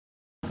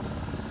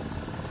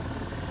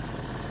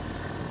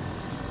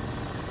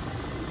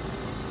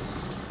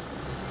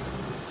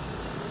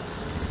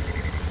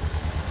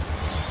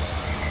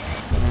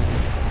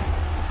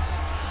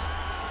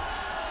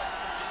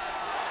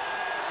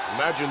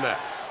Imagine that.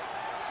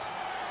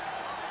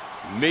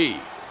 Me,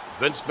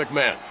 Vince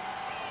McMahon.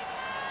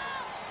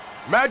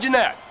 Imagine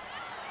that.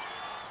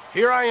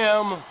 Here I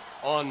am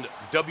on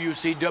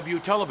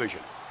WCW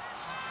television.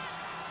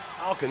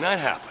 How can that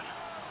happen?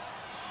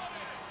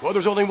 Well,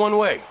 there's only one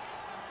way.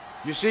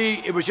 You see,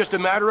 it was just a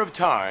matter of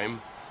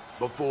time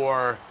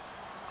before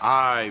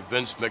I,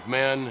 Vince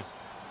McMahon,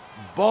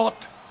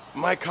 bought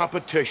my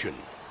competition.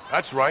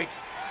 That's right.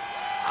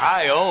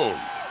 I own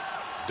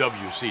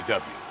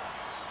WCW.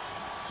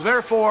 So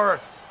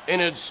therefore, in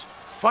its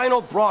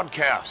final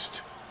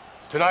broadcast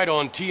tonight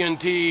on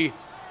TNT,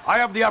 I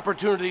have the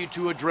opportunity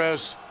to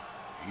address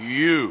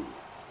you,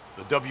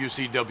 the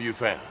WCW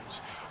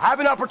fans. I have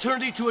an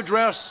opportunity to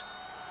address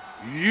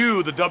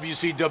you, the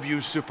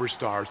WCW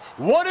superstars.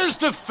 What is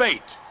the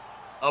fate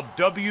of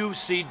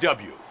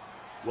WCW?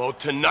 Well,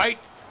 tonight,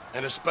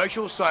 in a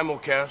special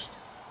simulcast,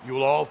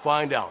 you'll all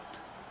find out.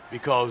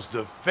 Because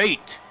the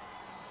fate,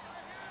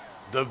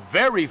 the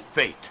very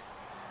fate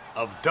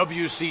of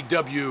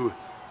WCW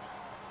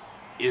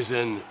is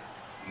in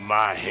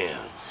my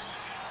hands.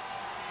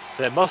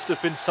 There must have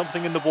been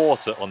something in the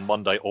water on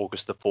Monday,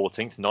 August the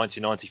 14th,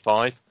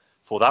 1995,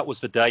 for that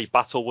was the day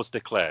battle was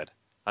declared.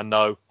 And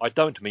no, I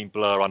don't mean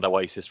Blur and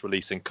Oasis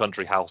releasing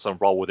Country House and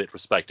Roll With It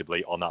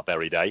respectively on that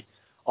very day.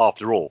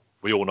 After all,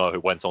 we all know who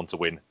went on to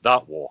win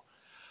that war.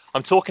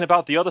 I'm talking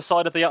about the other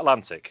side of the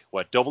Atlantic,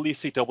 where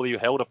WCW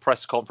held a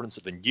press conference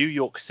at the New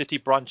York City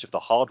branch of the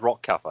Hard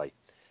Rock Cafe.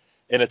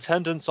 In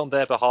attendance on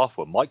their behalf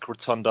were Mike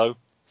Rotundo,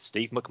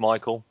 Steve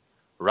McMichael,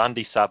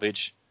 Randy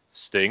Savage,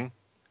 Sting,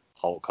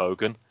 Hulk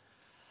Hogan,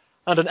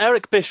 and an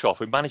Eric Bischoff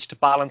who managed to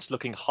balance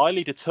looking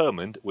highly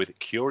determined with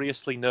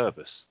curiously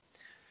nervous.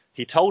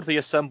 He told the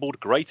assembled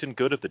great and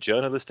good of the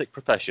journalistic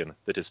profession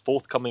that his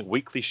forthcoming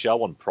weekly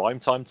show on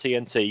primetime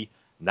TNT,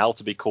 now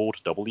to be called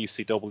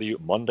WCW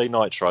Monday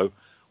Nitro,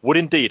 would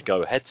indeed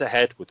go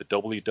head-to-head with the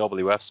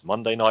WWF's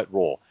Monday Night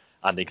Raw,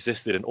 and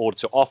existed in order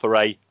to offer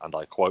a, and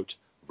I quote,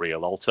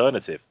 real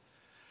alternative.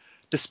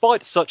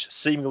 Despite such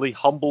seemingly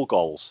humble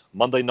goals,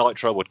 Monday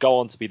Nitro would go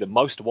on to be the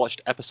most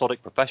watched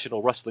episodic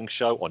professional wrestling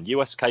show on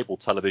US cable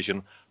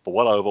television for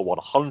well over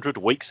 100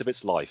 weeks of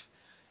its life,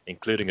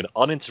 including an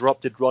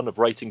uninterrupted run of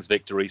ratings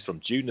victories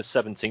from June the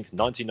 17th,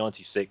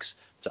 1996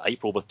 to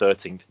April the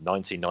 13th,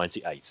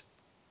 1998.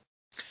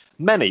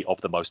 Many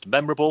of the most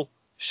memorable,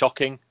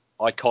 shocking,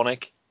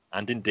 iconic,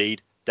 and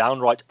indeed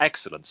downright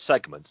excellent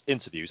segments,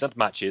 interviews and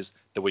matches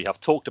that we have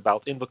talked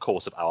about in the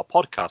course of our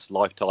podcast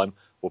lifetime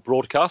were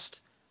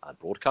broadcast and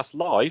broadcast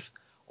live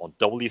on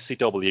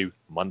WCW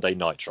Monday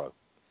Nitro.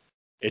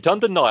 It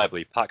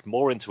undeniably packed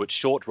more into its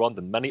short run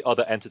than many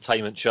other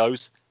entertainment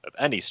shows of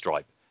any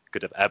stripe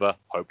could have ever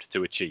hoped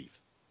to achieve.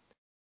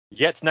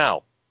 Yet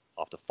now,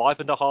 after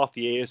 5.5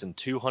 years and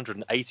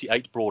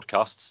 288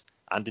 broadcasts,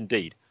 and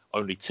indeed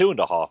only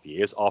 2.5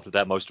 years after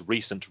their most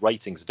recent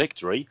ratings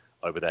victory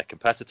over their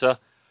competitor,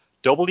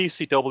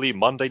 WCW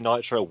Monday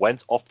Nitro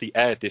went off the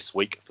air this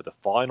week for the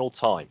final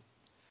time.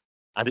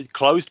 And it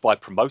closed by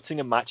promoting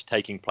a match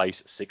taking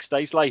place 6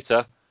 days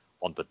later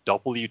on the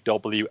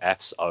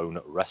WWF's own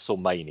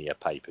WrestleMania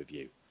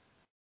pay-per-view.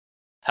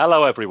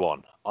 Hello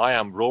everyone, I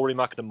am Rory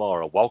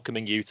McNamara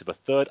welcoming you to the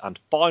third and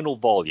final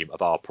volume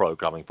of our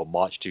programming for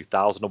March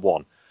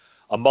 2001,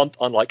 a month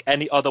unlike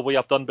any other we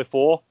have done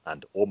before,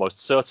 and almost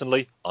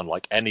certainly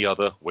unlike any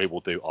other we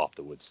will do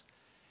afterwards.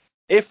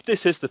 If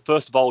this is the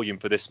first volume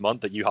for this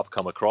month that you have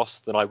come across,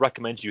 then I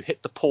recommend you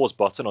hit the pause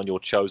button on your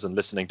chosen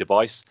listening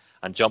device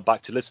and jump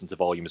back to listen to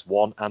volumes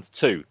 1 and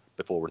 2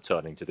 before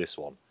returning to this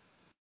one.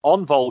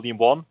 On volume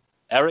 1,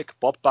 Eric,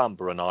 Bob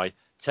Bamber and I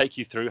take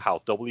you through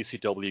how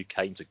WCW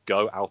came to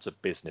go out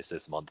of business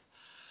this month.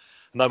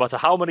 No matter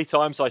how many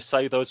times I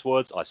say those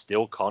words, I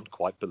still can't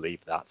quite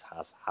believe that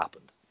has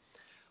happened.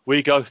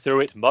 We go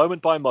through it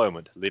moment by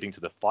moment, leading to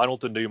the final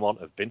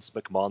denouement of Vince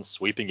McMahon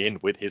sweeping in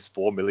with his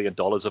 $4 million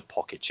of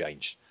pocket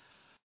change.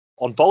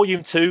 On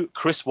Volume 2,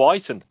 Chris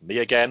White and me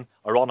again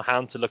are on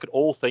hand to look at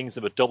all things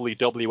in the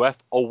WWF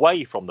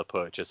away from the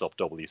purchase of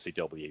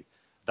WCW.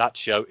 That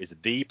show is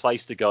the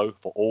place to go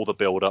for all the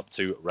build-up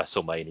to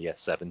WrestleMania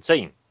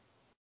 17.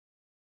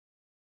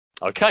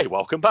 Okay,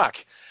 welcome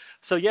back.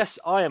 So yes,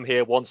 I am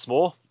here once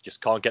more. You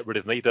just can't get rid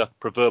of me, the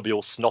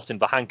proverbial snot in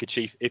the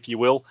handkerchief, if you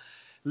will,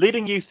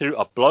 leading you through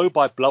a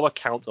blow-by-blow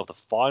account of the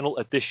final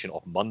edition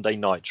of Monday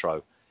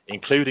Nitro,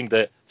 including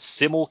the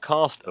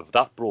simulcast of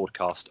that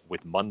broadcast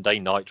with Monday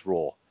Night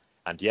Raw.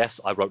 And yes,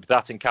 I wrote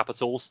that in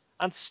capitals,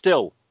 and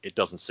still it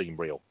doesn't seem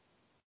real.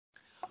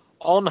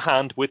 On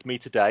hand with me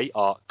today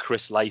are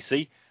Chris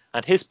Lacey,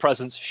 and his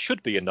presence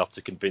should be enough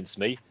to convince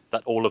me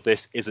that all of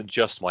this isn't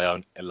just my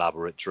own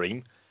elaborate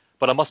dream.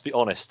 But I must be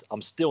honest,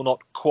 I'm still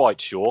not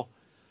quite sure.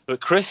 But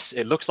Chris,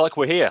 it looks like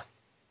we're here.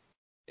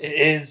 It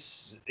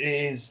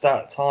is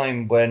that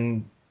time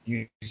when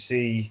you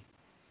see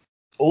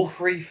all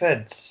three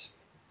feds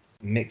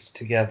mixed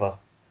together.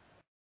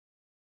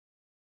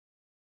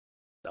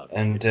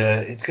 And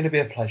it's going to be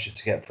a pleasure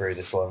to get through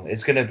this one.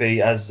 It's going to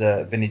be, as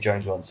Vinnie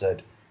Jones once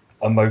said,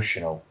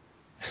 emotional.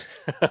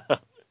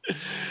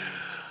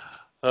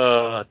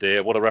 Oh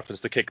dear, what a reference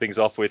to kick things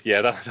off with.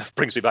 Yeah, that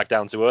brings me back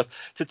down to earth.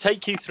 To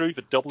take you through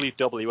the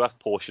WWF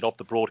portion of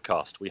the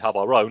broadcast, we have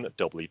our own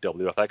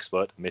WWF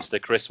expert,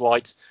 Mr. Chris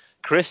White.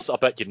 Chris, I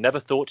bet you never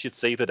thought you'd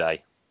see the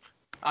day.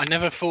 I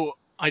never thought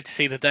I'd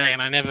see the day,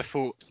 and I never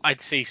thought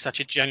I'd see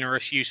such a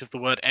generous use of the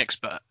word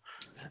expert.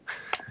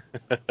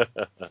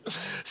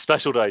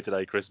 Special day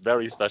today, Chris.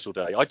 Very special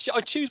day. I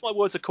choose my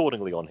words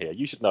accordingly on here.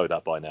 You should know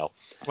that by now.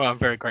 Well, I'm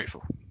very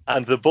grateful.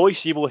 And the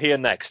voice you will hear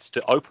next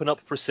to open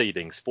up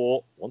proceedings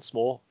for, once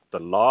more, the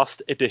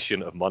last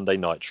edition of Monday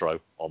Nitro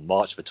on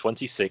March the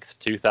 26th,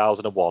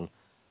 2001.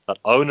 That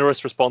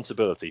onerous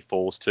responsibility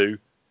falls to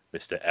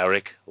Mr.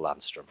 Eric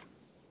Landstrom.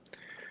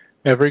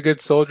 Every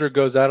good soldier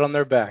goes out on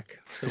their back,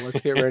 so let's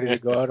get ready to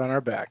go out on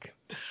our back.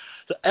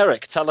 So,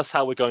 Eric, tell us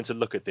how we're going to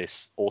look at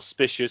this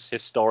auspicious,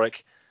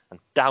 historic, and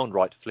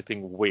downright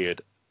flipping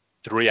weird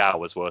 3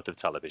 hours worth of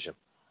television.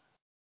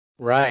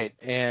 Right,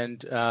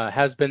 and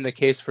has been the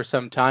case for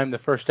some time. The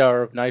first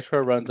hour of Nitro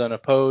runs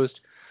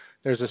unopposed.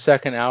 There's a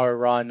second hour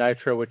Raw and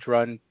Nitro which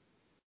run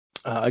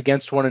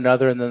against one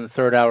another, and then the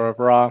third hour of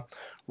Raw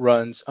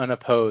runs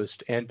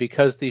unopposed. And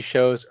because these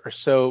shows are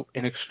so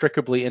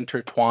inextricably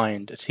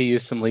intertwined, to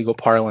use some legal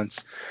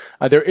parlance,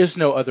 there is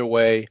no other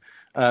way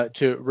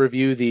to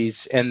review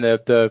these, and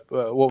the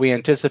what we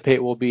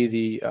anticipate will be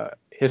the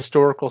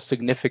historical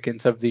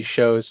significance of these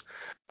shows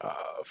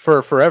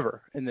for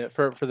forever, and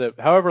for the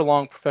however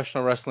long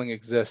professional wrestling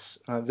exists.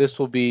 This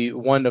will be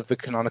one of the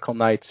canonical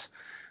nights.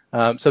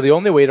 So the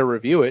only way to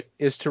review it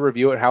is to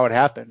review it how it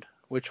happened,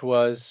 which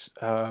was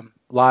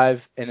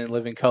live and in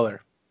living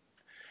color.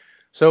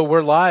 So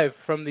we're live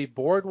from the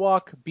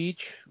Boardwalk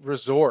Beach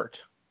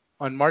Resort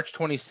on March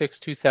 26,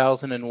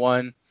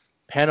 2001,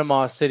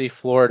 Panama City,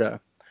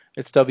 Florida.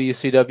 It's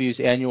WCW's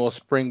annual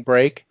spring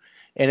break,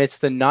 and it's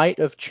the Night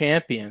of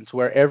Champions,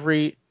 where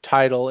every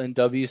title in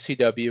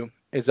WCW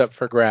is up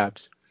for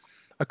grabs.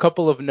 A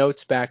couple of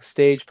notes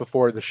backstage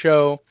before the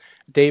show.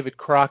 David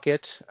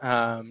Crockett,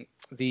 of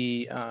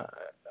the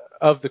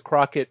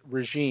Crockett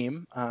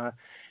regime,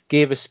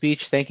 gave a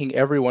speech thanking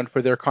everyone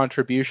for their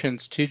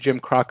contributions to Jim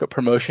Crockett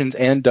Promotions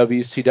and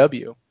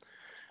WCW.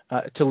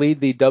 To lead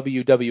the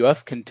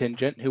WWF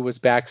contingent, who was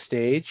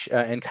backstage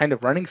and kind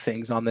of running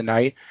things on the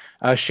night,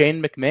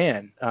 Shane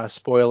McMahon,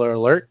 spoiler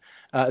alert,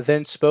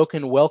 then spoke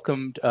and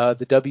welcomed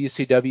the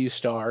WCW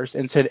stars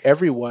and said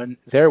everyone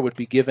there would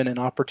be given an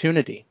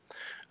opportunity.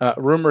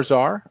 Rumors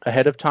are,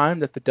 ahead of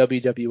time, that the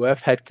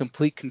WWF had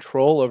complete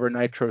control over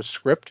Nitro's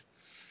script,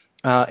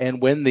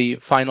 and when the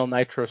final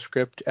Nitro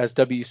script, as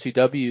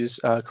WCW's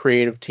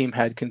creative team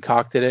had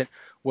concocted it,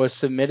 was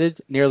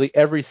submitted, nearly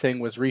everything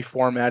was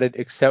reformatted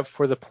except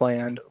for the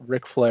planned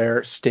Ric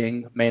Flair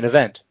Sting main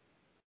event.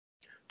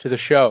 To the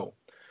show.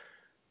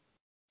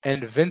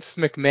 And Vince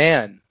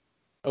McMahon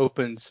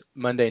opens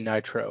Monday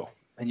Nitro.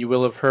 And you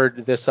will have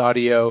heard this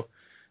audio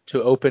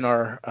to open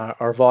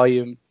our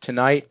volume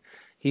tonight.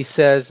 He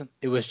says,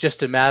 "It was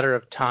just a matter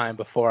of time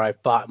before I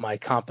bought my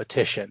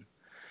competition."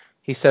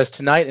 He says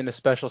tonight in a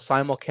special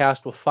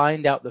simulcast we'll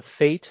find out the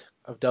fate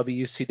of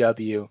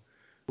WCW,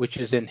 which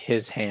is in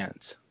his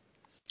hands.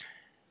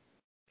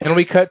 And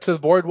we cut to the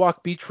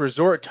Boardwalk Beach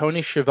Resort.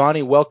 Tony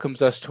Schiavone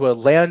welcomes us to a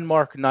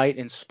landmark night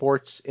in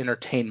sports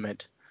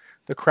entertainment.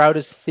 The crowd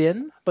is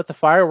thin, but the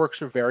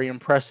fireworks are very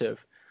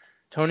impressive.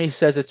 Tony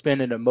says it's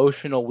been an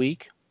emotional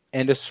week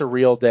and a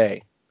surreal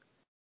day.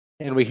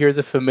 And we hear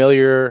the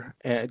familiar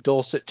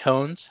dulcet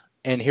tones,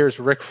 and here's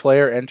Ric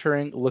Flair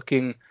entering,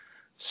 looking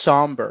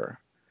somber.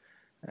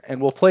 And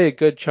we'll play a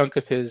good chunk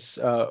of his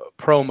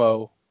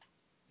promo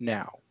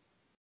now.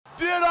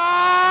 Did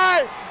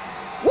I?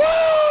 Woo!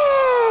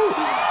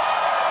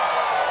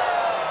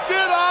 Did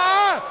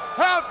I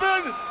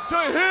happen to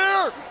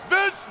hear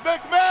Vince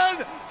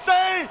McMahon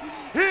say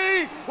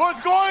he was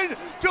going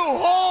to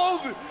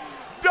hold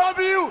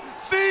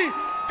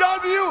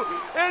WCW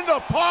in the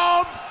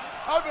palms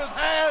of his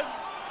hand?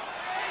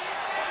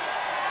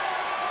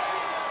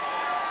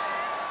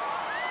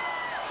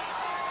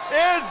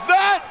 Is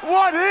that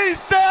what he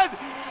said?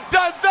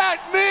 Does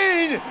that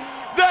mean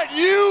that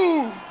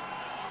you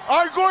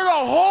are going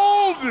to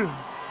hold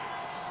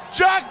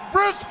Jack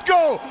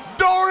Briscoe,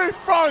 Dory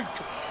Funk,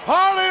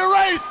 Harley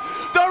Race,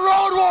 the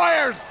Road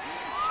Warriors,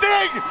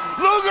 Sting,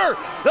 Luger,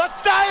 the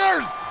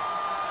Steiners,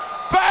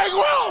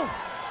 Bagwell,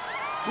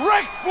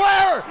 Ric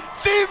Flair,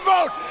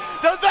 Steamboat?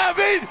 Does that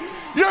mean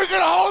you're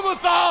going to hold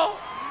us all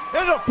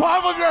in the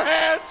palm of your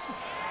hands?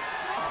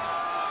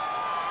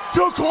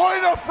 To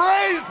coin a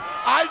phrase,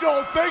 I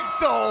don't think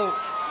so.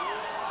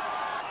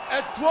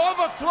 At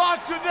 12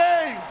 o'clock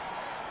today,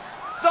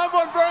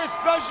 someone very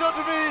special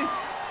to me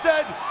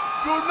said,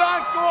 do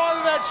not go on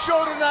to that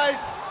show tonight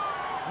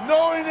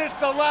knowing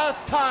it's the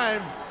last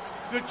time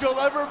that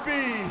you'll ever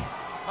be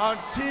on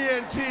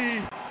TNT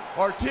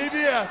or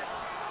TBS.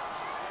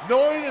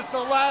 Knowing it's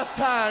the last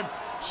time,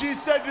 she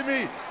said to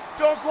me,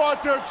 don't go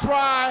out there and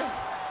cry.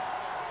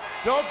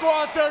 Don't go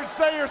out there and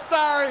say you're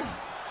sorry,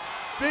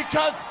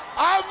 because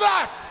I'm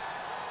not.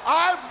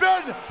 I've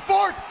been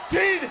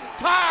 14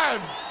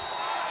 times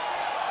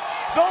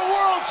the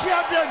world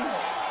champion.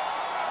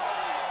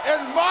 in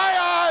my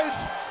eyes,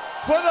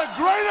 for the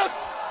greatest,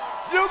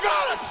 you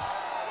got it,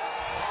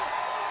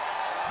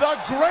 the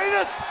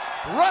greatest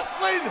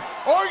wrestling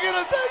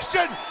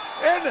organization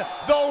in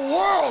the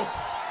world,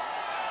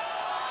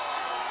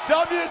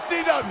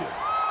 WCW.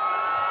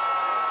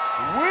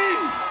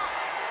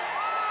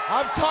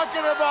 I'm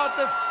talking about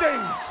the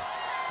Stings,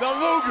 the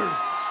Lugers,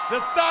 the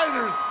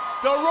Steiners,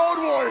 the Road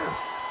Warriors.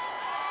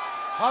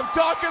 I'm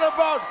talking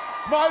about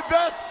my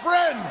best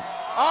friend,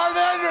 Arn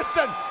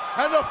Anderson,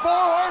 and the Four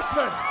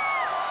Horsemen.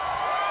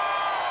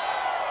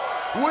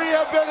 We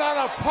have been on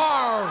a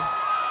par,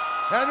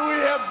 and we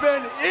have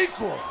been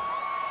equal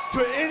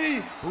to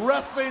any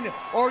wrestling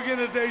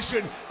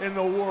organization in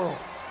the world.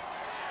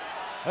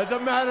 As a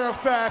matter of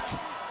fact,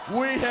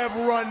 we have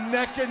run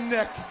neck and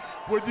neck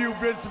with you,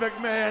 Vince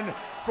McMahon,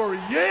 for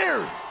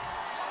years.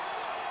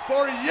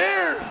 For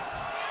years.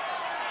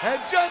 And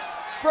just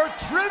for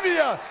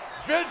trivia,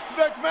 Vince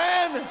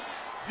McMahon,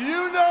 do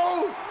you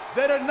know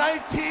that in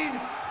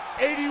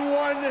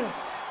 1981,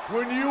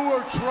 when you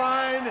were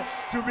trying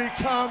to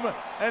become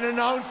an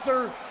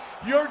announcer,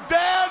 your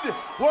dad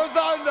was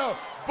on the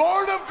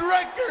board of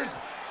directors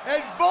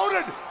and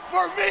voted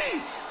for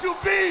me to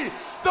be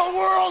the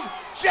world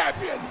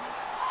champion.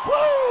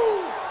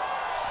 Woo!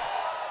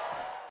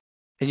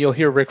 And you'll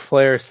hear Ric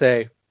Flair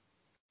say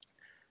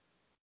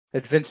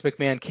that Vince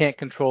McMahon can't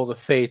control the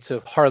fates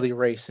of Harley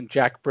Race and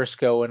Jack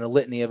Briscoe and a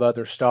litany of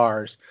other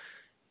stars.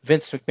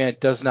 Vince McMahon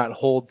does not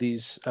hold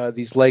these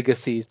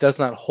legacies, does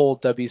not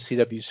hold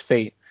WCW's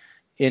fate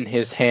in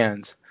his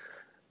hands.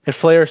 And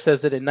Flair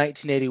says that in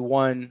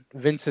 1981,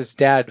 Vince's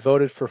dad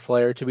voted for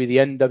Flair to be the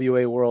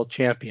NWA World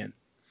Champion.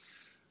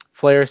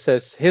 Flair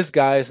says his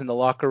guys in the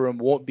locker room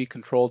won't be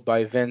controlled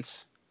by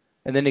Vince.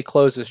 And then he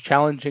closes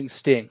challenging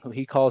Sting, who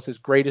he calls his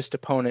greatest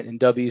opponent in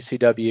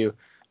WCW,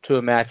 to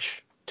a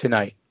match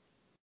tonight.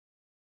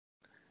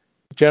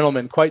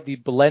 Gentlemen, quite the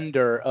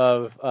blender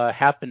of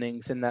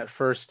happenings in that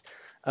first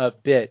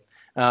bit.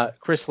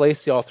 Chris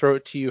Lacey, I'll throw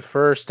it to you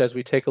first as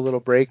we take a little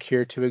break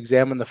here to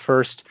examine the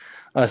first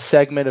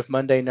segment of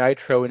Monday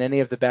Nitro and any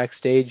of the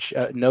backstage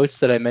notes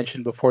that I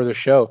mentioned before the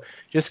show.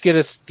 Just get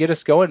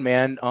us going,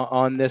 man,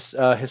 on this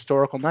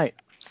historical night.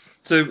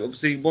 So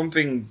obviously one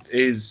thing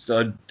is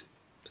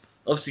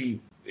obviously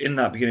in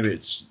that beginning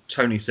bit,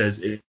 Tony says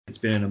it's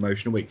been an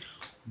emotional week.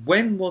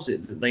 When was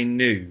it that they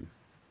knew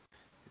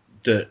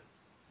that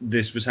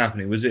this was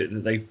happening? Was it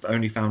that they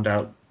only found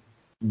out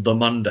the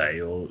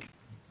Monday, or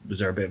was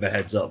there a bit of a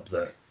heads up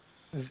that?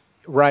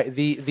 Right.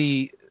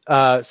 The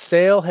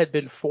sale had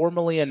been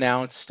formally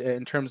announced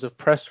in terms of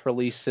press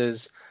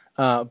releases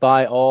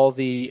by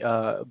the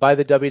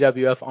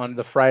WWF on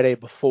the Friday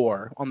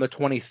before, on the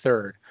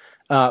 23rd.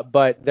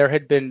 But there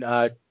had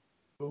been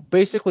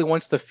basically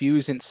once the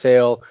Fusion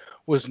sale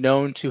was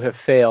known to have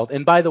failed.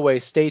 And by the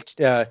way,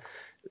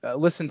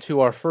 listen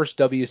to our first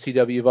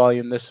WCW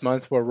volume this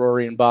month, where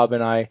Rory and Bob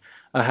and I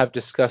have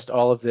discussed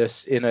all of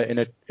this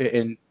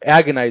in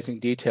agonizing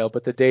detail.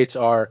 But the dates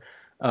are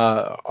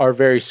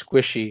very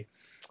squishy.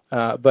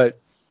 But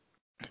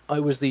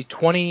it was the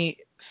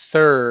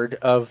 23rd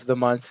of the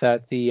month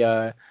that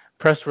the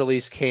press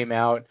release came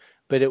out.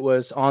 But it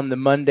was on the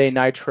Monday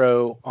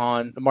Nitro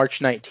on March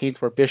 19th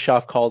where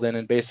Bischoff called in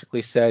and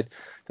basically said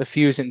the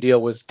Fusion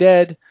deal was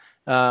dead,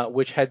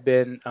 which had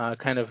been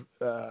kind of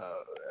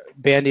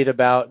bandied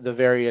about the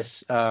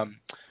various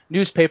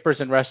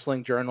newspapers and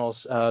wrestling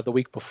journals the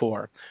week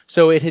before.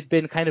 So it had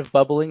been kind of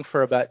bubbling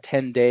for about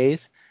 10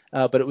 days,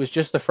 but it was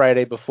just the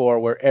Friday before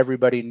where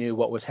everybody knew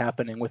what was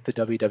happening with the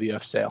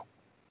WWF sale.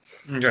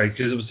 Okay,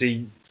 because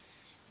obviously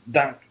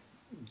that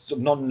sort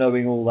of not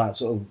knowing all that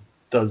sort of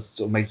does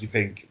sort of make you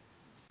think,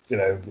 you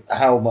know,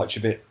 how much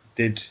of it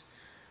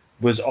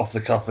was off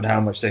the cuff and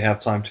how much they have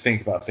time to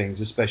think about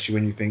things, especially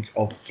when you think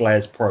of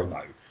Flair's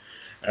promo.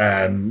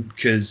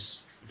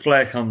 Because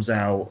Flair comes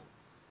out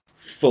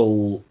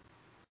full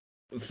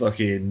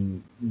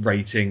fucking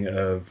rating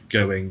of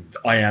going,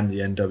 I am the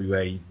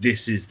NWA,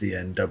 this is the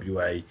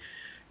NWA,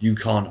 you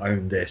can't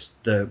own this.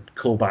 The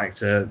callback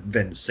to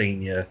Vince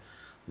Sr.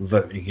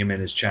 voting him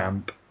in as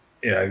champ,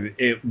 you know,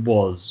 it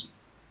was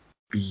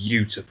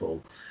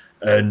beautiful.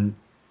 And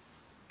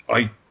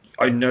I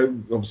know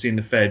obviously in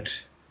the Fed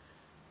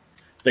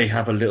they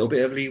have a little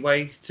bit of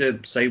leeway to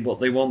say what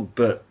they want,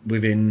 but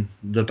within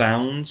the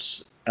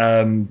bounds.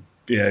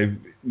 You know,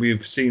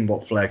 we've seen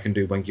what Flair can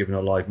do when given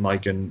a live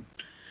mic and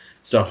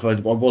stuff. I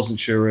wasn't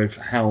sure of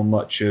how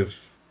much of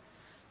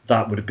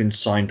that would have been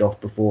signed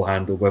off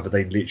beforehand, or whether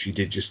they literally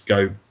did just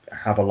go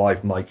have a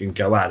live mic and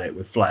go at it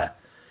with Flair.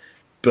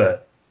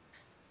 But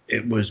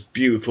it was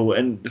beautiful,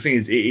 and the thing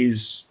is, it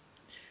is,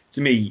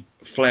 to me,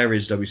 Flair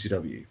is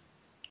WCW.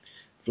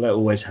 Flair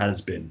always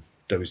has been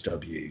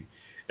WCW.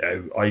 You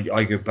know,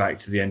 I go back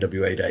to the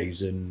NWA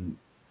days and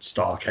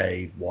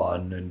Starrcade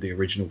 1 and the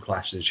original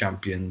Clash of the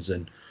Champions,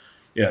 and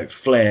you know,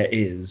 Flair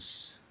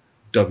is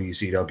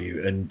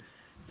WCW, and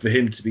for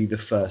him to be the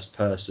first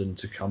person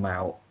to come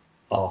out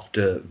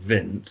after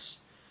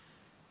Vince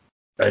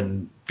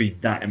and be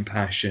that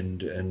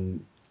impassioned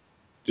and,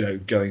 you know,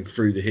 going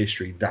through the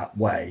history that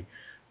way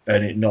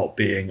and it not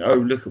being, oh,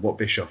 look at what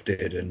Bischoff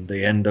did and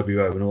the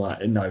NWO and all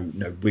that.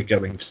 No, we're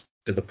going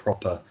to the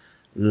proper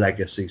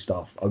legacy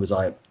stuff. I was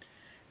like,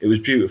 it was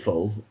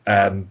beautiful,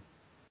 and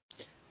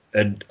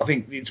I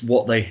think it's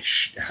what they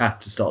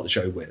had to start the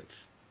show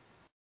with.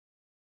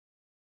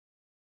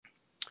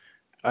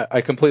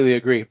 I completely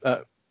agree.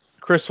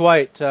 Chris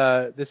White,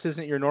 this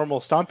isn't your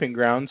normal stomping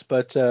grounds,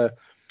 but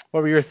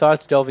what were your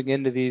thoughts delving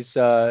into these,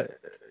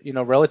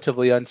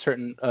 relatively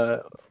uncertain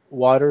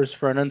waters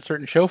for an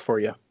uncertain show for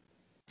you?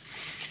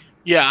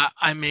 Yeah,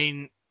 I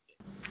mean,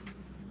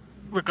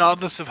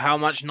 regardless of how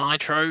much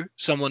Nitro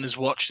someone has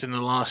watched in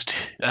the last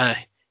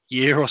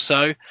year or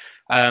so,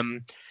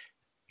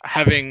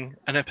 having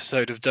an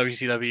episode of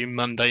WCW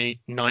Monday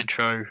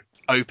Nitro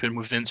open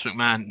with Vince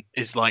McMahon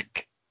is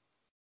like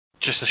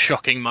just a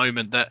shocking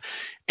moment that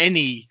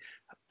any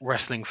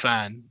wrestling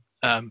fan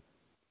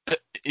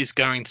is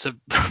going to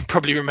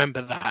probably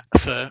remember that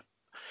for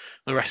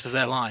the rest of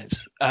their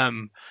lives.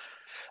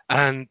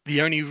 And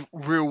the only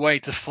real way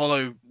to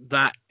follow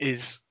that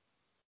is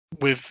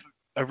with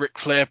a Ric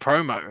Flair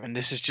promo. And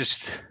this is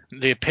just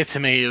the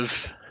epitome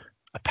of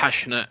a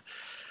passionate,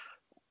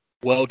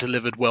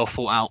 well-delivered,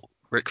 well-thought-out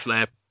Ric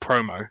Flair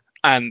promo.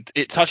 And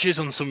it touches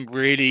on some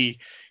really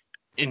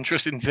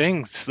interesting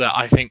things that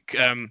I think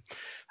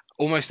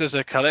almost as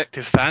a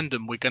collective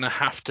fandom we're going to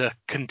have to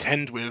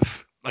contend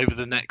with over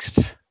the next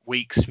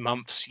weeks,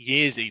 months,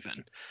 years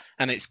even.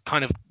 And it's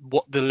kind of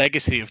what the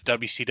legacy of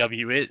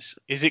WCW is.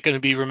 Is it going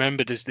to be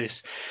remembered as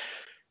this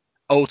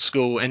old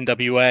school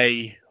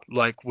NWA,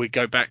 like we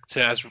go back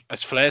to,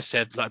 as Flair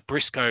said, like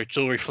Briscoe,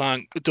 Dory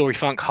Funk,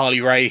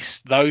 Harley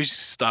Race, those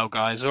style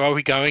guys? Or are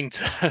we going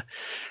to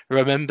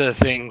remember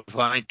things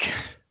like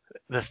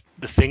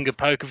the finger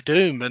poke of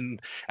doom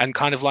and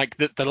kind of like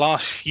the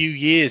last few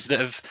years that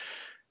have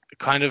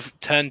kind of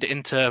turned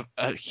into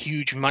a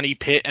huge money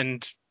pit,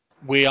 and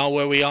we are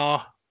where we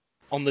are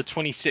on the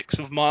 26th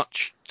of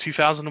March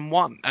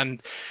 2001,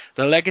 and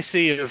the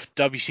legacy of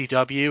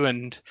WCW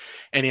and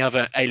any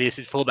other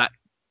aliases for that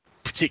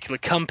particular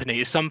company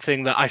is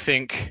something that I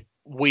think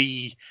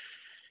we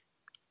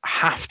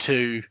have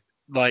to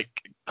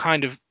like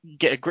kind of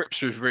get a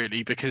grips with,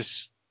 really,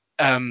 because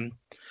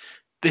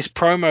this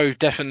promo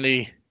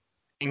definitely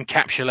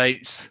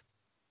encapsulates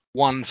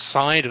one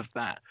side of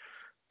that.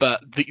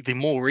 But the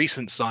more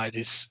recent side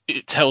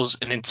it tells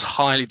an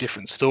entirely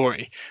different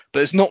story.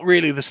 But it's not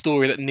really the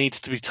story that needs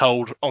to be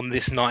told on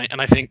this night. And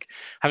I think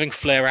having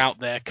Flair out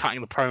there cutting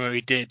the promo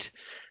he did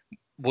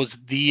was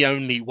the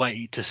only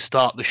way to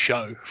start the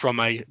show from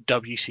a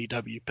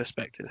WCW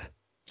perspective.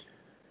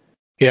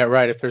 Yeah,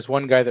 right. If there's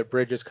one guy that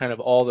bridges kind of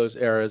all those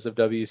eras of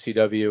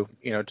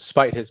WCW,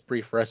 despite his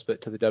brief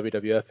respite to the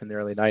WWF in the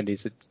early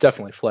 90s, it's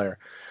definitely Flair.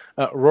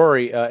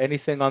 Rory,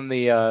 anything on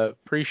the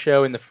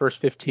pre-show in the first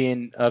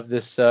 15 of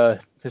this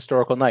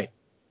historical night?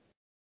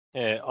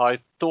 Yeah, I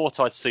thought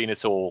I'd seen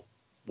it all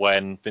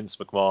when Vince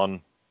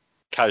McMahon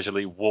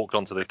casually walked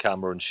onto the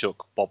camera and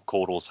shook Bob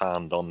Caudle's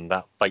hand on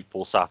that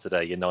fateful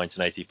Saturday in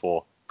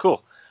 1984.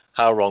 Cool.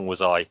 How wrong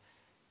was I?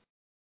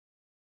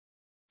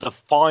 The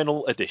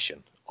final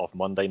edition of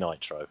Monday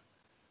Nitro,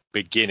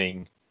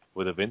 beginning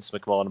with a Vince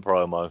McMahon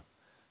promo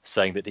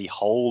saying that he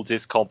holds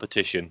his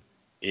competition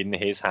in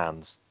his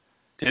hands,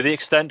 to the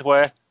extent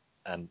where,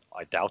 and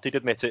I doubt he'd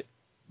admit it,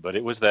 but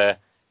it was there,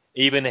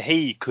 even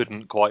he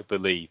couldn't quite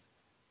believe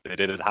that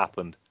it had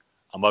happened,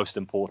 and most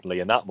importantly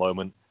in that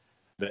moment,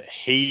 that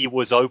he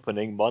was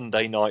opening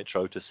Monday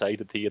Nitro to say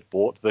that he had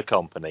bought the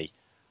company.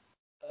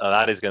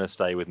 That is going to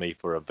stay with me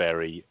for a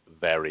very,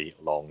 very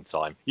long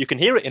time. You can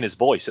hear it in his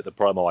voice at the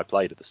promo I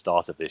played at the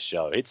start of this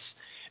show.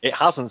 It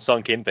hasn't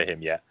sunk in for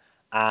him yet,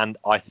 and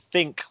I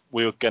think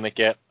we're going to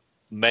get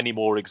many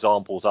more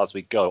examples as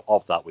we go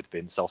of that with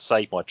Vince. I'll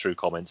save my true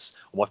comments,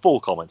 or my full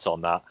comments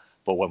on that,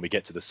 for when we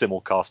get to the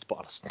simulcast. But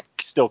I've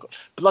still got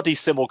bloody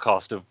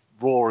simulcast of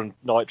Raw and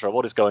Nitro.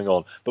 What is going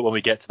on? But when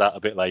we get to that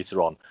a bit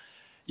later on,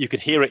 you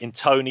can hear it in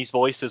Tony's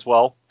voice as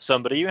well.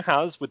 Somebody who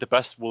has, with the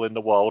best will in the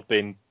world,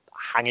 been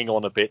hanging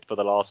on a bit for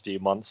the last few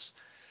months,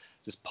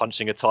 just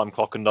punching a time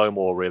clock and no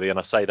more, really. And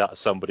I say that as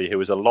somebody who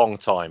is a long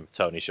time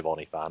Tony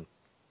Schiavone fan,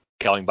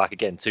 going back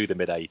again to the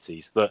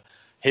mid-80s. But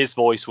his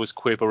voice was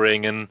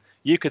quivering, and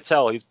you could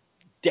tell he's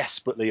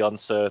desperately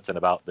uncertain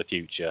about the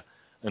future.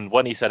 And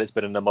when he said it's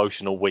been an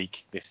emotional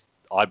week,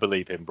 I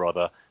believe him,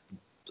 brother.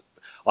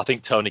 I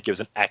think Tony gives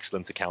an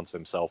excellent account of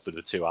himself through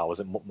the 2 hours.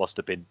 It must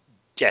have been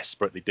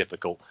desperately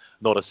difficult,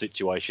 not a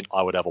situation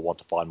I would ever want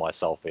to find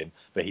myself in,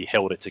 but he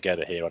held it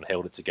together here and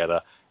held it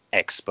together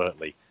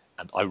expertly,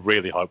 and I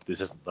really hope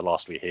this isn't the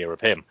last we hear of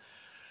him.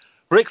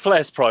 Ric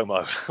Flair's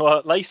promo.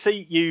 Well,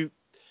 Lacey, you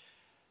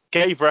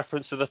gave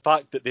reference to the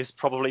fact that this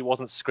probably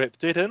wasn't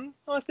scripted, and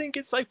I think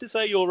it's safe to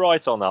say you're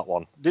right on that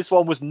one. This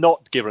one was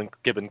not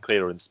given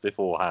clearance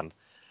beforehand.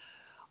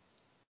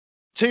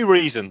 Two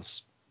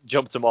reasons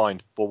jump to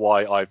mind for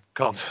why I've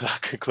come to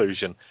that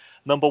conclusion.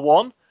 Number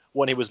one,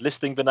 when he was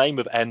listing the name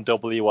of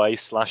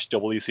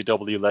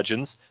NWA/WCW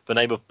legends, the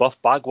name of Buff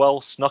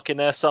Bagwell snuck in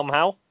there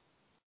somehow.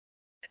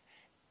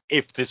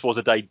 if this was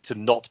a day to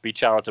not be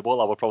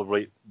charitable, I would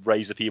probably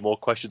raise a few more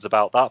questions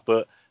about that.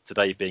 But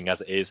today being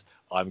as it is,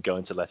 I'm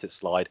going to let it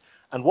slide.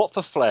 And what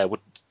for Flair would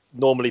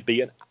normally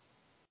be an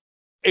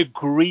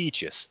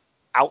egregious,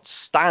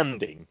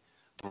 outstanding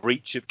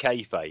breach of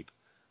kayfabe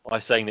by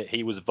saying that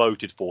he was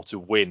voted for to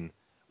win,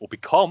 or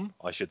become,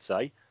 I should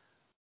say,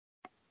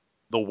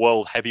 the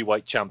world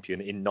heavyweight champion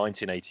in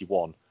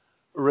 1981,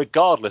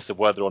 regardless of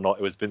whether or not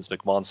it was Vince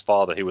McMahon's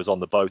father who was on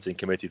the voting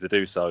committee to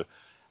do so.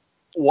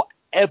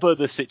 Whatever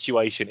the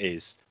situation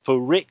is, for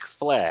Ric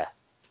Flair,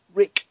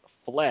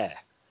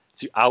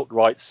 to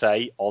outright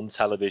say on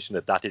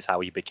television that is how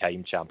he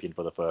became champion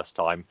for the first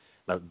time,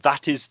 now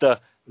that is the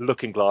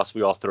looking glass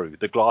we are through.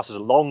 The glass has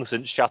long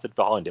since shattered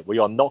behind it. We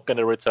are not going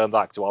to return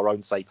back to our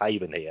own safe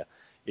haven here.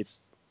 It's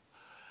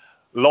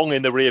long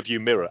in the rearview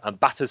mirror, and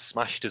batters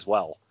smashed as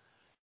well.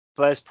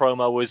 Flair's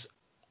promo was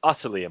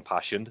utterly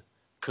impassioned,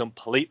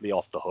 completely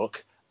off the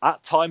hook.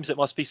 At times, it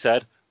must be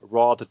said,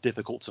 rather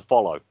difficult to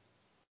follow.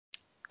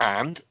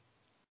 And,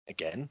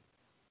 again,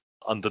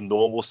 under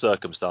normal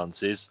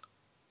circumstances,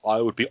 I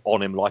would be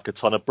on him like a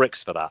ton of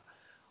bricks for that.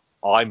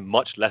 I'm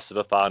much less of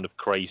a fan of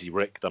Crazy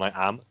Rick than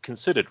I am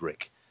Considered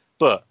Rick.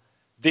 But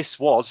this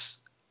was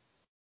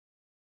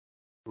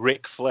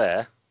Ric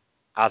Flair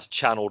as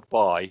channeled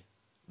by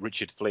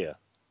Richard Fliehr.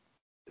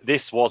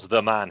 This was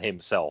the man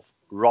himself,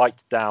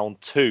 right down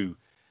to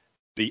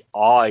the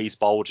eyes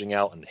bulging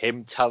out and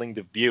him telling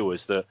the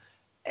viewers that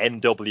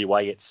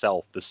NWA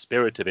itself, the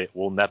spirit of it,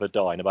 will never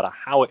die, no matter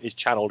how it is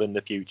channeled in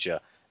the future.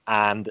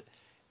 And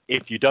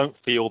if you don't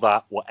feel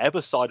that,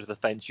 whatever side of the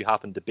fence you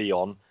happen to be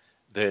on,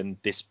 then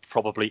this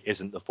probably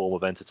isn't the form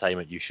of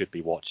entertainment you should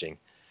be watching.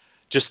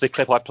 Just the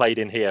clip I played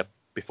in here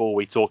before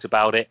we talked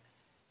about it,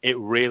 it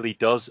really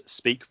does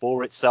speak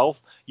for itself.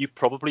 You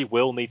probably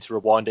will need to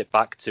rewind it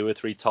back 2 or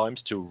 3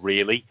 times to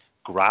really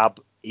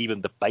grab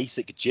even the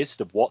basic gist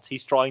of what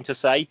he's trying to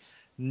say.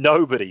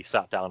 Nobody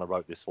sat down and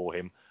wrote this for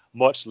him,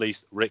 much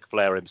least Ric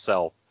Flair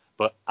himself.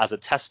 But as a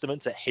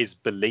testament to his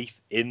belief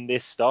in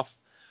this stuff,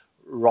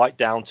 right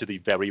down to the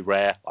very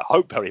rare, I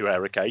hope very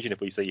rare occasion,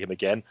 if we see him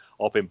again,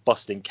 of him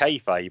busting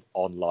kayfabe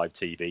on live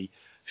TV,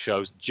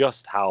 shows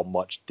just how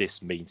much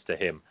this means to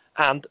him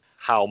and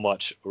how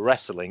much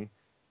wrestling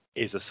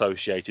is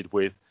associated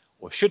with,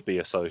 or should be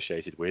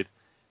associated with,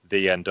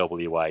 the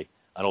NWA.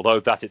 And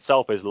although that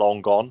itself is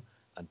long gone,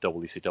 and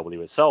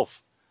WCW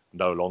itself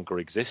no longer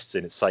exists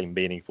in its same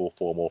meaningful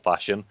form or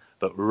fashion,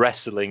 but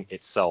wrestling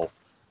itself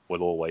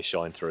will always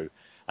shine through.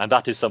 And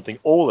that is something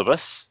all of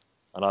us,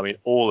 and I mean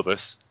all of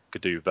us,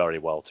 could do very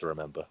well to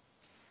remember.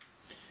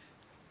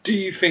 Do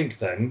you think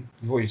then,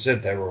 what you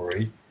said there,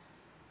 Rory,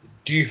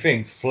 do you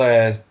think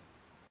Flair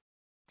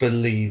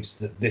believes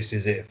that this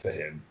is it for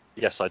him?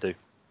 Yes, I do.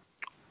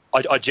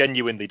 I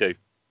genuinely do.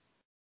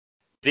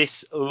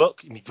 This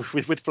look,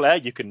 with Flair,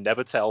 you can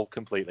never tell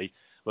completely,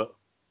 but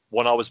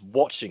when I was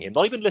watching him,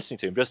 not even listening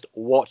to him, just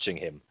watching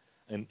him,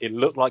 and it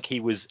looked like he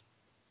was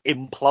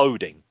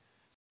imploding.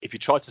 If you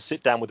tried to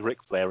sit down with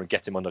Ric Flair and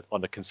get him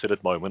on a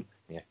considered moment,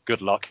 yeah,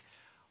 good luck.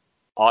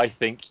 I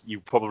think you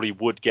probably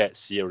would get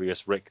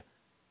serious Rick.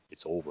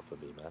 It's over for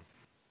me, man.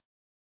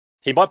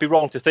 He might be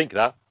wrong to think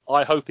that.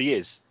 I hope he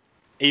is.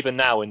 Even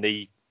now in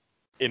the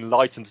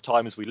enlightened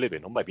times we live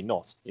in, or maybe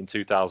not, in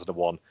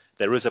 2001,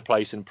 there is a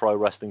place in pro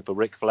wrestling for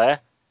Ric Flair.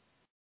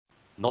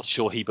 Not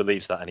sure he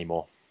believes that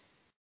anymore.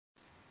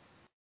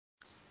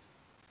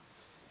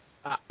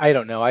 I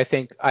don't know. I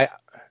think I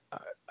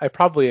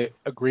probably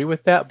agree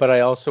with that, but I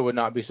also would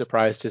not be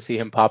surprised to see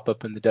him pop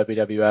up in the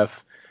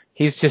WWF.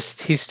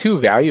 He's too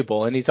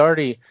valuable, and he's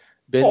already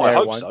been there I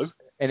hope once. So.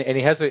 And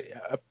he has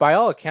by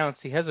all accounts,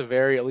 he has a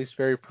at least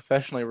very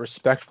professionally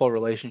respectful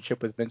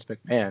relationship with Vince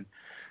McMahon.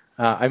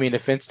 I mean,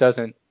 if Vince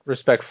doesn't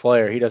respect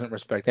Flair, he doesn't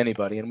respect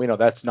anybody, and we know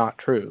that's not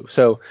true.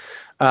 So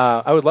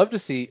I would love to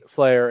see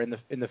Flair in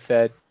the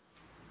Fed.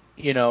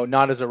 You know,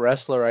 not as a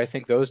wrestler. I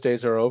think those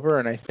days are over,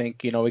 and I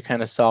think we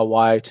kind of saw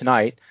why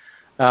tonight.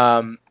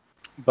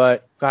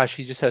 But gosh,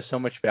 he just has so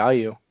much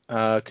value.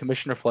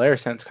 Commissioner Flair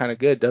sounds kind of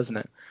good, doesn't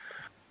it?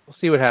 We'll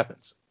see what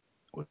happens.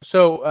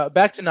 So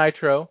back to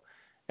Nitro,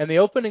 and the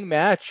opening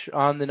match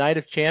on the Night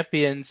of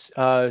Champions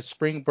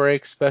Spring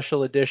Break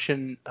Special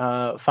Edition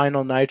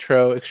Final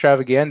Nitro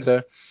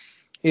Extravaganza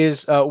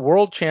is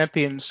world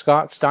champion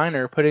Scott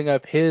Steiner putting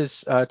up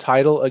his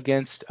title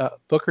against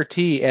Booker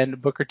T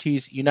and Booker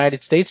T's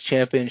United States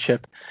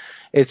Championship.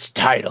 It's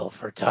title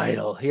for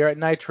title here at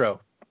Nitro.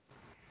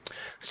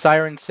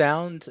 Siren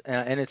sound,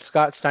 and it's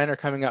Scott Steiner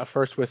coming out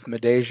first with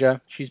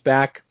Medeja. She's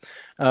back.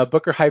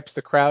 Booker hypes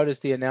the crowd as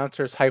the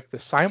announcers hype the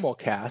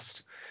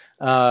simulcast.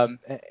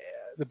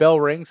 The bell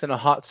rings and a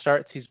hot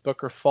start sees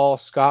Booker fall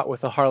Scott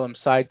with a Harlem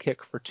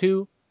sidekick for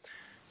 2.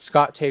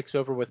 Scott takes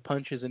over with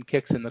punches and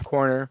kicks in the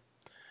corner.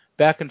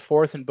 Back and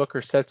forth, and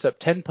Booker sets up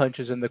 10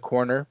 punches in the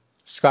corner.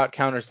 Scott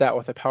counters that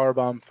with a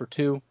powerbomb for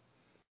 2.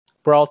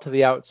 Brawl to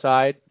the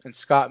outside, and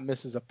Scott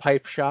misses a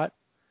pipe shot.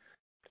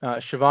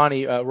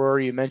 Schiavone,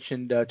 Rory, you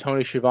mentioned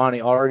Tony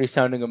Schiavone already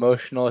sounding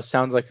emotional. It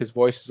sounds like his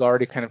voice is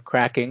already kind of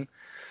cracking.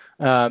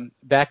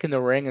 Back in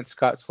the ring, and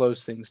Scott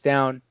slows things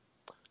down.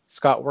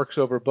 Scott works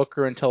over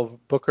Booker until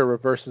Booker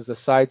reverses the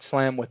side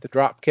slam with the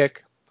drop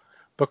kick.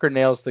 Booker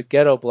nails the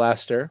ghetto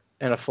blaster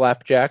and a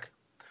flapjack.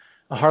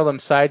 A Harlem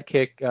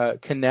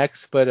sidekick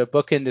connects, but a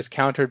bookend is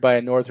countered by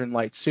a Northern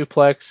Light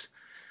suplex.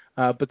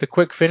 But the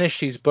quick finish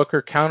sees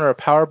Booker counter a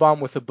powerbomb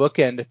with a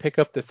bookend to pick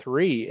up the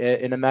 3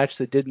 in a match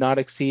that did not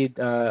exceed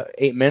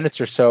 8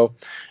 minutes or so.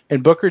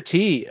 And Booker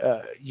T,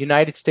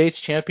 United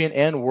States champion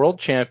and world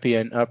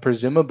champion,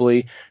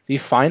 presumably the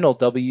final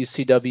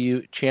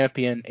WCW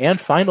champion and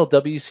final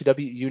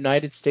WCW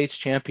United States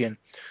champion,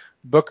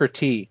 Booker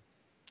T.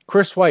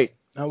 Chris White,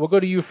 we'll go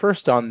to you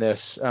first on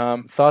this.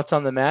 Thoughts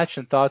on the match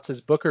and thoughts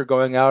as Booker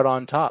going out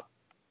on top?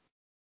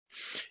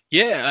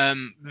 Yeah,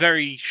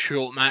 very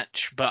short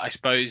match, but I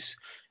suppose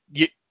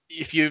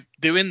if you're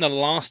doing the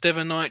last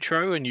ever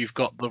Nitro and you've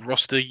got the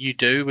roster you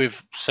do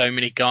with so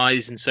many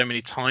guys and so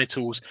many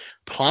titles,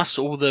 plus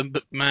all the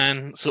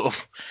McMahon sort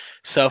of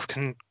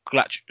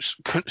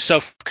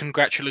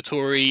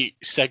self-congratulatory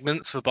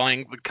segments for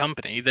buying the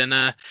company,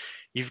 then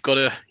you've got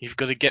to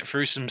get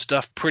through some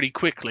stuff pretty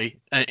quickly,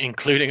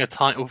 including a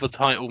title for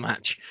title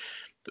match.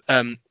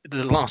 The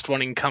last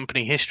one in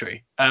company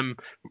history. I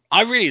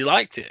really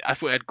liked it. I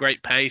thought it had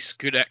great pace,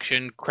 good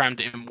action,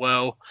 crammed it in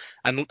well,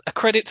 and a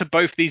credit to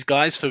both these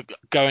guys for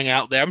going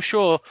out there. I'm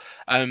sure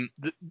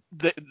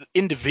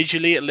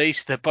individually, at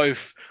least, they're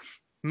both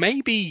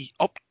maybe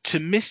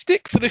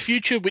optimistic for the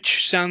future,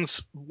 which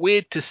sounds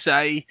weird to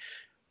say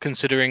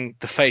considering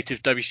the fate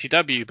of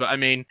WCW. But I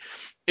mean,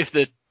 if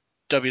the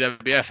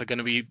WWF are going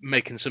to be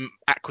making some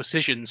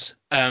acquisitions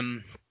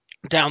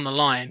down the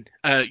line,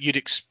 you'd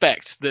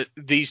expect that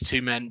these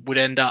two men would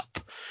end up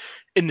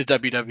in the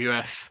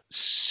WWF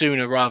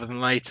sooner rather than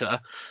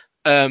later.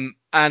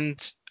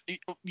 And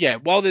yeah,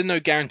 while there are no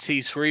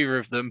guarantees for either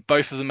of them,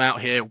 both of them out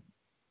here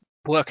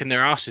working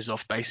their asses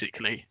off,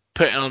 basically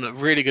putting on a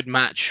really good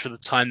match for the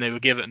time they were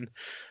given.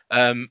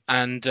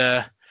 And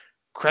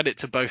credit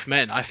to both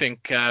men. I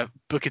think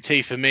Booker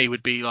T for me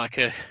would be like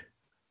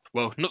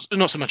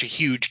not so much a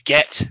huge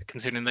get,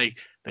 considering they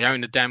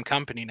own the damn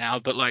company now,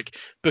 but like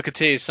Booker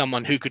T is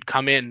someone who could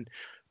come in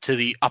to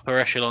the upper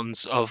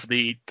echelons of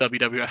the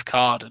WWF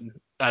card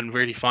and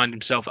really find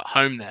himself at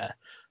home there.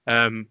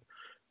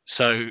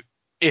 So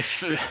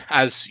if,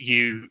 as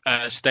you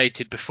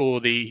stated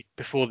before the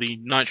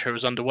Nitro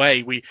was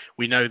underway, we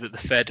know that the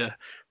Fed are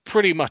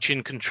pretty much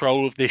in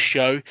control of this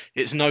show.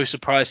 It's no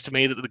surprise to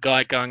me that the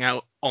guy going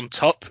out on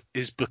top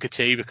is Booker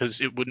T,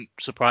 because it wouldn't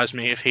surprise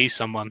me if he's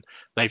someone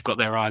they've got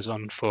their eyes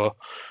on for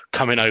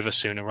coming over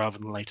sooner rather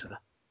than later.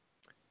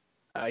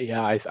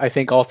 Yeah, I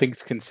think all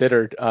things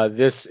considered,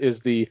 this is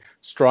the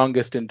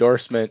strongest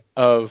endorsement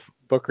of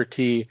Booker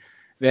T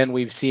than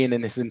we've seen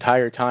in his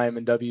entire time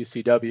in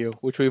WCW,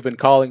 which we've been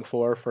calling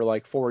for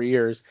like 4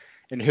 years.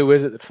 And who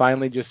is it that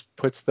finally just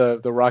puts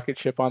the rocket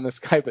ship on this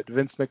guy but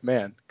Vince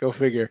McMahon? Go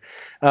figure.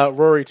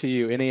 Rory, to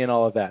you, any and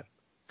all of that.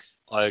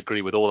 I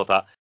agree with all of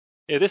that.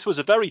 Yeah, this was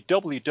a very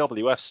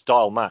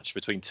WWF-style match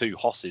between two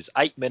hosses.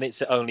 8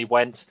 minutes it only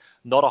went,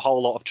 not a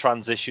whole lot of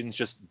transitions,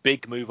 just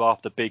big move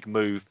after big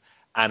move.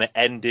 And it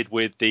ended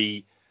with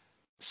the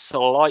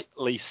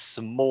slightly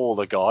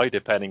smaller guy,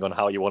 depending on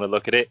how you want to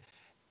look at it,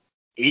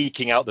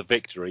 eking out the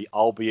victory,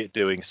 albeit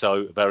doing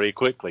so very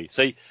quickly.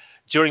 See,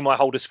 during my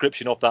whole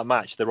description of that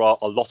match, there are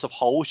a lot of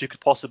holes you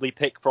could possibly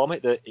pick from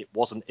it, that it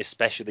wasn't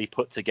especially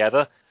put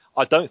together.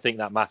 I don't think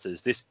that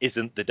matters. This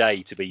isn't the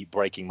day to be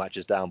breaking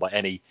matches down by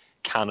any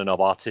canon of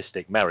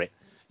artistic merit.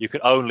 You can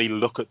only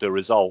look at the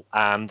result,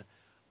 and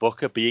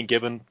Booker being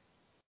given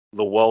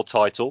the world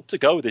title to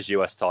go with his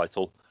US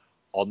title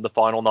on the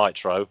final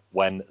Nitro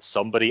when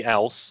somebody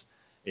else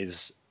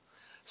is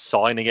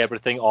signing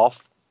everything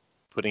off,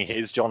 putting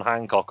his John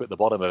Hancock at the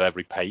bottom of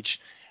every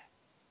page,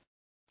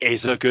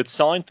 is a good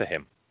sign for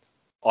him.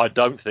 I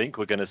don't think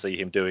we're going to see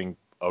him doing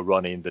a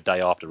run in the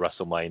day after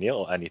WrestleMania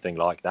or anything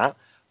like that,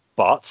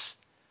 but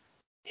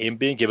him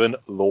being given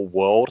the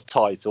world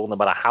title, no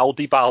matter how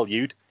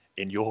devalued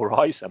in your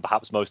eyes, and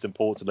perhaps most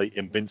importantly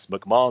in Vince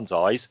McMahon's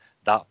eyes,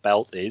 that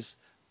belt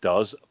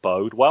does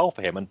bode well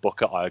for him. And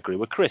Booker, I agree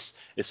with Chris,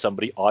 is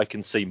somebody I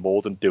can see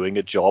more than doing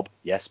a job,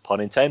 yes, pun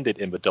intended,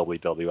 in the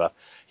WWF.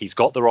 He's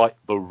got the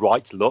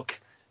right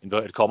look,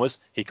 inverted commas.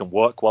 He can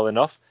work well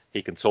enough.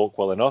 He can talk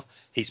well enough.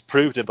 He's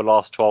proved in the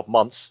last 12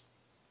 months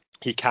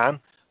he can,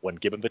 when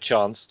given the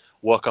chance,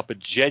 work up a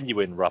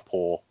genuine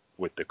rapport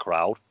with the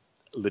crowd,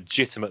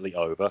 legitimately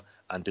over,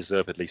 and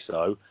deservedly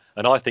so.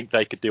 And I think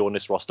they could do on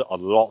this roster a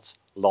lot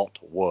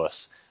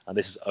worse. And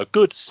this is a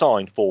good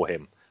sign for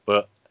him.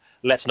 But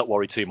let's not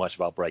worry too much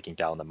about breaking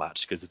down the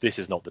match, because this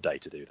is not the day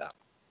to do that.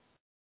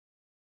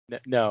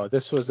 No,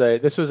 this was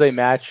a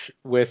match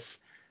with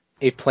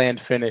a planned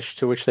finish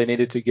to which they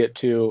needed to get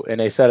to in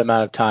a set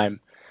amount of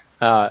time.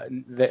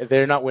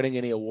 They're not winning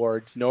any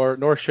awards,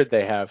 nor should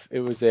they have.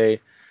 It was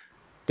a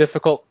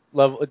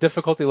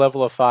difficulty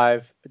level of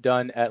 5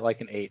 done at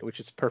like an 8, which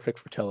is perfect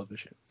for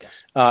television.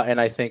 Yes. And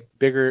I think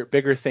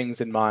bigger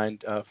things in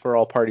mind for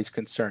all parties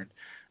concerned.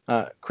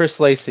 Chris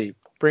Lacey,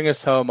 bring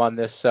us home on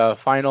this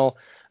final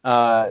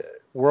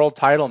world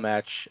title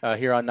match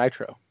here on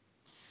Nitro.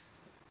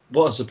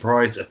 what a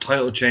surprise! A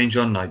title change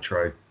on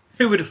Nitro.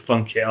 Who would have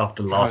thunk it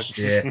after last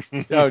year?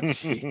 Oh,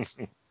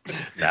 jeez.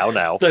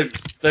 Now. Though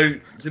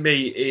to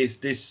me,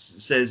 this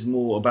says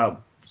more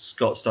about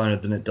Scott Steiner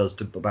than it does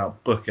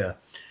about Booker.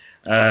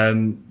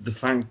 The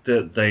fact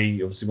that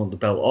they obviously want the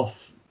belt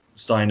off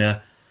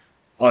Steiner,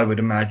 I would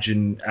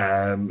imagine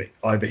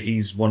either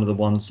he's one of the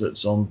ones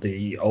that's on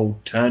the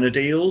old Turner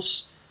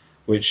deals,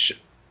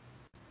 which,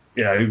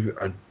 you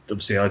know,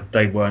 obviously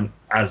they weren't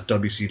as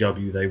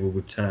WCW, they were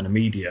with Turner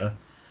Media,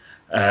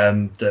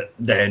 that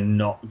they're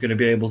not going to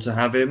be able to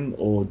have him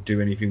or do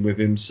anything with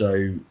him,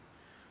 so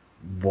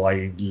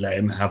why let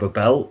him have a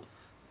belt?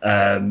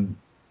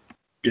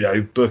 You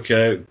know,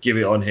 Booker, give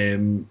it on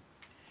him.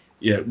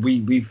 You know,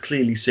 we've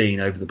clearly seen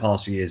over the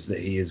past few years that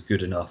he is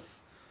good enough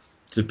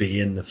to be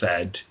in the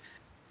Fed.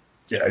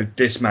 You know,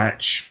 this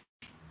match,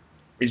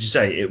 as you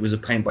say, it was a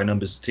paint by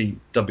numbers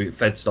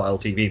Fed style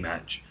TV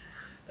match,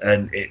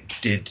 and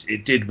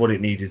it did what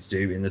it needed to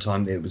do in the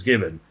time that it was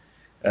given.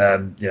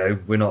 You know,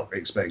 we're not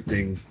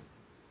expecting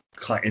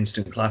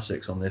instant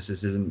classics on this.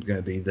 This isn't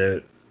going to be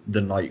the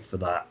night for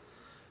that.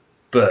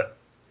 But,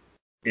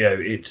 you know,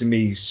 it to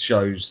me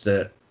shows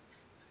that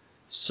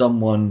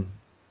someone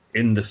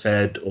in the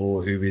Fed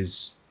or who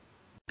is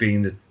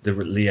being the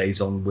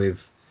liaison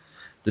with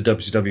the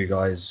WCW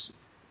guys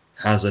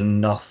has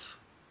enough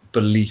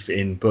belief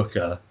in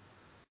Booker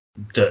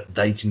that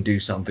they can do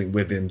something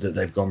with him, that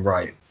they've gone,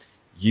 right,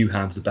 you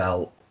have the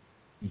belt,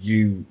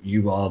 you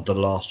are the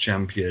last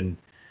champion,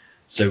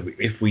 so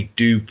if we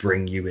do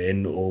bring you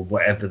in, or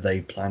whatever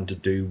they plan to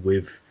do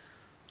with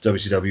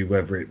WCW,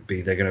 whether it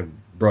be they're going to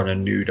run a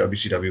new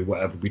WCW,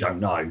 whatever, we don't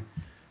know,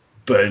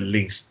 but at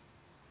least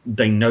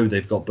they know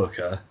they've got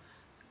Booker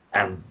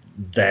and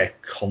they're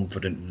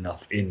confident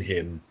enough in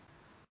him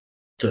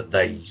that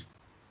they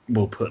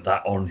will put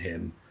that on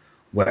him.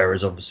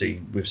 Whereas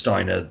obviously with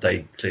Steiner,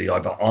 they clearly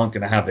either aren't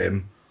going to have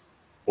him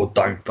or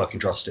don't fucking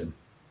trust him.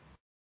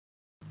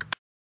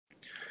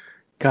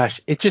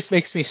 Gosh, it just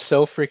makes me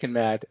so freaking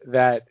mad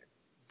that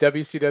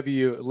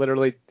WCW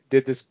literally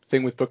did this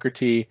thing with Booker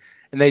T,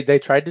 and they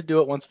tried to do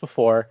it once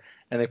before,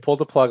 and they pulled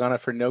the plug on it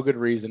for no good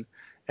reason.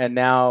 And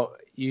now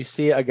you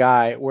see a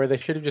guy where they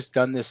should have just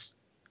done this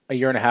a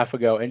year and a half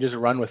ago and just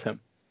run with him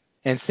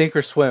and sink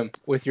or swim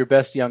with your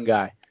best young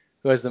guy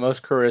who has the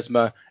most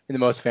charisma and the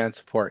most fan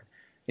support.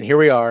 And here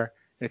we are,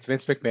 and it's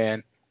Vince McMahon,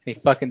 and he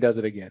fucking does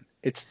it again.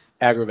 It's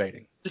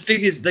aggravating. The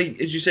thing is,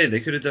 as you say, they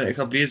could have done it a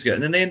couple of years ago,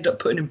 and then they end up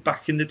putting him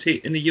back in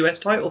the US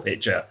title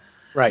picture.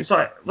 Right. It's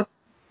like,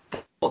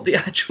 what the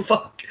actual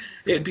fuck?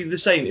 It'd be the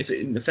same if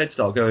in the Fed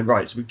style going,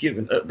 right, so we've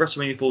given at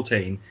WrestleMania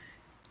 14,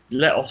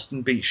 let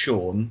Austin beat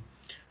Shawn,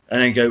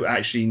 and then go,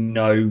 actually,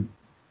 no,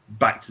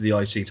 back to the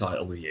IC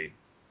title with you.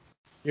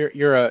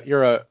 You're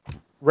a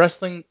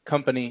wrestling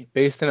company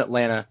based in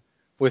Atlanta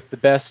with the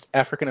best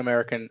African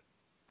American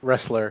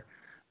wrestler,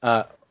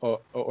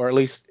 or at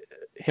least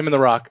him and The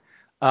Rock,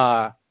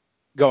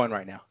 going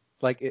right now.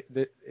 Like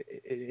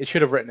it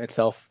should have written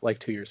itself like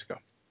 2 years ago.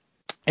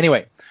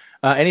 Anyway,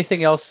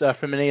 anything else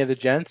from any of the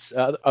gents?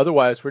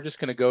 Otherwise, we're just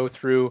going to go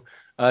through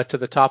to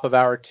the top of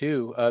hour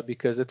 2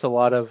 because it's a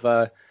lot of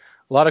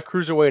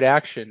cruiserweight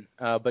action,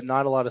 but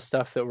not a lot of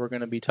stuff that we're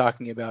going to be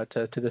talking about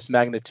to this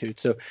magnitude.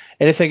 So,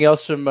 anything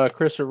else from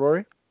Chris or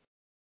Rory?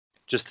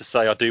 Just to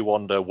say, I do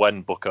wonder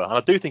when Booker, and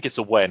I do think it's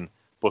a when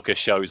Booker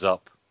shows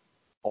up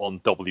on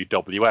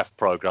WWF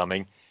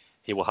programming,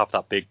 he will have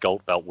that big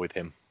gold belt with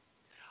him.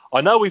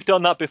 I know we've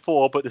done that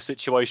before, but the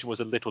situation was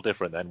a little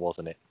different then,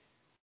 wasn't it?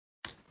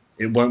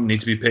 It won't need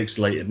to be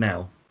pixelated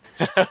now.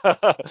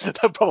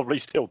 They'll probably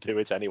still do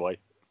it anyway.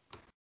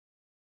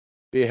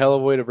 Be a hell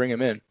of a way to bring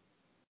him in.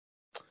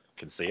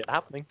 Can see it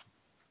happening.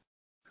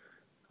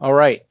 All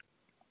right.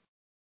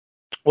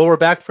 Well, we're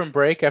back from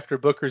break after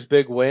Booker's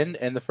big win,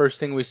 and the first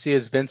thing we see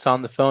is Vince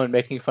on the phone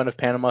making fun of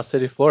Panama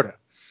City, Florida.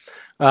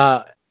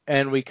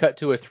 And we cut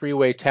to a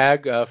three-way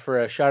tag for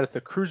a shot at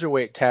the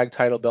cruiserweight tag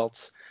title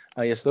belts.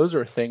 Yes, those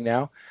are a thing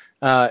now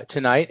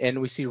tonight.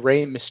 And we see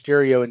Rey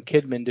Mysterio and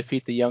Kidman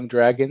defeat the Young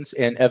Dragons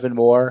and Shannon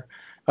Moore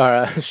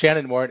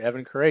and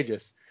Evan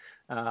Courageous.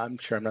 I'm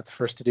sure I'm not the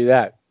first to do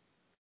that.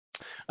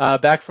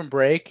 Back from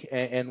break,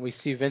 and we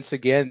see Vince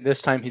again.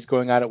 This time he's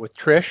going at it with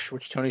Trish,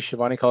 which Tony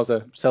Schiavone calls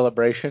a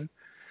celebration.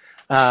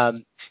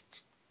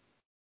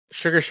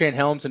 Sugar Shane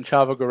Helms and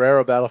Chavo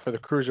Guerrero battle for the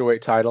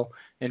cruiserweight title,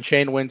 and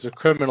Shane wins a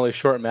criminally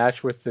short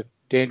match with the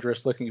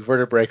dangerous-looking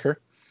Vertebreaker.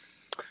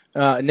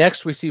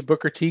 Next, we see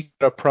Booker T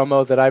get a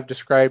promo that I've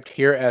described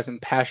here as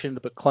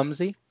impassioned but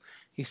clumsy.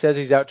 He says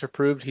he's out to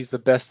prove he's the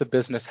best the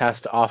business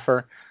has to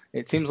offer.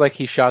 It seems like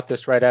he shot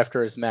this right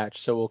after his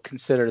match, so we'll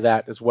consider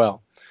that as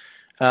well.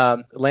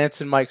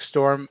 Lance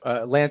Storm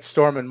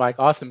and Mike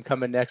Awesome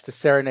come in next to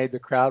serenade the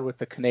crowd with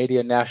the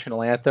Canadian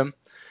national anthem.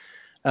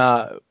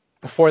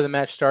 Before the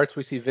match starts,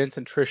 we see Vince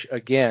and Trish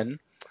again.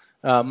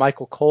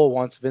 Michael Cole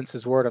wants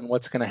Vince's word on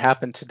what's going to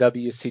happen to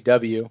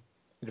WCW.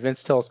 And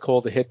Vince tells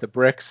Cole to hit the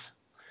bricks.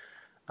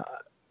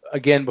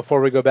 Again,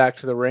 before we go back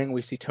to the ring,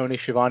 we see Tony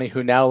Schiavone,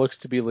 who now looks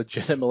to be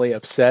legitimately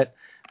upset,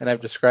 and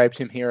I've described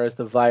him here as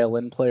the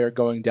violin player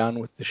going down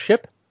with the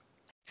ship.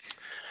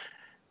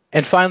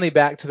 And finally,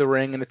 back to the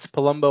ring, and it's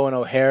Palumbo and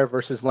O'Haire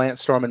versus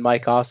Lance Storm and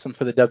Mike Awesome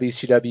for the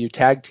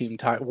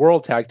WCW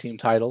World Tag Team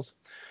titles.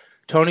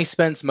 Tony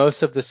spends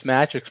most of this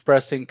match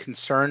expressing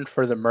concern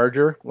for the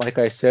merger. Like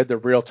I said, the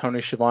real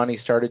Tony Schiavone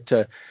started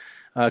to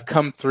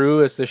come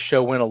through as the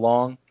show went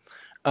along.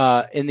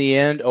 In the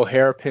end,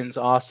 O'Haire pinned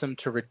Awesome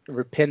to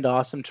retain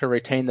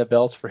the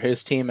belts for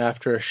his team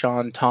after a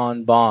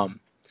Shanton bomb.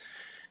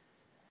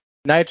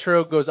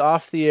 Nitro goes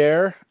off the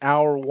air,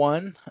 hour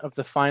 1 of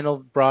the final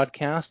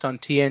broadcast on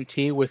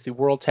TNT, with the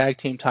World Tag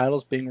Team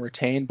titles being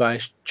retained by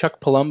Chuck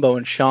Palumbo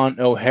and Sean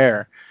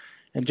O'Haire.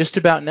 And just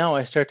about now,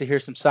 I start to hear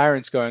some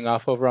sirens going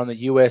off over on the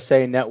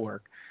USA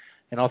Network.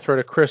 And I'll throw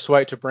to Chris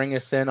White to bring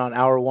us in on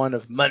hour 1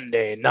 of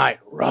Monday Night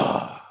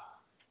Raw.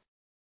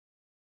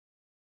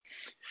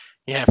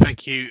 Yeah,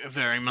 thank you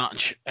very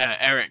much,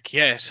 Eric.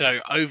 Yeah, so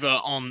over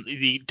on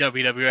the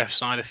WWF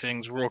side of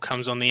things, Raw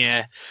comes on the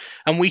air,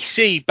 and we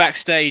see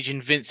backstage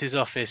in Vince's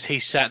office,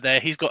 he's sat there,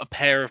 he's got a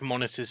pair of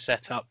monitors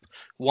set up,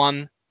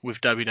 one with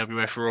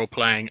WWF Raw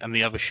playing and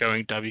the other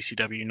showing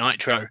WCW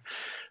Nitro.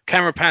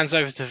 Camera pans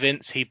over to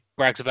Vince. He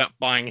brags about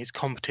buying his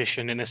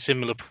competition in a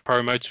similar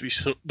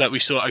promo that we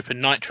saw open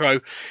Nitro.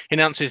 He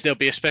announces there'll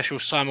be a special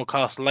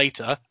simulcast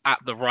later at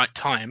the right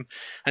time,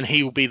 and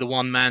he will be the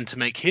one man to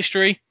make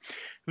history.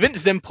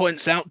 Vince then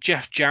points out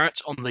Jeff Jarrett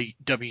on the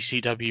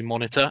WCW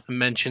monitor and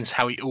mentions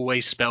how he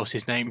always spells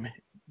his name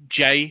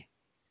J-E-F-F,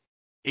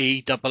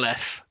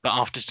 but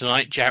after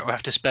tonight, Jarrett will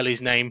have to spell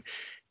his name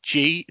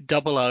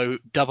G-O-O-N-N-E.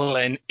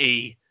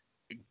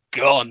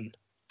 Gone.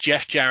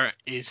 Jeff Jarrett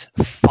is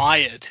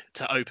fired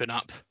to open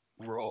up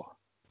Raw.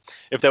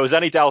 If there was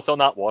any doubt on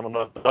that one, and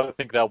I don't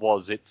think there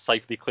was, it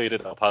safely cleared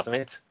it up, hasn't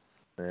it?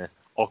 Yeah.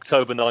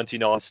 October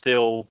 99,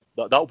 still,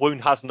 that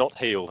wound has not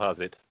healed, has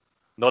it?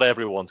 Not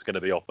everyone's going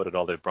to be offered an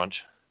olive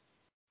branch.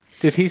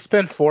 Did he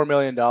spend $4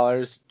 million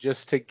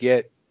just to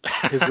get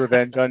his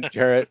revenge on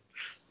Jarrett?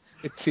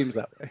 It seems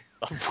that way.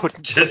 I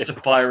wouldn't just to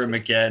fire him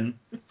again.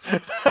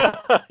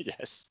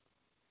 Yes.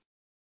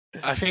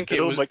 I think it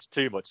all makes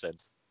too much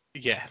sense.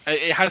 Yeah,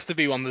 it has to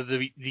be one of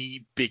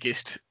the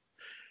biggest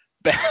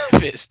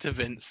benefits to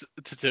Vince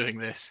to doing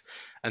this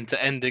and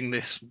to ending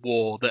this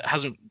war that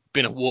hasn't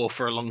been a war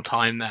for a long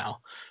time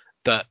now.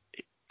 But,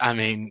 I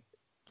mean,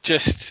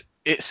 just...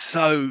 it's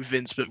so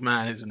Vince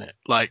McMahon, isn't it?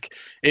 Like,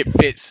 it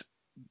fits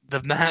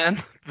the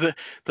man, the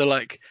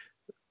like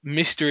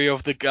mystery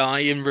of the guy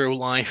in real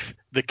life,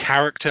 the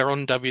character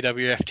on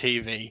WWF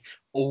TV.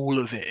 All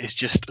of it is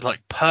just like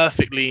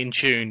perfectly in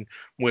tune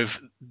with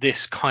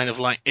this kind of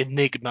like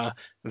enigma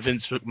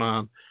Vince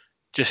McMahon.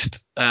 Just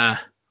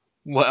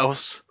what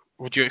else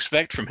would you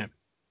expect from him?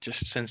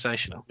 Just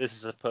sensational. This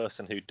is a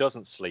person who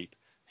doesn't sleep.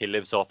 He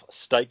lives off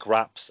steak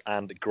wraps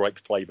and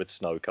grape-flavoured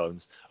snow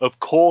cones. Of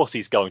course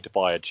he's going to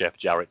buy a Jeff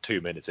Jarrett 2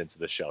 minutes into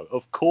the show.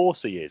 Of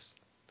course he is.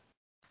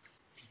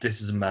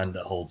 This is a man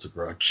that holds a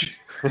grudge.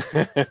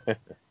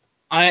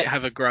 I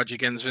have a grudge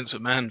against Vince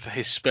McMahon for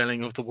his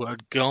spelling of the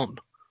word gone,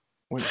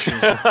 which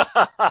is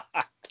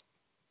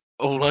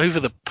all over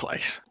the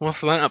place.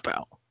 What's that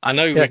about? I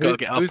know we've got to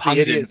get our puns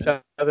in. Who's the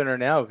idiot southerner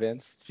now,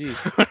 Vince?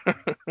 Jeez.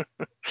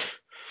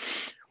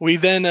 We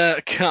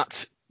then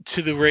cut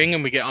to the ring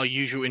and we get our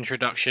usual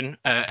introduction,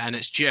 and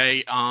it's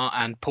JR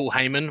and Paul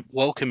Heyman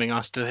welcoming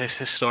us to this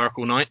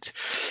historical night.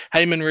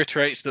 Heyman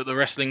reiterates that the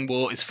wrestling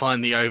war is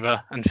finally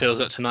over and feels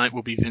that tonight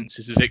will be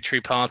Vince's victory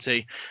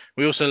party.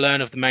 We also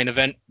learn of the main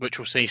event, which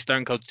will see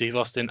Stone Cold Steve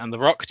Austin and The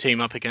Rock team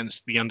up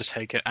against The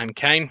Undertaker and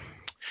Kane.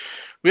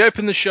 We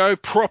open the show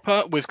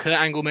proper with Kurt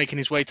Angle making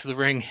his way to the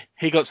ring.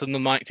 He got on the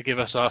mic to give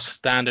us our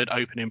standard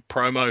opening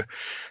promo.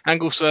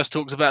 Angle first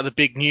talks about the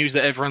big news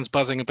that everyone's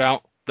buzzing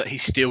about, that he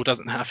still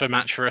doesn't have a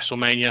match for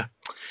WrestleMania.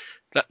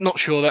 Not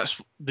sure that's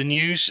the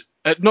news.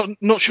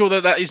 Not sure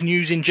that is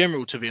news in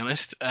general, to be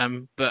honest.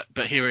 But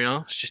here we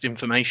are. It's just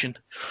information.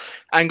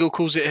 Angle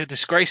calls it a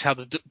disgrace how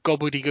the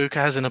gobbledygooker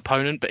has an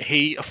opponent, but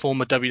he, a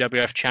former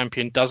WWF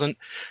champion, doesn't.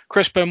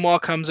 Chris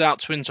Benoit comes out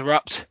to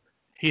interrupt.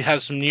 He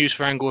has some news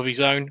for Angle of his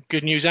own.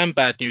 Good news and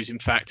bad news, in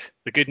fact.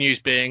 The good news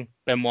being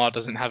Benoit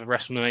doesn't have a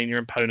WrestleMania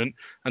opponent,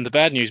 and the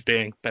bad news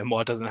being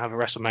Benoit doesn't have a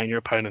WrestleMania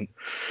opponent.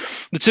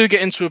 The two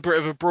get into a bit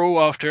of a brawl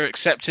after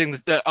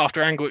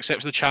Angle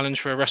accepts the challenge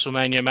for a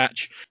WrestleMania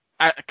match.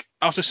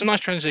 After some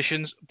nice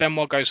transitions,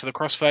 Benoit goes for the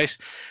crossface.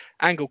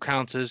 Angle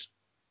counters,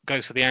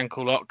 goes for the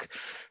ankle lock.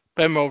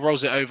 Benoit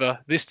rolls it over.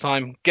 This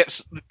time,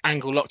 gets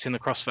Angle locked in the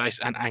crossface,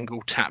 and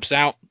Angle taps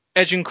out.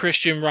 Edge and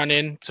Christian run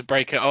in to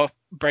break it up.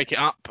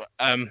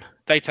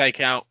 They take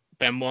out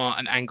Benoit,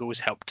 and Angle is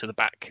helped to the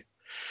back.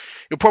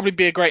 It'll probably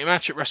be a great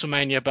match at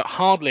WrestleMania, but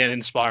hardly an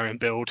inspiring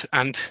build.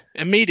 And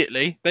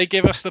immediately, they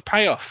give us the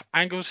payoff.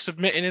 Angle's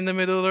submitting in the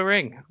middle of the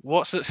ring.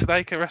 What's at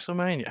stake at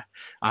WrestleMania?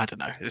 I don't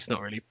know. It's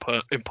not really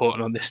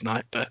important on this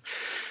night, but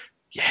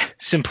yeah,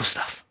 simple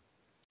stuff.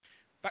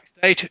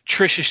 Backstage,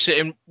 Trish is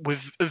sitting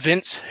with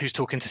Vince, who's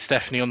talking to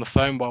Stephanie on the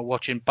phone while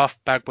watching Buff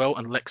Bagwell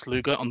and Lex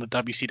Luger on the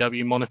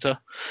WCW monitor.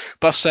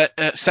 Buff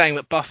saying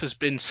that Buff has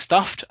been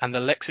stuffed and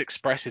the Lex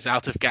Express is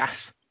out of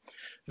gas.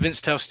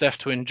 Vince tells Steph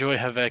to enjoy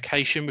her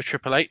vacation with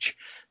Triple H.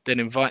 then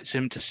invites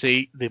him to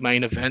see the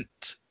main event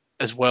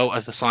as well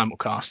as the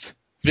simulcast.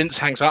 Vince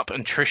hangs up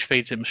and Trish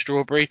feeds him a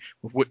strawberry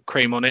with whipped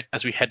cream on it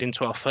as we head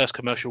into our first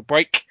commercial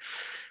break.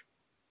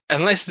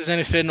 Unless there's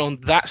anything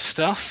on that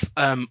stuff,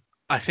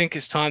 I think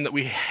it's time that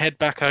we head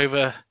back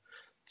over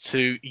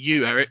to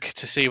you, Eric,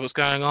 to see what's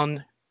going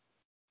on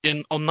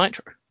on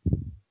Nitro.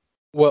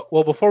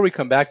 Well, before we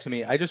come back to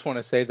me, I just want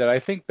to say that I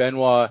think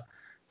Benoit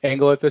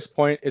Angle at this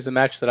point is a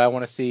match that I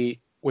want to see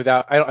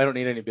without. I don't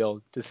need any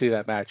build to see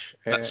that match.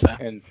 That's fair.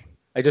 And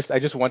I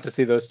just want to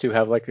see those two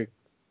have like a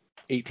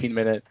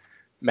 18-minute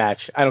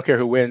match. I don't care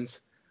who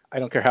wins. I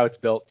don't care how it's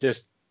built.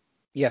 Just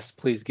yes,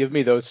 please give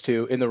me those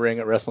two in the ring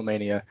at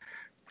WrestleMania.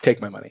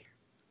 Take my money.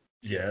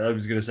 Yeah, I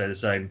was going to say the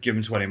same. Give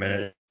them 20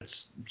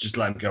 minutes. Just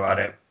let them go at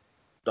it.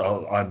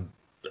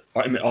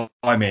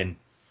 I'm in.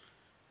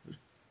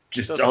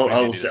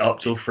 I'll sit up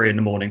till 3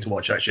 a.m. to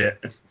watch that shit.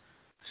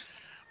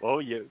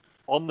 Well, you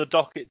on the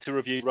docket to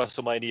review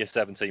WrestleMania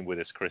 17 with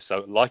us, Chris.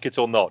 So, like it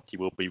or not, you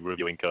will be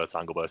reviewing Kurt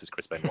Angle versus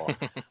Chris Benoit.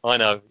 I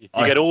know you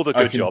get all the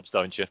good jobs,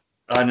 don't you?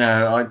 I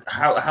know.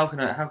 How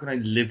can I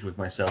live with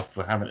myself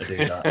for having to do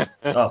that?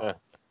 Oh.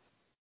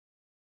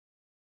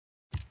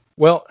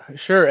 Well,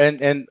 sure.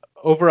 And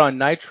over on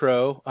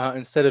Nitro,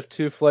 instead of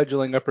two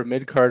fledgling upper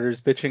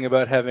mid-carders bitching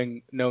about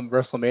having no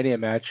WrestleMania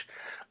match,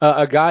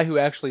 a guy who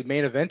actually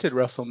main evented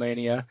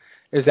WrestleMania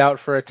is out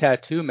for a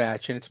tattoo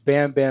match, and it's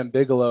Bam Bam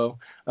Bigelow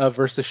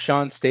versus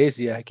Shawn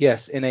Stasiak.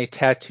 Yes, in a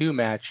tattoo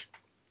match.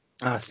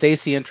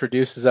 Stacy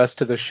introduces us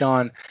to the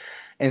Shawn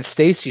and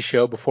Stacy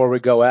show before we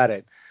go at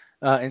it.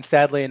 And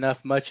sadly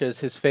enough, much as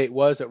his fate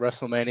was at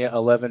WrestleMania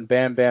 11,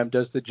 Bam Bam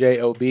does the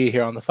JOB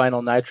here on the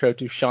final Nitro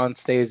to Shawn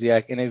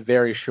Stasiak in a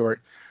very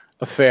short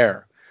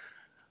affair.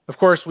 Of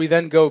course, we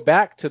then go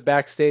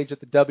backstage at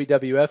the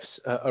WWF's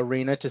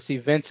arena to see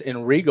Vince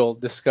and Regal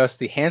discuss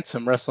the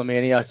handsome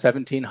WrestleMania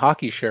 17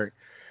 hockey shirt.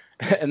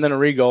 And then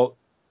Regal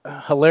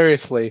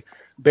hilariously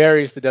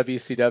buries the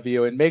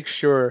WCW and makes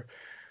sure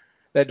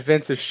that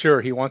Vince is sure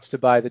he wants to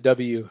buy the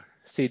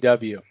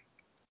WCW.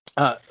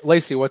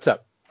 Lacey, what's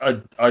up?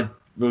 I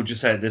will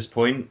just say at this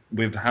point,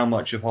 with how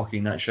much of hockey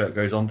that shirt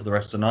goes on for the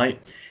rest of the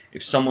night,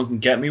 if someone can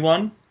get me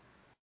one,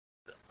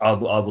 I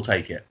will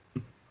take it.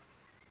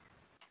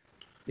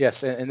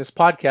 Yes, and this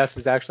podcast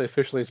is actually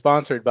officially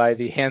sponsored by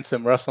the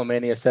handsome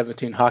WrestleMania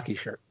 17 hockey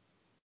shirt.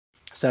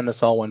 Send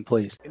us all one,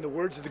 please. In the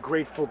words of the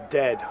Grateful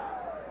Dead,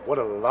 what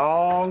a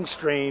long,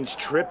 strange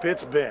trip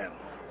it's been.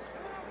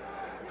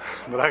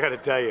 But I gotta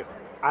tell you,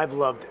 I've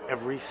loved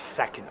every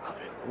second of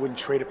it. I wouldn't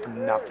trade it for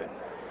nothing.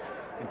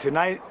 And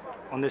tonight,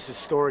 on this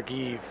historic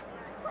eve,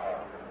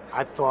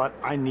 I thought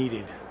I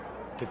needed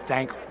to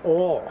thank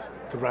all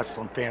the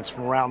wrestling fans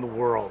from around the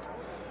world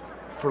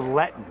for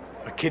letting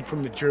a kid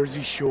from the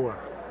Jersey Shore,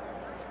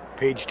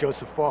 Page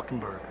Joseph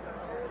Falkenberg,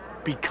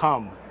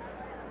 become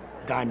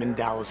Diamond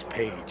Dallas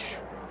Page.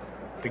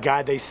 The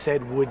guy they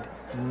said would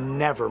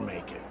never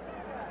make it,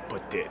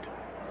 but did.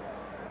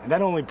 And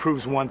that only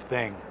proves one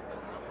thing,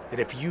 that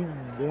if you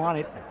want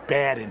it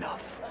bad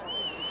enough,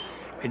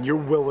 and you're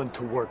willing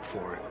to work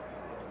for it,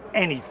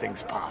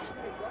 anything's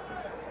possible.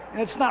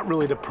 And it's not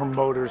really the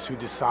promoters who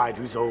decide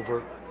who's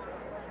over,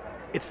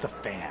 it's the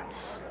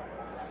fans.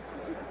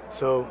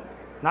 So,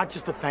 not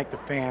just to thank the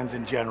fans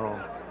in general,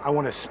 I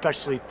want to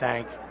especially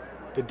thank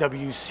the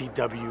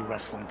WCW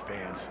wrestling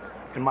fans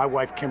and my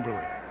wife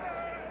Kimberly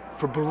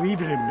for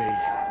believing in me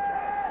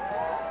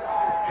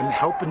and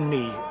helping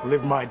me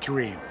live my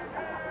dream.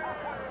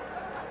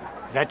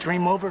 Is that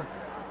dream over?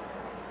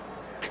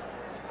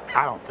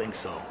 I don't think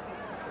so.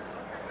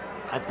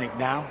 I think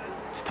now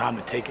it's time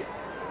to take it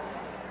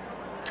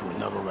to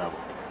another level.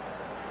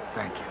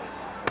 Thank you.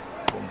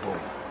 Boom, boom,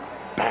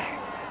 bang.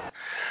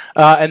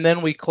 And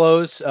then we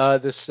close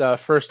this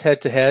first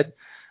head-to-head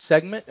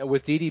segment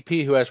with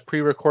DDP, who has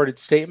pre-recorded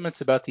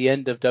statements about the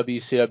end of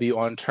WCW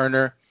on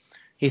Turner.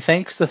 He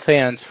thanks the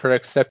fans for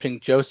accepting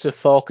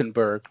Joseph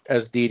Falkenberg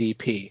as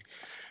DDP.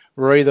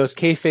 Rory, those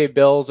kayfabe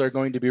bells are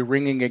going to be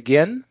ringing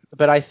again,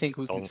 but I think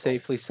we can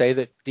safely say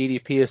that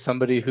DDP is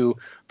somebody who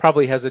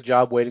probably has a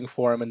job waiting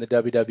for him in the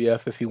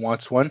WWF if he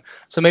wants one.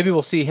 So maybe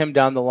we'll see him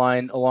down the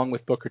line along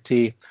with Booker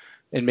T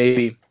and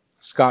maybe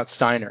Scott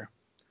Steiner.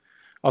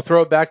 I'll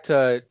throw it back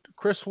to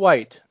Chris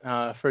White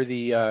for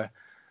the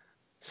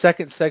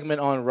second segment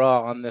on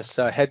Raw on this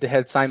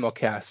head-to-head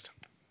simulcast.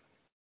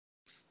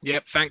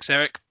 Yep, thanks,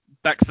 Eric.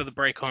 Back from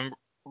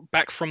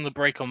the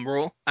break on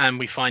Raw, and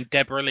we find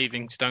Deborah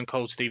leaving Stone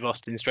Cold Steve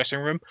Austin's dressing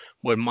room,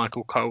 where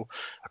Michael Cole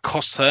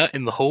accosts her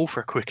in the hall for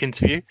a quick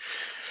interview.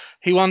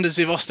 He wonders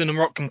if Austin and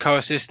Rock can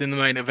co-assist in the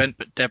main event,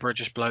 but Deborah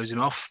just blows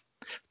him off.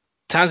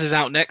 Taz is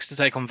out next to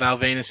take on Val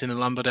Venis in a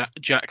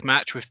lumberjack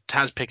match, with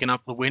Taz picking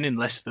up the win in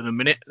less than a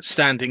minute,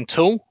 standing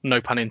tall,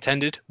 no pun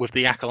intended, with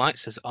the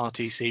Acolytes as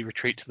RTC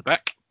retreat to the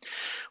back.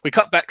 We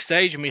cut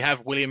backstage and we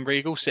have William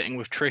Regal sitting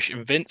with Trish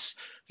and Vince.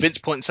 Vince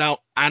points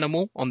out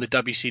Animal on the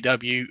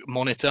WCW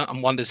monitor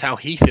and wonders how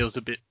he feels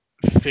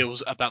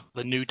about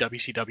the new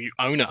WCW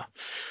owner.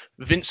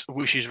 Vince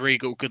wishes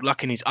Regal good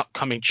luck in his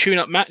upcoming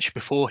tune-up match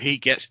before he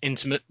gets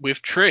intimate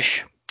with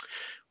Trish.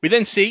 We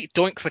then see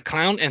Doink the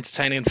Clown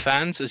entertaining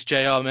fans, as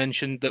JR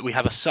mentioned that we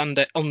have a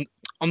Sunday on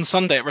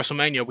Sunday at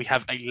WrestleMania we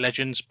have a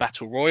Legends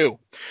Battle Royal.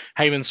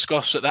 Heyman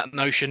scoffs at that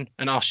notion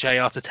and asks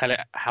JR to tell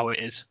it how it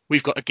is.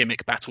 We've got a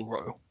gimmick Battle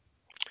Royal.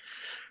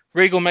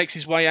 Regal makes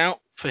his way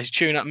out for his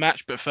tune-up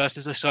match, but first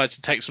he decides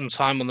to take some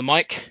time on the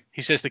mic.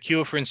 He says the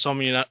cure for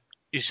insomnia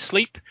is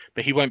sleep,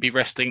 but he won't be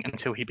resting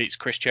until he beats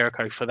Chris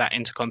Jericho for that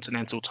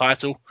Intercontinental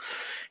title.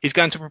 He's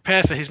going to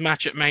prepare for his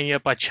match at Mania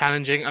by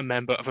challenging a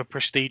member of a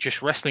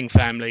prestigious wrestling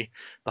family,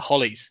 the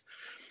Hollies.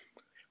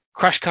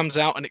 Crash comes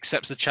out and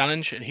accepts the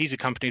challenge, and he's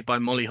accompanied by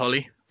Molly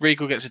Holly.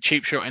 Regal gets a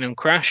cheap shot in on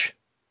Crash,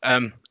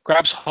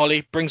 grabs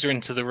Holly, brings her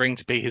into the ring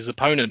to be his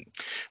opponent.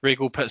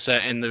 Regal puts her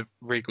in the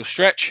Regal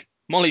stretch.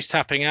 Molly's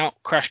tapping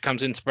out. Crash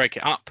comes in to break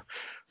it up.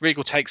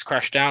 Regal takes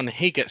Crash down and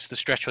he gets the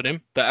stretch on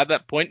him. But at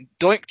that point,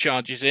 Doink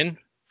charges in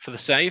for the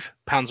save,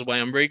 pounds away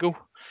on Regal.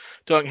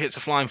 Doink hits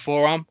a flying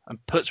forearm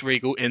and puts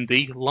Regal in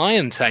the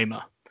Lion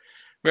Tamer.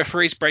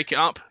 Referees break it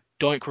up.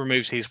 Doink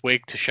removes his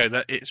wig to show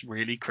that it's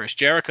really Chris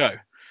Jericho.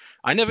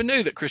 I never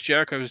knew that Chris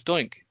Jericho was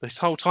Doink this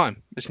whole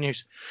time. This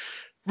news.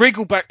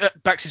 Regal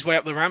backs his way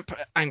up the ramp,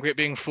 angry at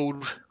being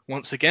fooled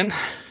once again.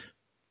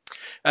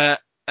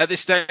 At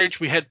this stage,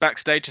 we head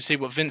backstage to see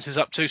what Vince is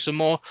up to some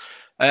more.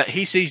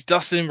 He sees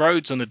Dustin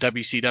Rhodes on the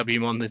WCW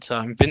monitor,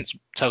 and Vince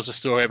tells a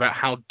story about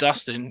how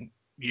Dustin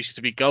used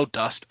to be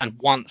Goldust and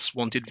once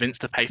wanted Vince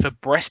to pay for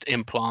breast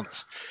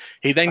implants.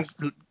 He then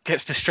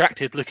gets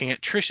distracted looking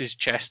at Trish's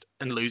chest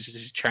and loses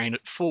his train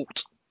of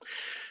thought.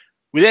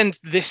 We end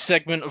this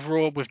segment of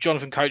Raw with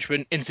Jonathan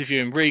Coachman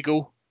interviewing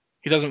Regal.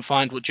 He doesn't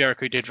find what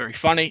Jericho did very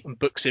funny and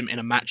books him in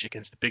a match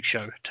against the Big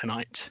Show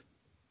tonight.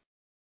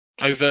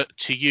 Over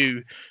to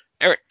you,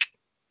 Eric.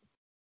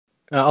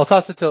 I'll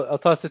toss it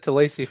to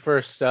Lacey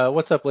first.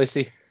 What's up,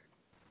 Lacey?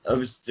 I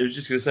was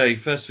just gonna say,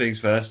 first things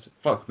first.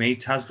 Fuck me,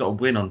 Taz got a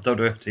win on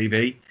WWF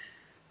TV.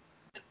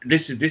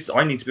 This.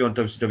 I need to be on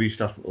WCW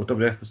stuff or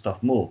WWF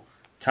stuff more.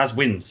 Taz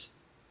wins.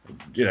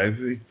 You know,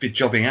 he's been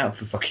jobbing out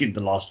for fucking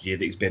the last year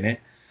that he's been here.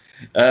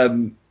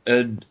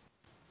 And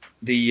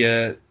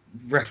the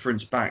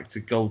reference back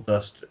to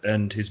Goldust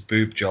and his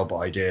boob job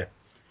idea.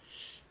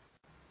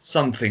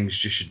 Some things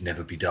just should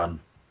never be done.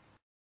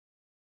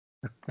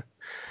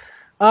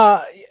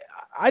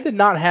 I did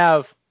not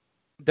have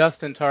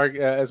Dustin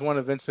as one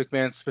of Vince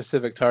McMahon's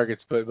specific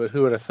targets, but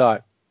who would have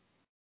thought?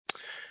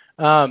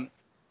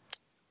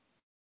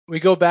 We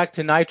go back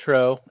to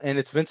Nitro, and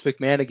it's Vince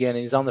McMahon again,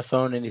 and he's on the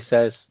phone, and he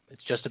says,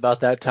 it's just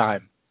about that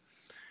time.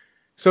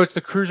 So it's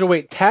the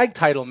Cruiserweight Tag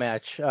Title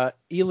match,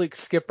 Elix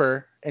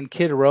Skipper and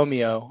Kid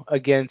Romeo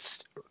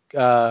against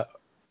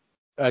Kidman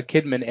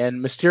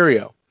and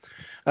Mysterio.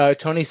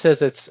 Tony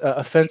says it's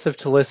offensive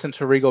to listen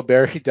to Regal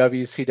bury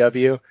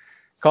WCW,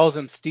 calls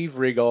him Steve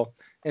Regal,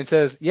 and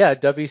says, yeah,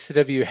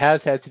 WCW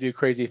has had to do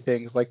crazy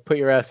things, like put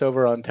your ass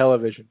over on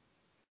television.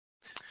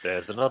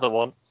 There's another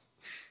one.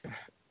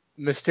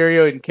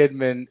 Mysterio and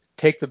Kidman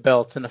take the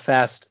belts in a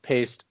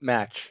fast-paced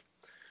match.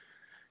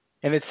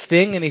 And it's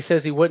Sting, and he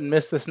says he wouldn't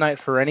miss this night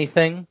for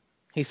anything.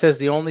 He says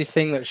the only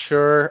thing that's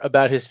sure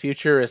about his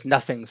future is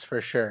nothing's for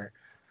sure.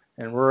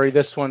 And Rory,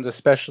 this one's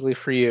especially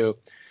for you.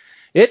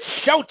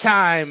 It's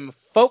showtime,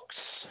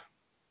 folks!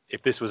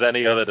 If this was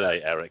any other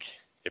day, Eric.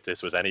 If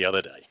this was any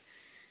other day.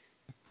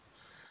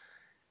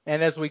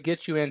 And as we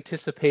get you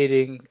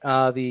anticipating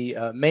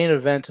the main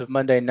event of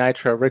Monday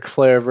Nitro, Ric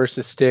Flair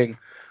versus Sting,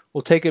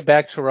 we'll take it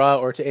back to Raw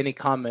or to any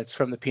comments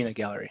from the Peanut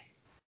Gallery.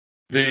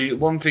 The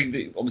one thing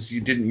that obviously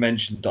you didn't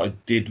mention that I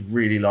did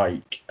really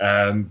like,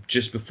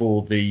 just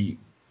before they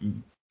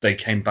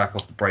came back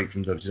off the break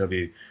from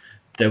WCW,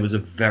 there was a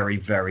very,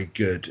 very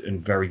good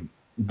and very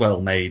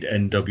well-made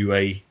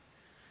NWA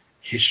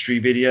history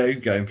video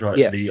going for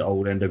the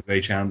old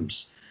NWA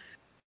champs.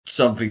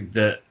 Something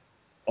that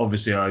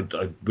obviously I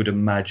would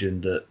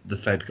imagine that the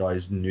Fed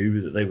guys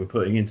knew that they were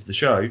putting into the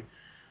show.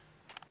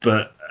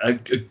 But a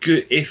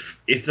good,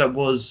 if that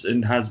was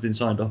and has been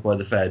signed off by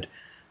the Fed,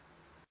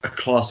 a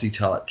classy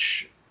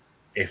touch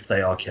if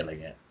they are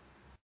killing it.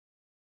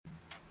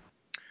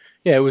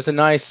 Yeah, it was a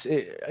nice.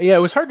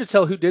 It was hard to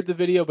tell who did the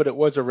video, but it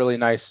was a really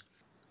nice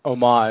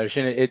homage,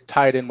 and it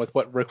tied in with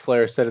what Ric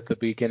Flair said at the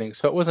beginning.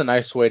 So it was a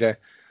nice way to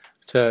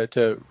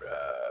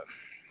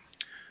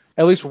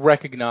at least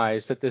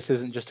recognize that this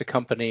isn't just a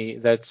company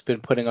that's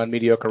been putting on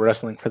mediocre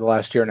wrestling for the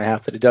last year and a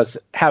half, that it does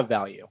have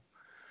value.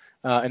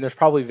 And there's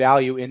probably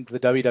value in the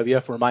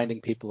WWF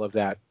reminding people of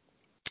that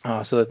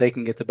so that they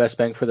can get the best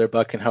bang for their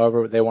buck and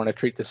however they want to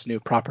treat this new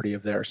property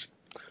of theirs.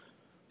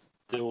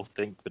 Still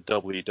think the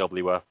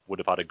WWF would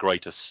have had a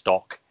greater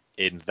stock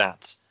in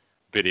that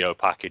video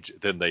package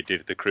than they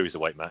did the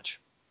Cruiserweight match.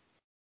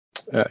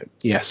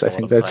 Yes, I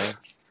think that's...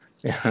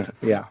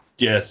 Yeah.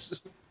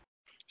 Yes.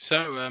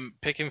 So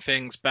picking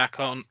things back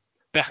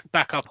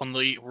up on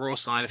the Raw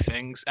side of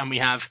things, and we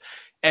have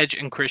Edge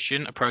and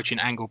Christian approaching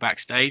Angle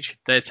backstage.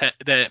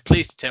 They're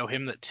pleased to tell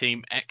him that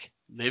Team Eck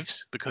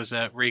lives because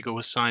Regal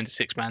has signed a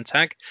 6-man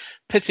tag,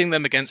 pitting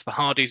them against the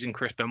Hardys and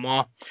Chris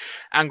Benoit.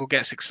 Angle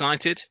gets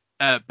excited.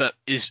 but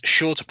is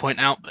sure to point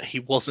out that he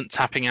wasn't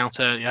tapping out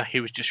earlier.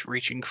 He was just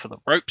reaching for the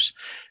ropes.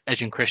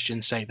 Edge and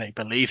Christian say they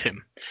believe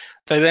him.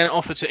 They then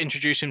offer to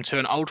introduce him to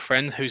an old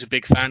friend who's a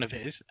big fan of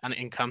his, and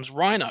in comes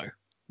Rhino.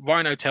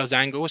 Rhino tells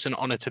Angle it's an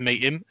honor to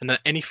meet him, and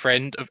that any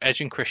friend of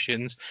Edge and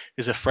Christian's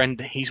is a friend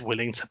that he's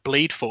willing to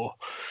bleed for.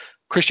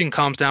 Christian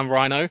calms down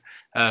Rhino,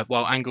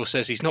 while Angle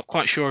says he's not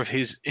quite sure of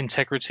his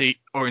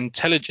integrity or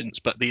intelligence,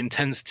 but the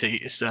intensity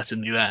is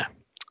certainly there.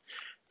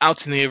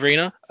 Out in the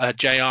arena,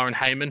 JR and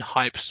Heyman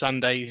hype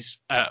Sunday's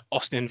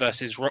Austin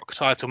versus Rock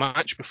title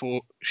match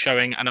before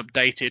showing an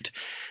updated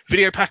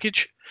video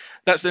package.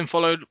 That's then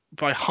followed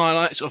by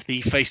highlights of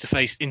the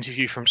face-to-face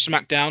interview from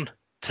SmackDown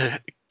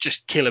to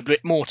just kill a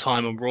bit more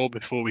time on Raw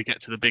before we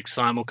get to the big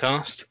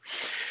simulcast.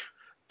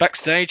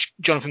 Backstage,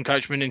 Jonathan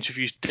Coachman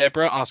interviews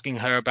Deborah, asking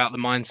her about the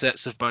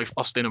mindsets of both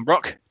Austin and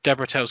Rock.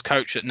 Deborah tells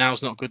Coach that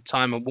now's not a good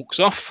time and walks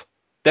off.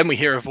 Then we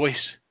hear a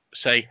voice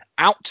say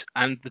out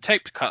and the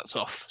tape cuts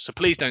off. So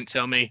please don't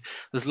tell me,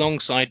 as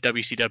alongside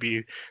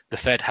WCW, the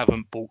Fed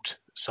haven't bought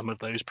some of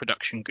those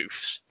production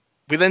goofs.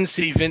 We then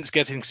see Vince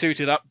getting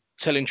suited up,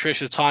 telling Trish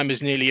the time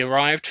has nearly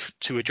arrived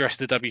to address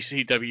the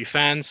WCW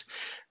fans.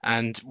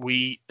 And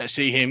we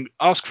see him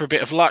ask for a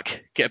bit of luck,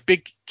 get a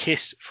big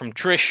kiss from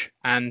Trish,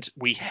 and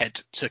we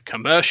head to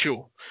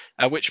commercial.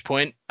 At which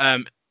point,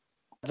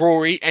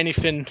 Rory,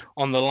 anything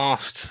on the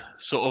last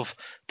sort of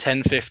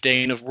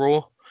 10-15 of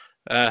Raw?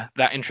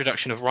 That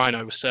introduction of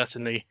Rhino was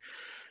certainly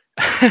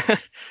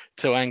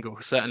to Angle,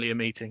 certainly a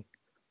meeting.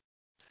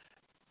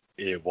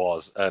 It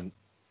was.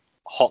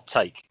 Hot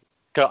take.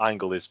 Kurt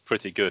Angle is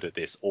pretty good at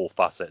this all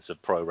facets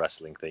of pro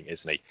wrestling thing,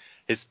 isn't he?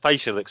 His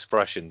facial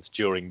expressions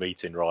during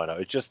meeting Rhino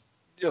are just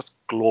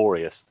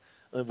glorious.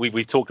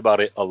 We've talked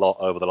about it a lot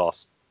over the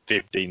last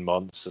 15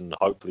 months, and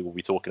hopefully we'll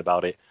be talking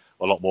about it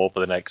a lot more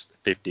for the next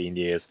 15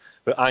 years.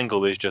 But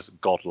Angle is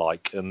just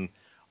godlike, and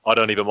I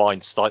don't even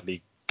mind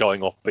slightly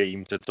going off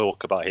beam to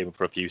talk about him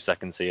for a few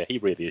seconds here. He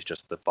really is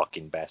just the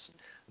fucking best,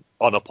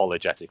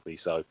 unapologetically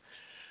so.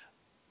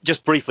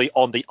 Just briefly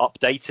on the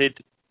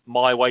updated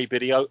My Way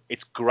video,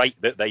 it's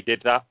great that they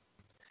did that.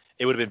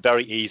 It would have been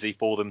very easy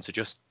for them to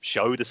just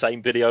show the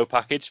same video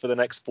package for the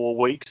next 4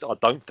 weeks. I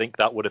don't think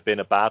that would have been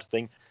a bad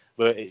thing,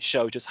 but it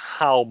showed just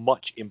how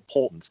much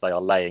importance they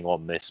are laying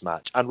on this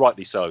match, and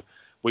rightly so.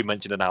 We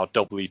mentioned in our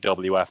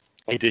WWF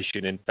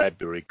edition in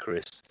February,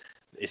 Chris,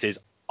 this is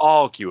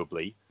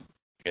arguably the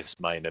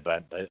biggest main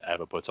event they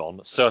ever put on.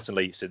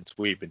 Certainly since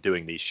we've been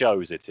doing these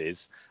shows, it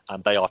is,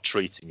 and they are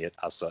treating it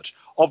as such.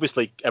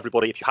 Obviously,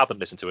 everybody, if you haven't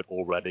listened to it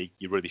already,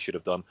 you really should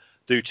have done.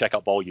 Do check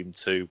out Volume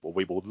 2, where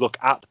we will look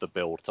at the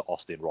build to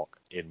Austin Rock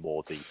in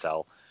more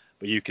detail.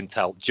 But you can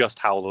tell just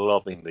how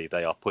lovingly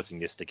they are putting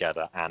this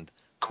together, and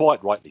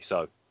quite rightly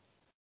so.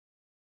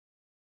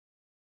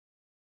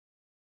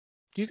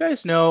 Do you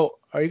guys know,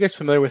 are you guys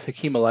familiar with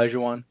Hakeem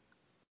Olajuwon? And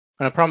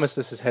I promise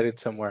this is headed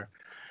somewhere.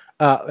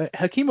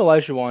 Hakeem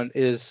Olajuwon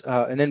is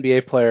an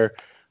NBA player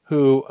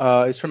who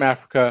is from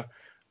Africa.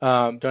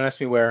 Don't ask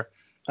me where.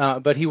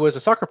 But he was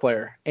a soccer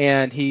player,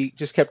 and he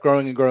just kept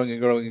growing and growing and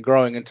growing and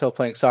growing until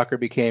playing soccer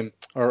became,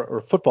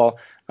 or football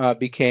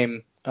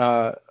became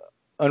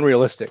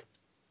unrealistic.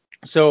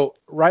 So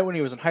right when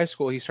he was in high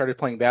school, he started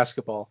playing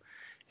basketball.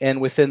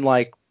 And within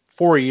like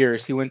 4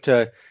 years, he went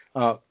to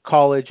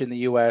college in the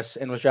U.S.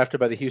 and was drafted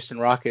by the Houston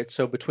Rockets.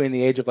 So between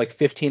the age of like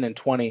 15 and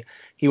 20,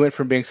 he went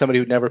from being somebody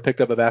who'd never picked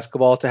up a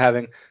basketball to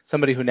having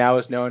somebody who now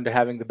is known to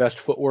having the best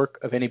footwork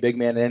of any big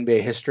man in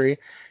NBA history.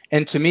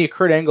 And to me,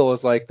 Kurt Angle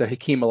is like the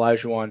Hakeem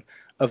Olajuwon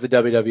of the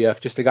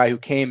WWF, just a guy who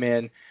came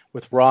in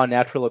with raw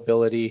natural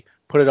ability,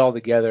 put it all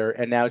together,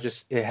 and now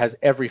just it has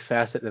every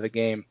facet of the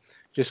game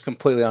just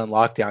completely on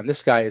lockdown.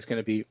 This guy is going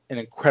to be an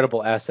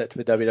incredible asset to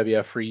the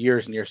WWF for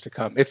years and years to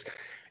come.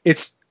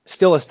 It's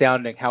still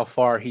astounding how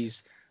far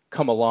he's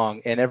come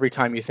along, and every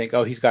time you think,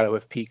 oh, he's got to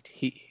have peaked,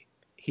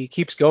 he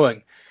keeps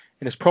going,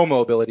 and his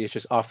promo ability is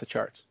just off the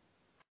charts.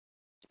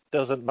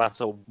 Doesn't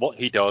matter what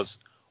he does,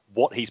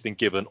 what he's been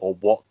given, or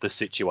what the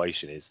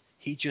situation is.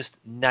 He just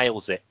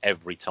nails it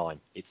every time.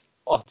 It's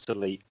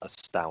utterly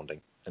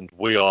astounding, and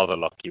we are the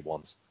lucky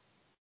ones.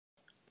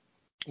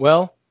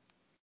 Well,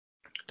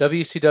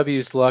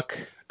 WCW's luck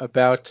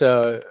about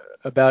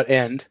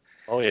end.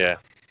 Oh yeah.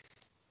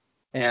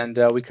 And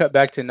we cut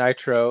back to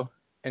Nitro,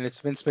 and it's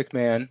Vince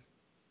McMahon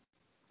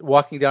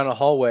walking down a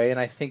hallway, and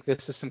I think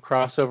this is some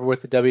crossover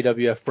with the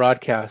WWF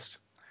broadcast.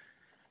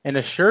 And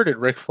a shirted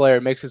Ric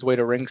Flair makes his way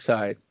to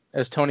ringside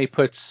as Tony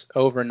puts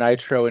over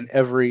Nitro in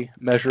every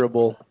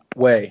measurable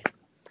way.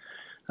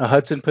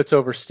 Hudson puts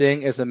over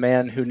Sting as a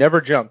man who never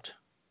jumped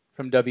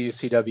from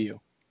WCW.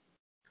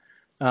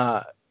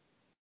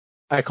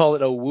 I call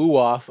it a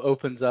woo-off,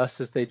 opens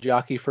us as they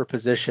jockey for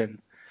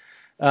position.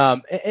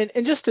 And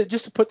just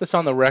to put this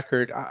on the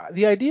record,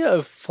 the idea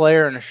of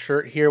Flair in a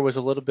shirt here was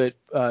a little bit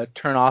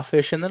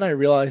turn-off-ish, and then I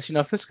realized,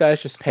 if this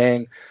guy's just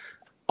paying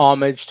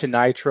homage to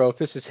Nitro, if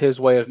this is his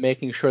way of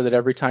making sure that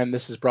every time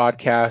this is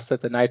broadcast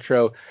that the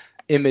Nitro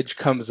image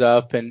comes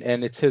up and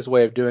it's his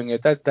way of doing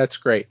it, that's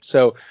great.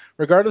 So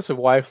regardless of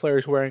why Flair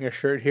is wearing a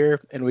shirt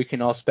here, and we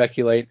can all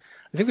speculate,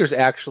 I think there's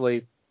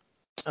actually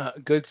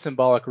Good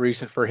symbolic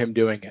reason for him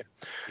doing it.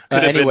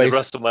 Could have been the Anyways,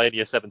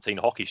 WrestleMania 17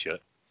 hockey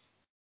shirt.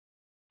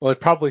 well, it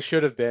probably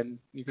should have been.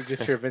 You could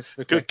just hear Vince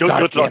McMahon. Good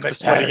God luck damn it,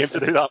 persuading him to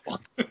Patterson." do that one.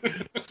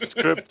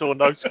 Script or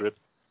no script.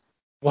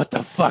 What the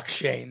fuck,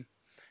 Shane?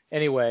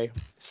 Anyway,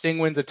 Sting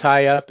wins a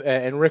tie-up,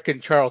 and Rick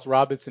and Charles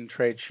Robinson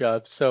trade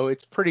shoves. So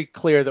it's pretty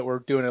clear that we're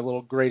doing a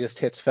little greatest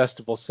hits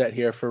festival set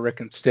here for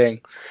Rick and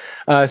Sting.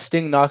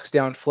 Sting knocks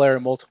down Flair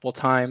multiple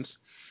times.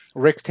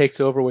 Rick takes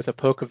over with a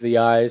poke of the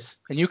eyes,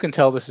 and you can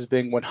tell this is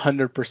being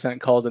 100%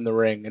 called in the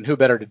ring, and who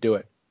better to do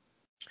it?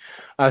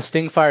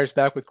 Sting fires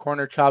back with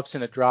corner chops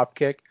and a drop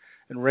kick,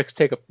 and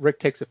Rick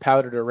takes a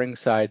powder to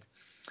ringside.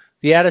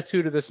 The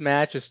attitude of this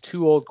match is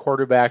two old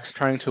quarterbacks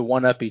trying to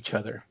one-up each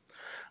other.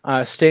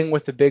 Sting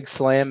with the big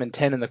slam and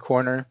 10 in the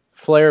corner.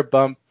 Flair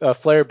bump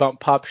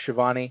pops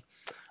Schiavone.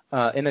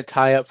 In a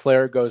tie-up,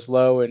 Flair goes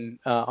low and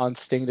on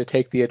Sting to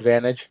take the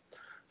advantage.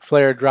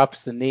 Flair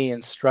drops the knee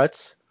and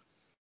struts.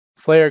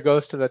 Flair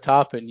goes to the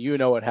top, and you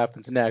know what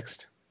happens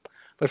next.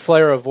 But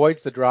Flair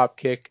avoids the drop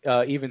kick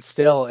even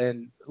still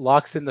and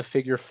locks in the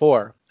figure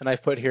 4. And I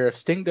put here, if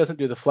Sting doesn't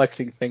do the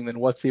flexing thing, then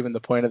what's even the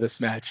point of this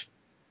match?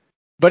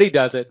 But he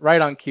does it,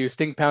 right on cue.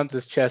 Sting pounds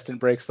his chest and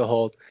breaks the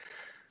hold.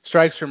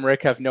 Strikes from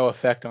Rick have no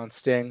effect on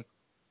Sting.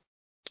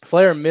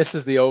 Flair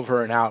misses the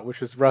over and out,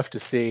 which was rough to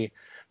see.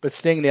 But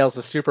Sting nails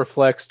a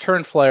superflex,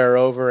 turns Flair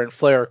over, and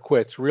Flair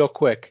quits real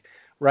quick,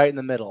 right in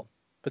the middle.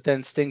 But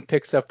then Sting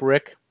picks up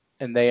Rick,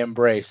 and they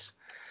embrace.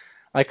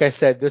 Like I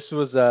said, this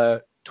was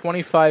a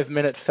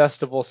 25-minute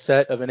festival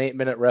set of an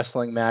 8-minute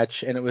wrestling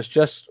match, and it was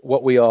just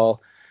what we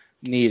all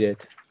needed.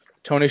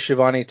 Tony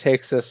Schiavone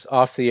takes us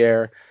off the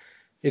air.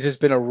 It has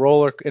been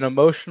an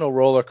emotional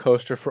roller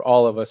coaster for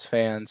all of us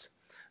fans.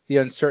 The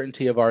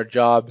uncertainty of our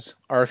jobs,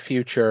 our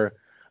future,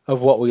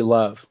 of what we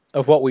love,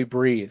 of what we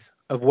breathe,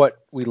 of what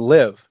we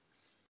live.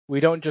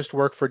 We don't just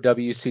work for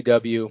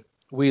WCW,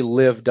 we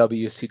live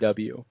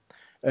WCW.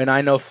 And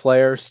I know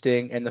Flair,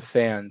 Sting, and the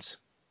fans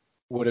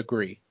would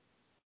agree.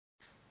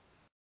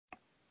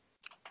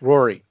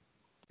 Rory,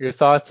 your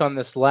thoughts on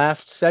this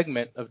last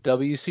segment of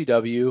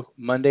WCW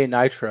Monday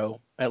Nitro,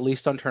 at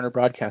least on Turner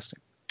Broadcasting?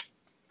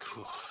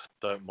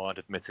 Don't mind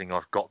admitting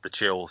I've got the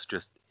chills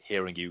just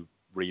hearing you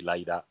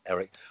relay that,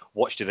 Eric.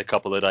 Watched it a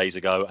couple of days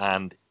ago,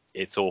 and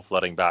it's all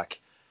flooding back.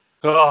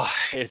 Oh,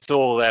 it's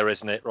all there,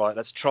 isn't it? Right,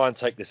 let's try and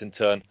take this in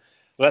turn.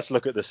 Let's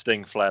look at the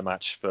Sting Flair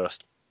match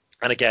first.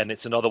 And again,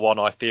 it's another one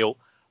I feel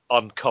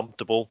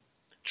uncomfortable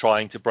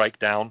trying to break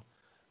down.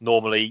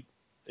 Normally,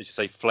 as you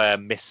say, Flair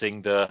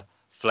missing the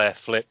Flair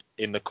flip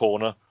in the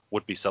corner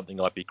would be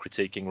something I'd be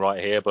critiquing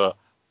right here, but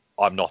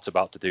I'm not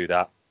about to do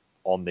that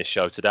on this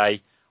show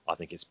today. I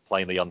think it's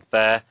plainly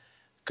unfair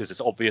because it's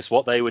obvious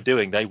what they were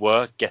doing. They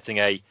were getting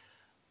a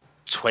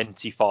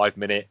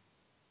 25-minute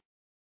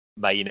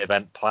main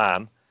event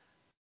plan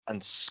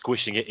and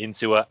squishing it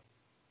into a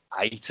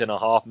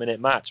 8.5-minute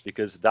match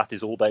because that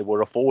is all they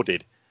were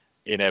afforded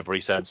in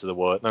every sense of the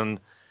word. And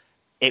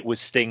it was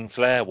Sting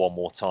Flair one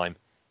more time.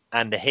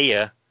 And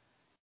here,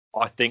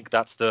 I think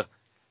that's the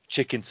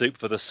chicken soup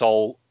for the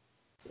soul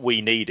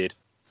we needed.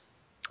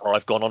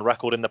 I've gone on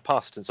record in the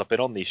past since I've been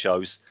on these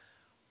shows.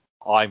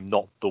 I'm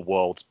not the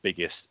world's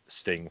biggest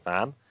Sting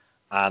fan,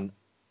 and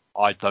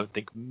I don't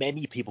think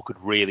many people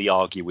could really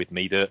argue with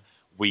me that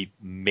we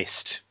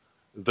missed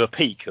the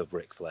peak of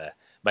Ric Flair.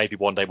 Maybe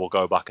one day we'll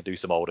go back and do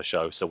some older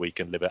shows so we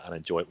can live it and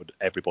enjoy it with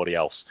everybody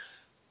else.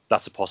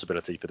 That's a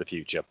possibility for the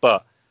future.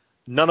 But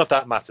none of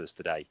that matters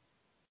today.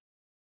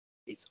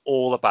 It's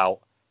all about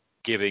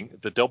giving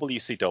the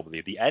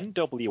WCW, the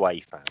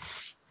NWA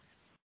fans,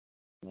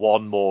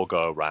 one more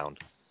go round.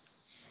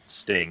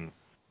 Sting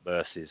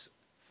versus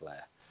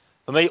Flair.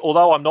 For me,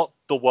 although I'm not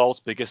the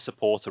world's biggest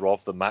supporter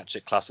of the match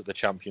at Clash of the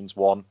Champions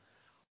 1,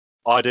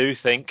 I do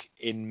think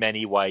in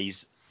many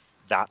ways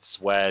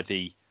that's where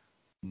the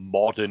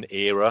modern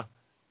era,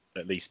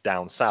 at least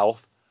down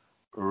south,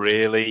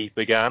 really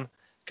began.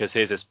 Because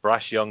here's this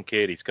brash young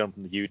kid, he's come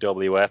from the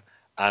UWF,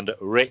 and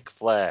Ric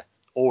Flair,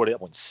 already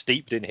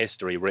steeped in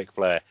history, Ric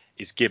Flair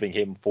is giving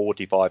him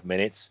 45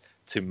 minutes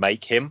to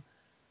make him.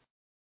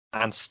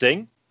 And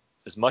Sting,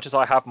 as much as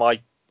I have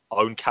my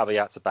own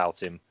caveats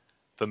about him,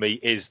 for me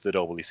is the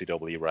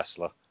WCW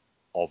wrestler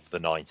of the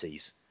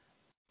 90s.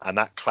 And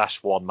that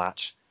Clash 1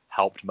 match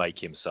helped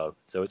make him so.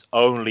 So it's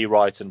only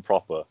right and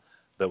proper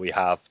that we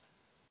have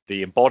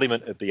the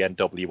embodiment of the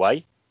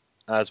NWA,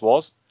 as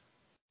was,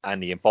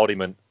 and the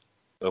embodiment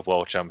of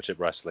World Championship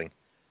Wrestling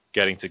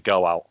getting to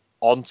go out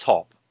on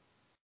top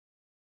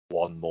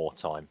one more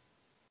time.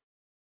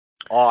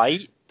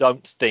 I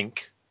don't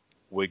think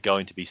we're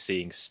going to be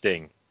seeing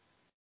Sting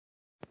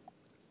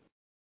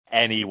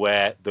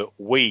anywhere that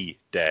we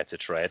dare to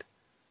tread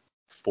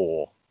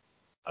for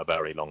a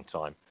very long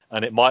time.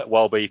 And it might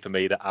well be for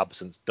me that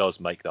absence does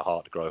make the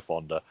heart grow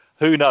fonder.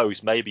 Who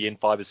knows, maybe in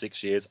 5 or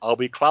 6 years I'll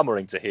be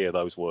clamouring to hear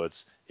those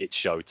words, it's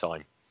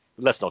showtime.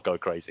 Let's not go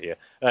crazy here.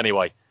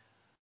 Anyway,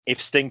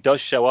 if Sting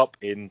does show up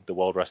in the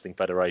World Wrestling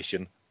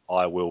Federation,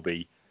 I will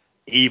be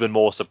even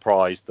more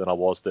surprised than I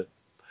was that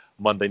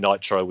Monday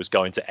Nitro was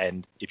going to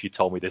end if you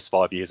told me this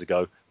 5 years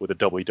ago with a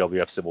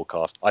WWF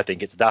simulcast. I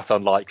think it's that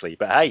unlikely,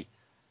 but hey,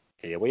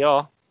 here we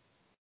are.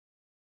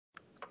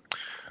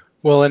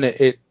 Well, and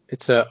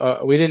it's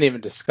we didn't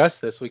even discuss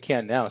this. We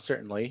can now,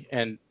 certainly,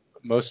 and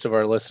most of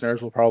our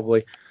listeners will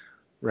probably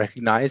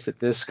recognize that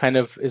this kind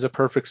of is a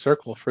perfect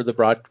circle for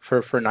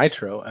for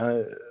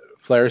Nitro.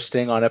 Flair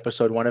Sting on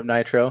episode 1 of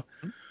Nitro,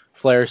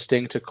 Flair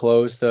Sting to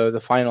close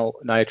the final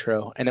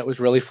Nitro, and it was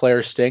really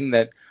Flair Sting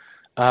that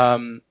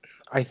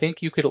I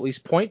think you could at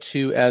least point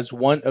to as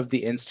one of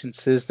the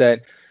instances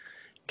that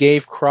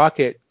gave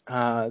Crockett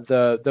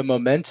the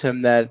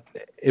momentum that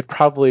it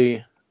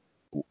probably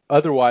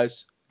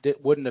otherwise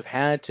wouldn't have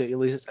had to at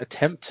least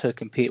attempt to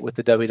compete with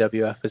the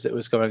WWF as it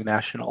was going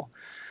national.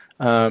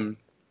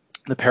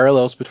 The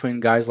parallels between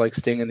guys like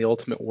Sting and the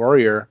Ultimate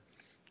Warrior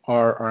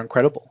are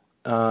incredible,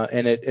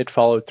 and it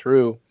followed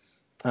through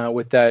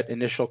with that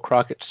initial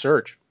Crockett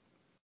surge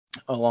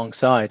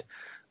alongside.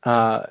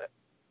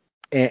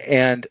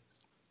 And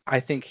I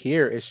think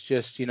here it's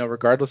just,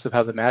 regardless of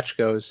how the match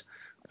goes,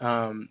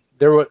 there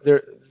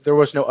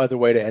was no other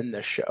way to end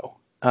this show.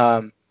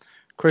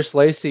 Chris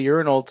Lacey,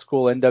 you're an old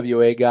school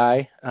NWA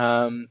guy.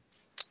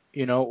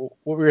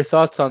 What were your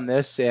thoughts on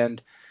this?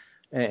 And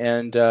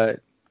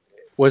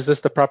was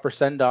this the proper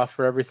send off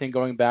for everything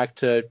going back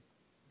to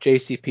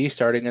JCP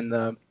starting in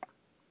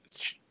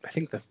I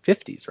think the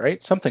 50s,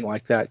 right? Something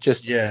like that.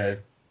 Yeah.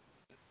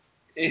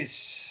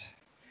 It's,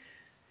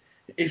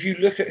 if you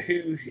look at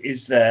who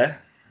is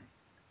there,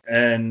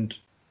 and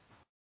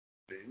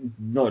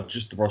not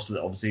just the roster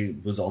that obviously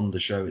was on the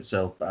show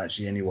itself, but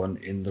actually anyone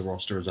in the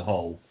roster as a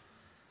whole,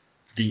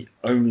 the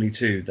only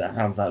two that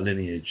have that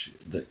lineage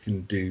that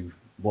can do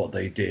what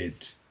they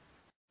did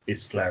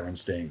is Flair and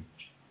Sting.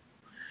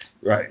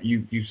 Right,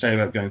 you say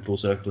about going full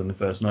circle in the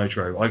first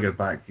Nitro. I go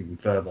back even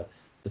further.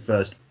 The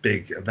first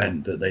big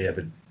event that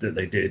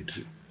they did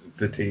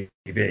for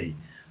TV,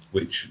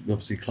 which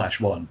obviously Clash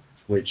won,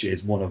 which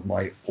is one of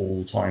my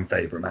all-time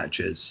favourite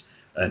matches.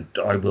 And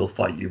I will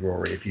fight you,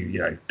 Rory, if you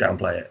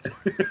downplay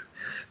it.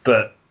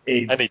 But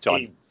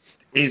Anytime. It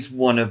is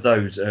one of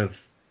those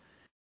of,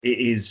 it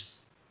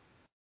is,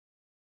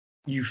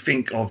 you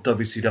think of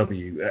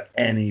WCW at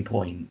any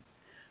point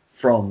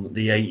from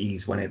the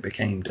 80s when it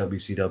became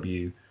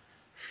WCW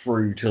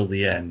through till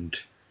the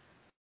end,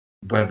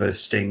 whether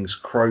Sting's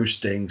Crow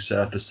Sting,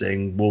 Surfer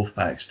Sting,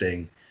 Wolfpack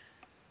Sting,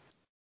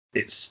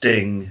 it's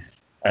Sting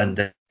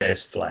and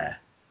there's Flair.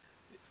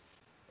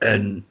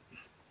 And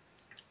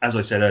as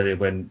I said earlier,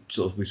 when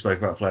sort of we spoke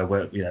about Flair,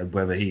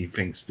 whether he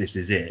thinks this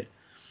is it.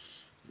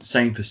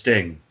 Same for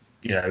Sting.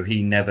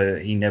 He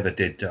never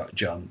did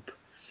jump.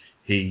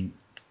 He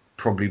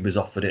probably was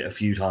offered it a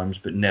few times,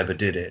 but never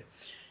did it.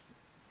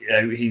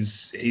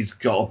 He's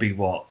got to be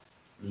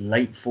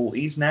late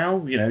 40s now.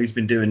 He's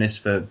been doing this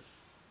for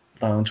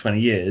around 20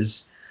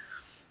 years.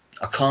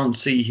 I can't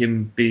see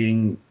him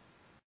being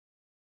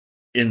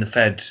in the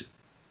Fed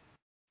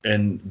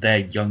in their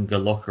younger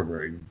locker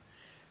room.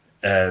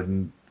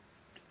 And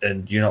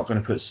you're not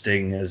going to put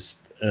Sting as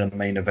a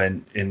main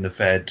event in the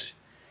Fed.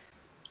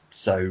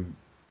 So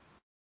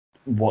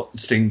what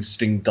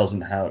Sting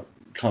doesn't have,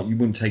 you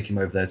wouldn't take him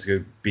over there to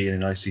go be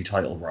in an IC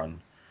title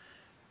run.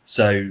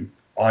 So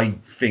I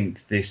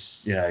think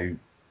this,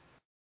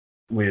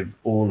 with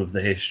all of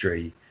the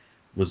history,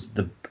 was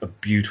a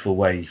beautiful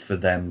way for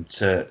them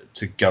to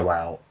go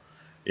out.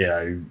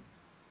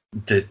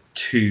 The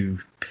two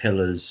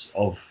pillars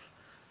of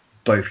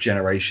both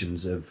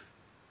generations of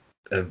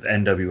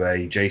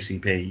NWA,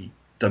 JCP,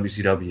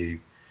 WCW,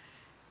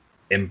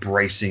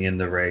 embracing in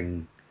the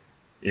ring.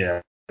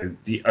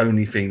 The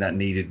only thing that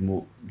needed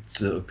more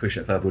to push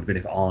it further would have been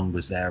if Arn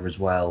was there as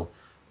well,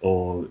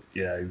 or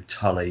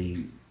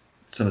Tully,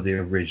 some of the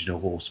original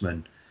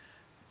Horsemen,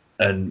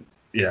 and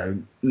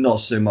not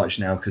so much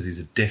now because he's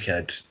a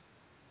dickhead,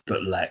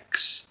 but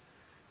Lex,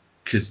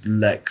 because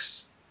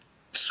Lex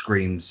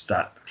screams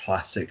that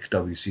classic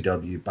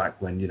WCW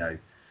back when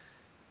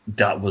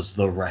that was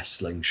the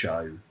wrestling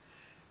show.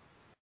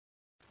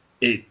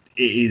 It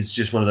is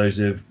just one of those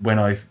of when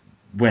I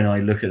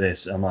look at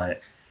this, I'm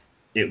like,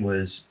 it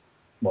was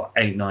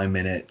 8-9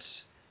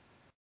 minutes.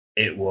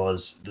 It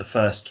was the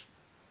first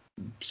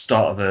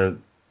start of a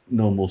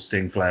normal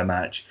Sting Flair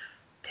match,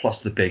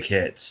 plus the big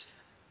hits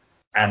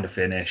and a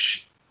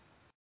finish.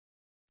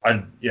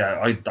 I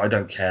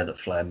don't care that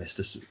Flair missed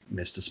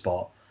a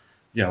spot.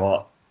 You know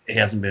what? He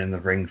hasn't been in the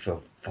ring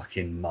for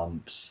fucking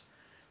months.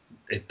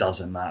 It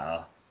doesn't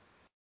matter.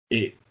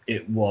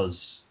 It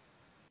was,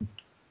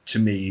 to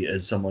me,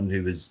 as someone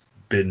who has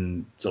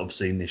been sort of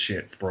seeing this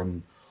shit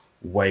from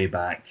way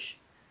back,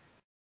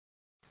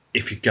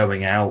 if you're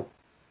going out,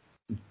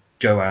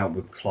 go out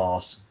with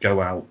class,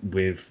 go out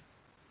with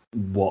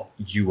what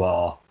you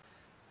are,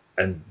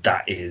 and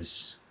that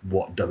is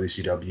what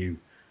WCW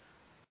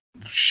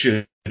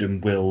should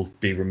and will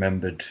be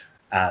remembered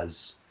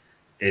as,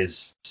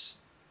 is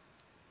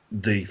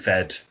the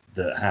Fed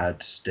that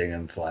had Sting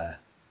and Flair.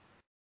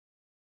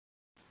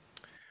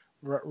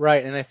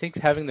 Right, and I think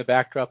having the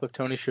backdrop of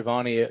Tony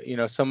Schiavone,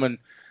 someone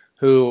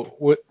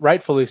who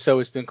rightfully so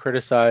has been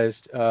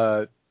criticized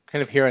kind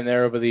of here and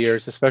there over the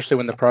years, especially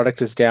when the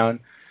product is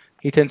down.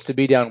 He tends to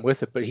be down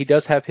with it, but he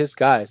does have his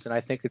guys, and I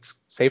think it's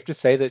safe to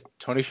say that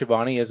Tony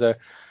Schiavone is a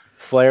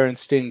Flair and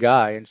Sting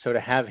guy, and so to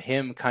have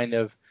him kind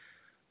of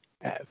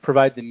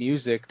provide the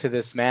music to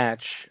this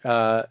match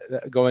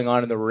going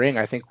on in the ring,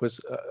 I think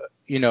was,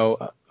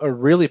 a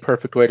really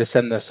perfect way to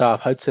send this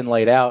off. Hudson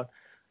laid out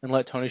and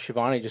let Tony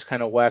Schiavone just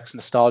kind of wax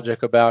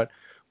nostalgic about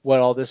what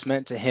all this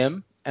meant to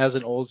him as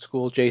an old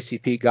school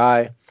JCP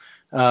guy,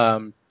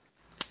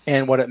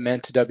 and what it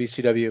meant to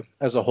WCW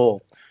as a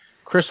whole.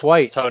 Chris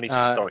White. Tony's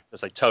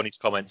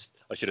comments,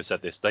 I should have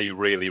said this, they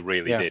really,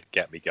 really did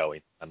get me going,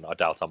 and I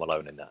doubt I'm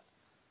alone in that.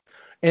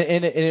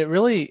 And it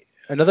really,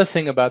 another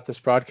thing about this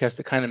broadcast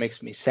that kind of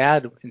makes me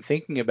sad in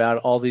thinking about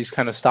all these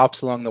kind of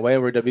stops along the way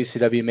where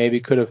WCW maybe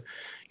could have,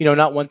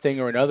 not one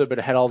thing or another, but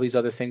had all these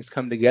other things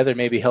come together,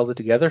 maybe held it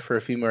together for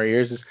a few more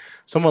years, is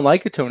someone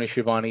like a Tony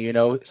Schiavone,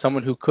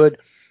 someone who could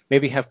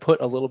maybe have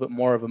put a little bit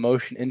more of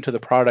emotion into the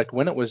product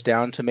when it was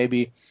down to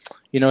maybe,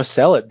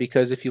 sell it.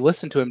 Because if you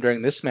listen to him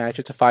during this match,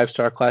 it's a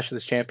 5-star Clash of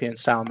the Champions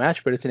style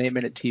match, but it's an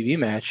 8-minute TV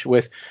match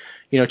with,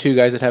 two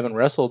guys that haven't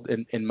wrestled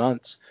in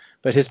months.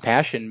 But his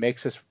passion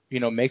makes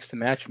the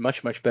match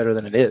much, much better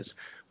than it is.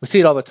 We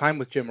see it all the time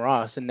with Jim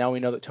Ross, and now we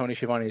know that Tony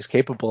Schiavone is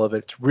capable of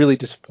it. It's really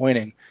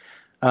disappointing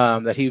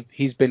that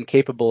he's been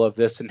capable of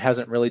this and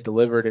hasn't really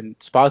delivered in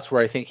spots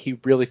where I think he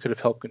really could have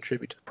helped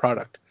contribute to the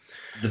product.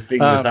 The thing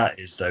with that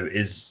is, though,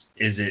 is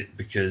it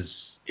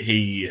because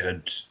he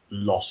had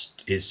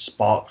lost his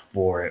spark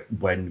for it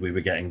when we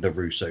were getting the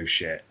Russo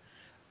shit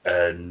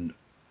and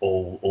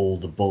all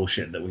the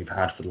bullshit that we've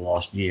had for the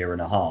last year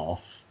and a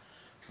half,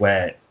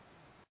 where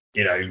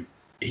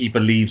he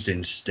believes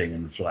in Sting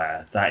and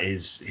Flair. That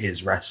is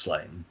his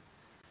wrestling.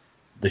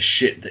 The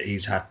shit that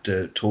he's had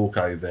to talk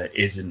over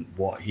isn't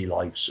what he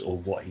likes or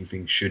what he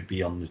thinks should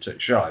be on the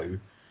show.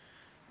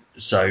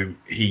 So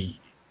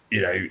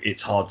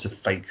it's hard to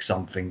fake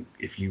something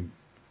if you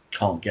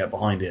can't get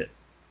behind it.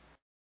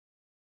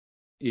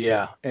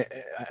 Yeah,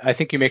 I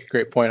think you make a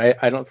great point.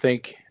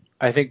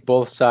 I think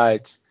both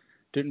sides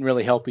didn't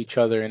really help each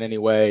other in any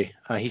way.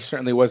 He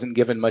certainly wasn't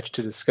given much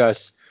to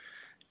discuss.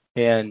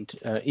 And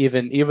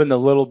even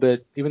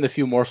the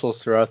few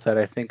morsels throughout that,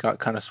 I think got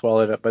kind of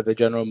swallowed up by the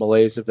general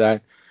malaise of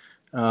that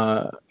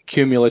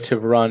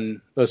cumulative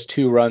run, those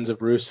 2 runs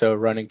of Russo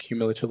running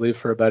cumulatively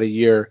for about a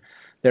year,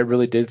 that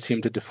really did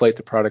seem to deflate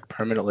the product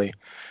permanently.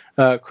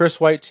 Chris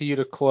White, to you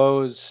to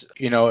close,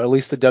 at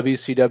least the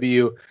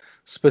WCW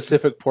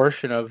specific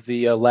portion of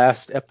the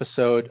last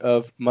episode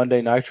of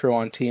Monday Nitro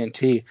on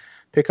TNT.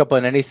 Pick up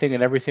on anything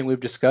and everything we've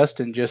discussed,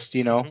 and just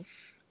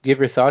give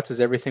your thoughts as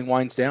everything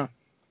winds down.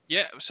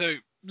 Yeah, so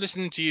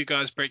listening to you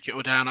guys break it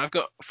all down, I've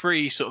got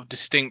 3 sort of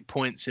distinct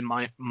points in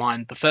my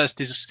mind. The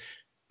first is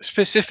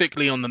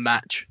specifically on the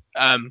match,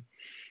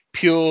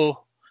 pure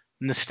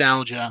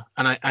nostalgia,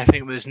 and I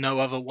think there's no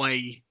other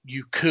way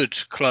you could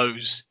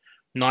close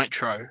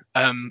Nitro.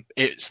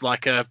 It's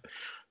like a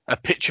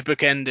picture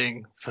book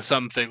ending for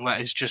something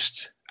that is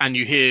just, and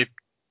you hear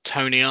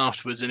Tony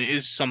afterwards, and it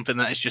is something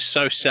that is just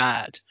so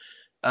sad.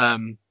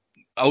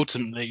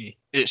 Ultimately,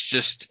 it's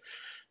just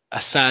a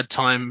sad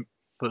time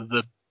for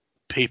the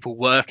people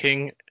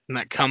working in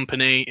that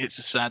company. It's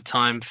a sad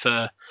time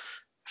for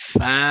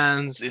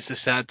fans. It's a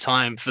sad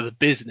time for the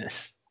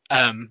business.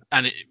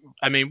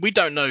 We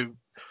don't know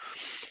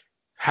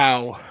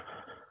how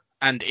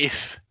and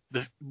if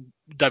the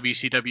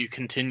WCW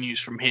continues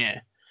from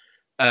here,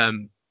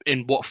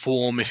 in what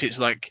form, if it's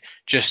like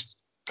just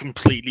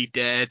completely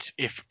dead,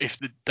 if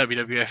the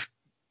WWF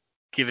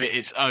give it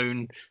its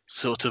own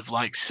sort of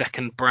like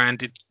second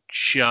branded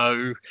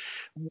show,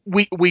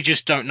 we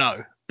just don't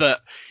know.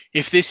 But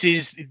if this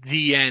is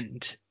the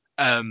end,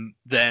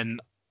 then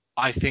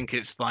I think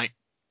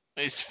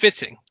it's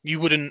fitting. You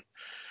wouldn't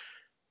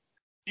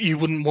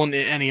want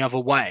it any other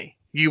way.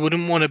 You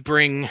wouldn't want to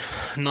bring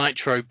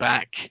Nitro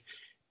back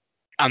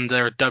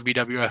under a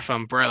WWF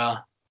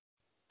umbrella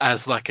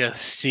as like a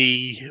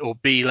C or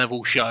B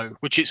level show,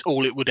 which is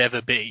all it would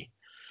ever be,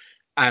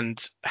 and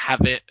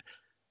have it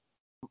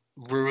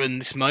ruin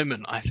this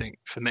moment, I think,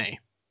 for me.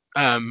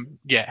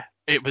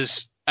 It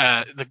was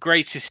the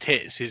greatest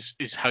hits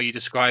is how you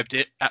described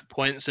it at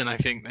points, and I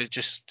think it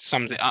just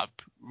sums it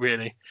up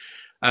really.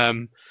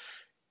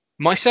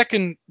 My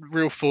second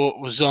real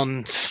thought was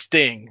on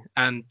Sting,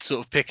 and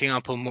sort of picking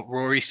up on what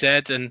Rory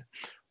said, and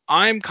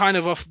I'm kind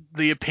of of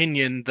the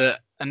opinion that,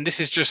 and this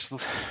is just,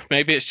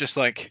 maybe it's just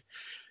like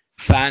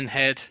fan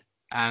head,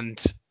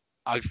 and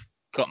I've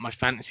got my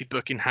fantasy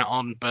booking hat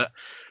on, but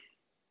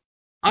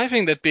I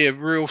think there'd be a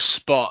real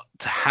spot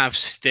to have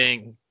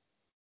Sting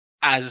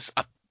as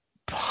a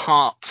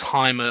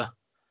part-timer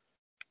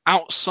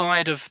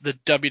outside of the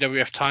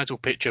WWF title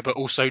picture, but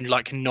also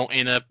like not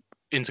in a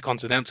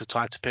intercontinental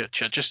title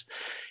picture. Just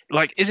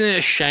like, isn't it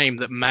a shame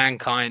that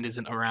Mankind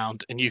isn't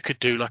around, and you could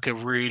do like a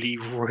really,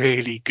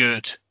 really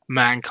good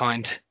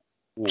Mankind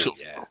sort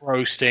of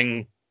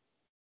roasting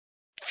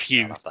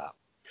feud?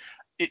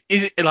 That.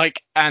 Is it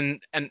like,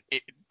 and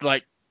it,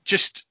 like,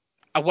 just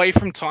away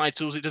from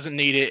titles, it doesn't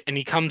need it, and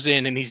he comes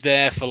in and he's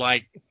there for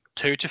like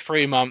 2 to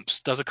 3 months,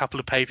 does a couple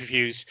of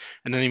pay-per-views,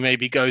 and then he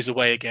maybe goes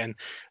away again,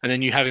 and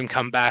then you have him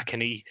come back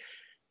and he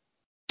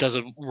does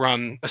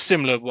a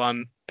similar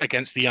one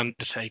against The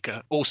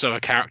Undertaker, also a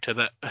character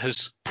that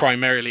has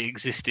primarily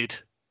existed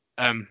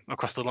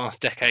across the last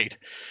decade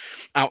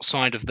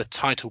outside of the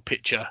title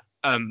picture,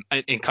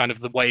 in kind of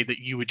the way that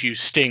you would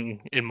use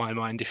Sting in my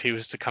mind if he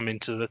was to come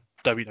into the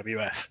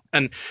WWF.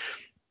 And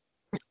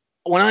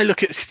when I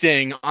look at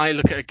Sting, I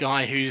look at a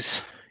guy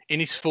who's in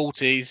his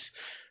 40s,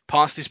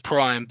 past his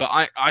prime,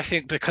 but I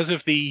think because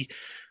of the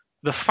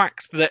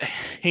fact that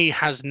he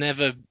has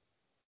never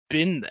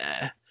been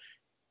there,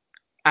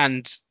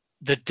 and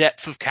the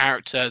depth of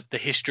character, the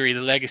history,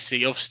 the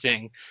legacy of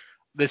Sting,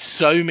 there's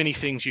so many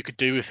things you could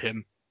do with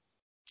him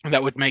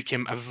that would make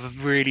him a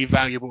really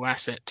valuable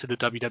asset to the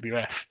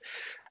WWF.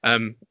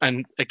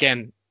 And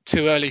again,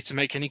 too early to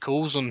make any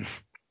calls on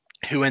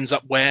who ends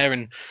up where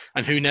and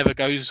who never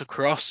goes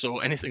across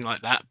or anything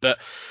like that. But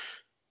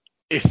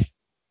if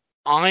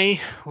I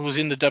was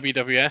in the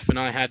WWF and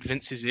I had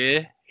Vince's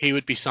ear, he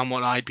would be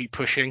someone I'd be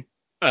pushing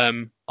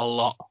a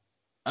lot.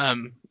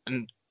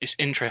 And it's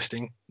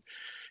interesting.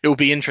 It will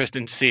be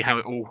interesting to see how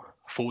it all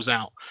falls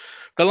out.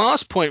 The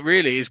last point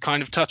really is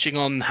kind of touching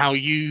on how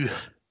you,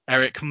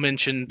 Eric,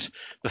 mentioned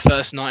the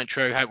first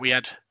Nitro, how we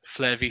had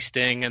Flair v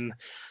Sting, and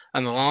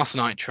the last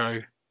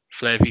Nitro,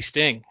 Flair v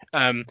Sting.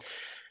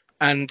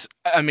 And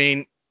I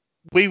mean,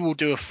 we will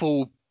do a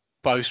full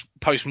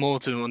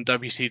post-mortem on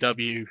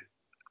WCW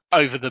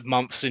over the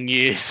months and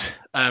years.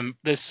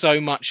 There's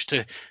so much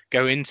to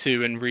go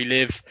into and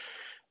relive,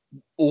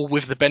 all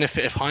with the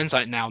benefit of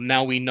hindsight now.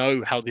 Now we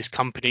know how this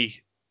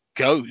company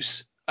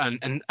goes,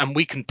 and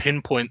we can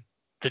pinpoint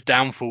the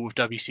downfall of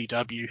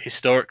WCW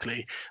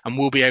historically, and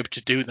we'll be able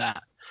to do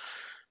that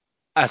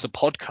as a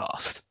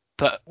podcast.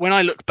 But when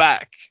I look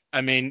back,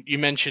 I mean, you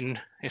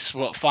mentioned it's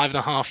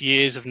 5.5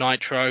 years of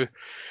Nitro.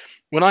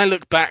 When I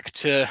look back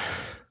to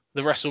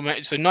the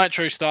WrestleMania, so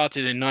Nitro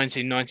started in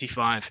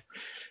 1995.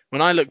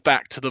 When I look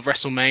back to the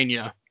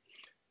WrestleMania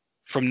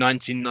from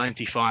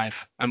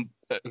 1995 and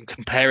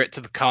compare it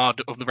to the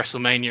card of the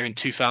WrestleMania in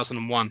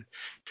 2001,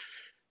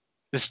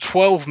 there's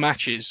 12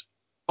 matches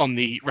on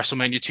the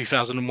WrestleMania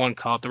 2001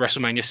 card, the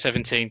WrestleMania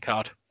 17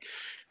 card.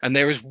 And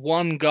there is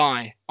one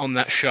guy on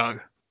that show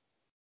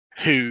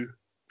who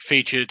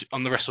featured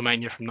on the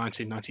WrestleMania from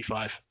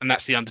 1995, and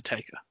that's The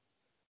Undertaker.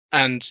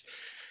 And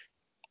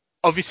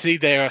obviously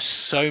there are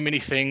so many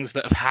things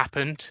that have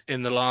happened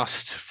in the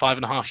last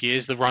 5.5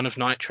 years, the run of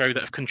Nitro,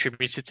 that have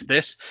contributed to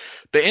this.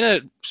 But in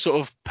a sort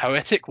of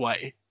poetic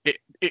way,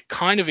 it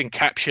kind of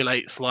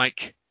encapsulates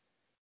like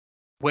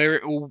where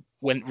it all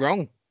went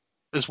wrong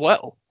as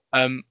well.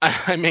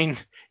 I mean,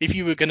 if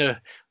you were going to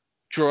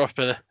draw up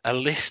a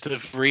list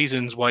of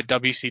reasons why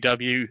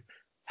WCW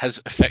has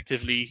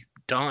effectively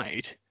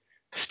died,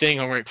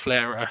 Sting or Ric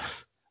Flair are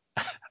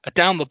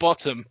down the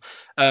bottom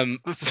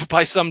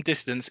by some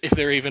distance, if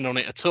they're even on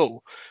it at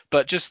all.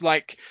 But just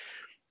like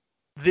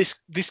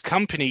this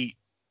company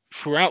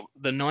throughout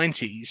the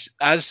 90s,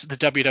 as the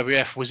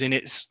WWF was in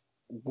its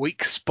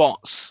weak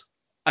spots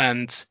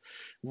and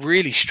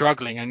really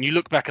struggling, and you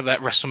look back at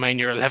that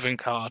WrestleMania 11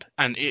 card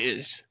and it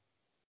is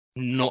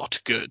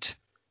not good.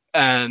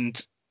 And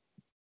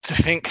to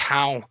think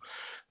how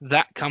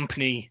that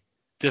company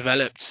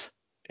developed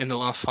in the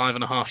last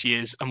 5.5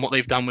 years and what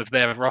they've done with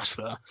their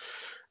roster,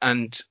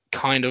 and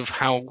kind of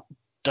how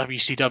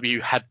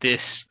WCW had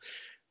this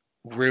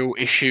real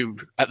issue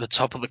at the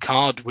top of the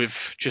card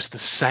with just the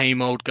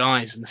same old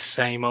guys and the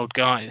same old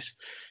guys,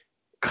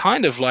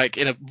 kind of like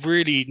in a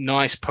really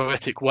nice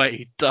poetic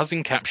way, does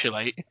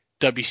encapsulate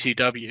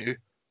WCW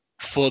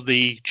for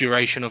the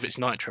duration of its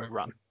Nitro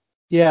run.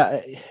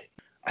 Yeah,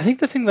 I think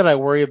the thing that I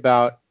worry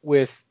about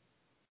with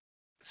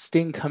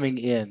Sting coming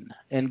in,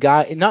 and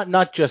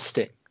not just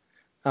Sting,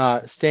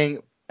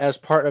 Sting as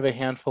part of a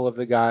handful of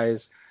the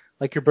guys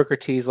like your Booker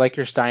T's, like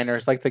your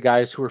Steiners, like the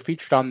guys who were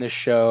featured on this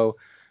show,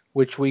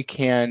 which we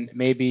can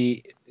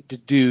maybe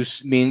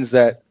deduce means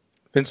that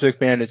Vince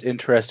McMahon is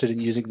interested in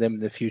using them in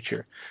the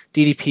future.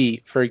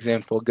 DDP, for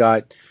example,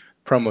 got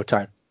promo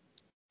time.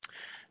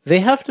 They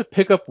have to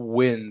pick up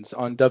wins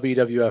on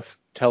WWF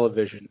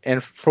television,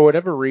 and for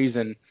whatever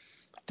reason,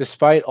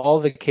 despite all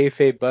the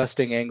kayfabe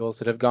busting angles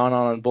that have gone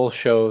on both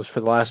shows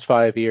for the last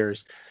 5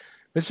 years,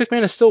 Vince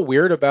McMahon is still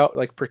weird about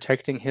like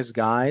protecting his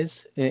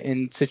guys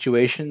in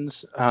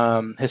situations,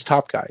 his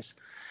top guys.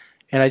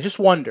 And I just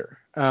wonder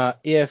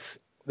if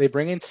they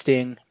bring in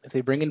Sting, if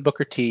they bring in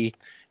Booker T,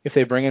 if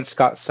they bring in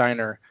Scott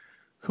Steiner,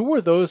 who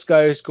are those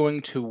guys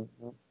going to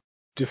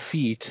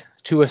defeat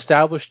to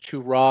establish to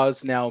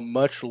Raw's now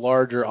much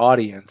larger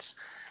audience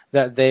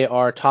that they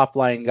are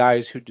top-line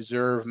guys who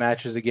deserve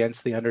matches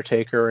against The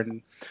Undertaker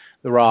and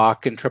The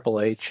Rock and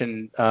Triple H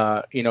and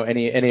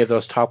any of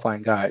those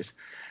top-line guys.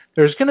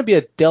 There's going to be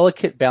a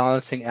delicate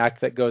balancing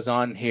act that goes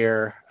on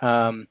here,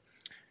 no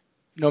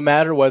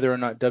matter whether or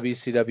not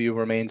WCW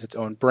remains its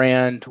own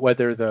brand,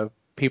 whether the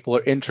people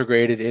are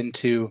integrated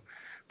into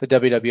the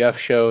WWF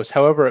shows,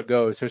 however it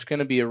goes, there's going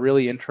to be a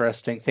really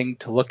interesting thing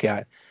to look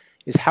at,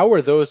 is how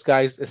are those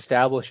guys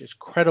established as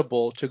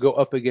credible to go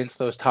up against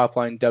those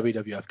top-line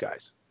WWF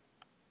guys?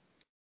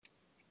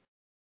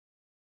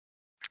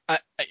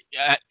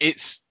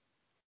 It's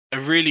a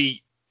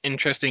really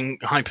interesting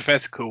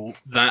hypothetical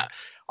that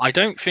I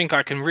don't think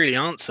I can really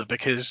answer,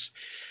 because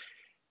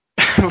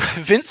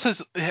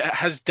Vince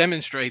has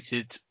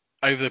demonstrated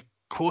over the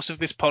course of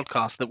this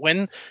podcast that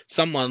when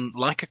someone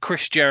like a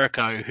Chris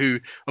Jericho, who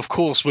of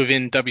course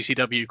within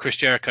WCW, Chris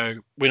Jericho,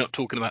 we're not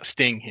talking about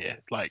Sting here,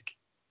 like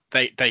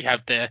they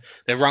have their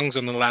rungs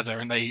on the ladder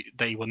and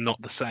they were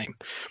not the same.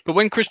 But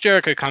when Chris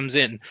Jericho comes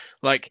in,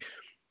 like,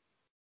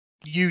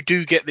 you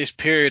do get this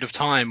period of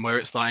time where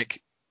it's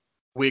like,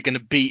 we're going to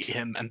beat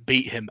him and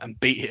beat him and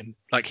beat him.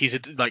 Like,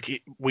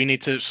 we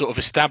need to sort of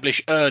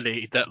establish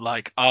early that,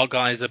 like, our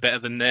guys are better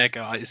than their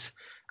guys.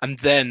 And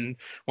then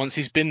once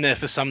he's been there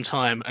for some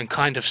time and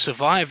kind of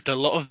survived a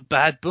lot of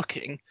bad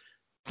booking,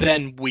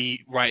 then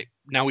we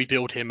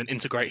build him and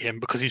integrate him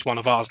because he's one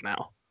of ours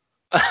now.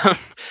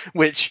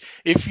 Which,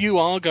 if you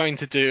are going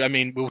to do, I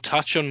mean, we'll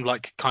touch on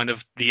like kind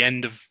of the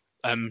end of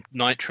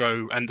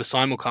Nitro and the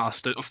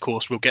simulcast, of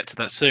course, we'll get to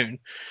that soon.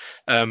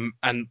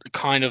 And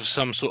kind of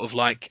some sort of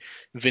like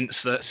Vince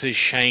versus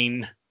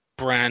Shane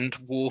brand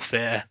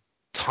warfare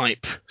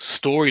type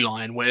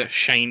storyline where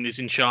Shane is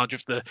in charge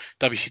of the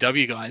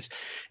WCW guys.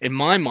 In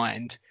my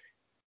mind,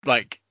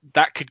 like,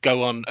 that could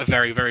go on a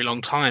very, very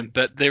long time.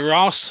 But there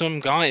are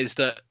some guys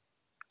that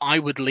I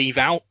would leave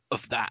out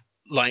of that,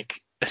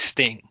 like a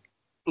Sting.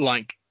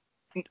 Like,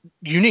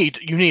 you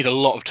need a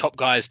lot of top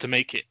guys to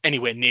make it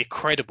anywhere near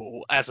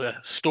credible as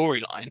a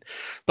storyline.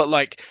 But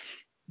like,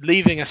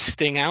 leaving a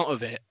Sting out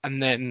of it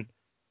and then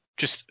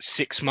just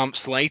 6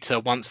 months later,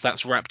 once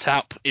that's wrapped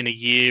up in a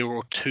year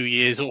or 2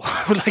 years, or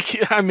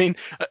like, I mean,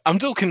 I'm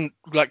talking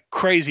like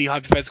crazy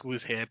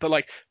hypotheticals here, but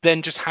like,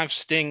 then just have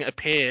Sting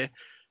appear,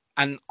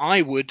 and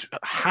I would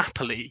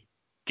happily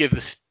give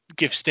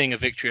Sting a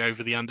victory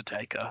over The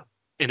Undertaker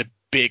in a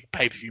big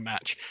pay-per-view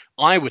match.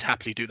 I would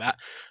happily do that.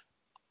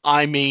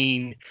 I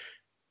mean,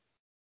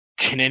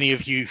 can any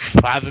of you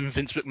fathom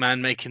Vince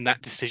McMahon making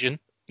that decision?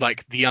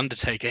 Like, The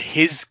Undertaker,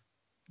 his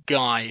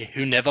guy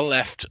who never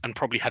left and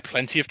probably had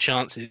plenty of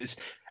chances,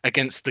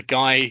 against the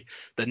guy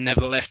that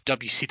never left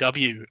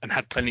WCW and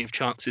had plenty of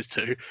chances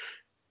to.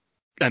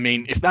 I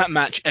mean, if that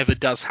match ever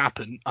does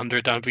happen under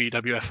a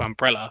WWF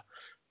umbrella,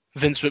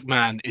 Vince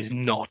McMahon is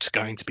not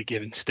going to be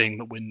giving Sting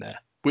the win there,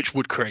 which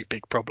would create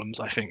big problems,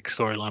 I think,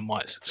 storyline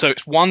wise. So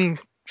it's one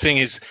thing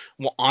is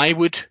what I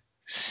would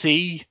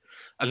see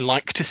and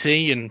like to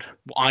see and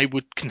what I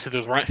would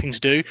consider the right thing to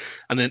do,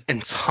 and an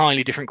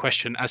entirely different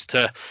question as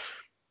to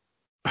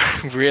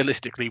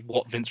realistically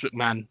what Vince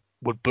McMahon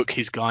would book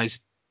his guys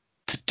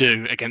to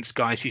do against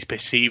guys he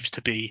perceives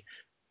to be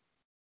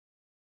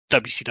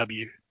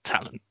WCW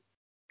talent.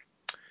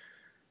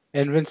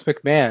 And Vince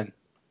McMahon,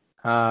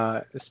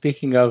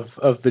 speaking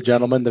of the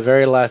gentleman, the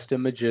very last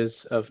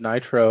images of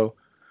Nitro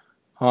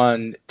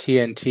on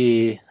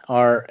TNT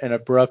are an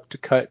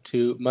abrupt cut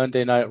to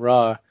Monday Night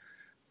Raw,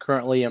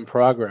 currently in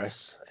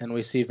progress, and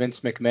we see Vince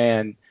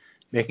McMahon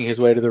making his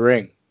way to the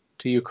ring.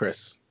 To you,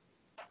 Chris.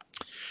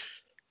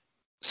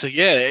 So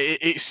yeah,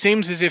 it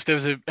seems as if there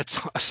was a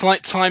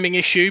slight timing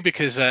issue,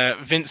 because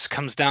Vince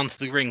comes down to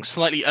the ring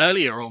slightly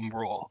earlier on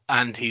Raw,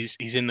 and he's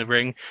in the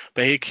ring,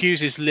 but he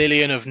accuses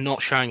Lillian of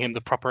not showing him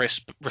the proper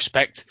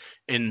respect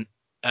in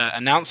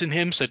announcing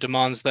him, so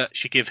demands that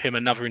she give him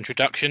another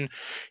introduction.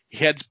 He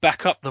heads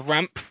back up the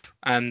ramp,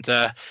 and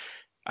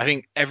I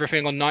think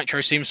everything on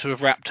Nitro seems to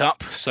have wrapped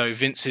up, so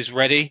Vince is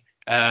ready.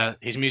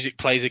 His music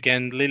plays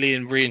again,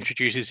 Lillian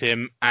reintroduces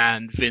him,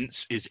 and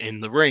Vince is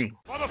in the ring.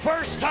 For the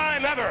first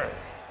time ever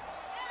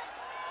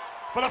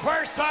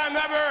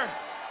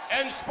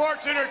in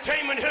sports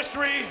entertainment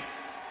history,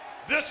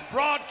 this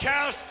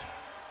broadcast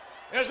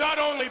is not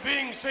only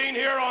being seen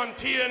here on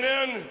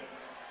TNN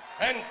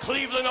in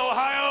Cleveland,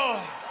 Ohio,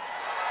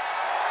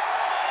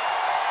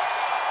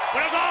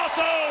 but is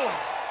also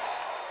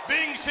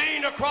being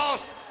seen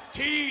across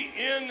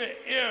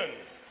TNN,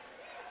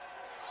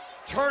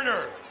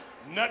 Turner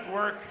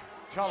Network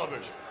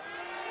Television.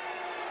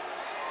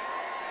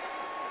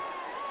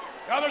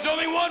 Now, there's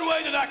only one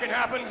way that can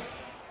happen.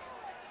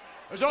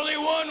 There's only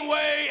one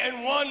way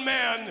and one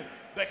man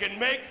that can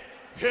make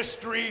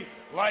history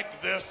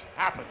like this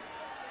happen.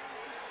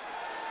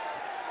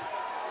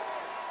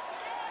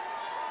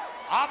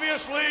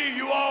 Obviously,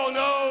 you all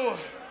know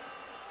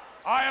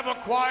I have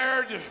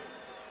acquired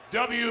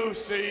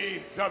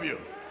WCW.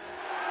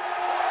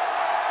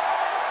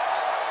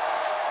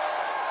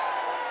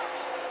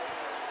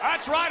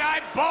 That's right,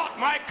 I bought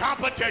my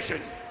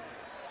competition.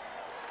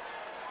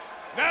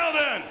 Now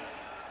then,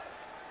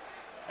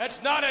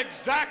 it's not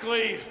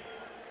exactly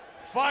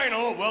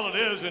final. Well, it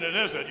is and it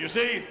isn't. You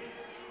see,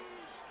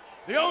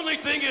 the only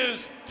thing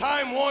is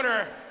Time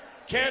Warner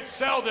can't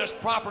sell this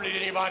property to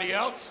anybody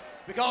else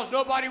because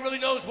nobody really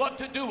knows what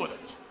to do with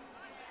it.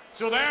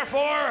 So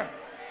therefore,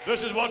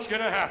 this is what's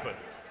going to happen.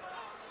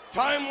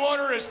 Time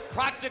Warner is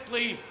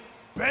practically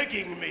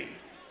begging me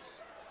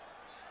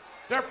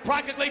They're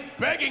practically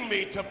begging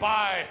me to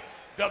buy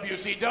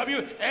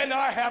WCW, and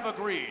I have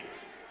agreed.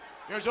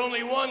 There's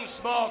only one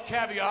small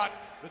caveat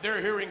that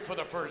they're hearing for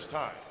the first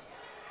time,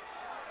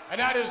 and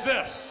that is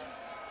this.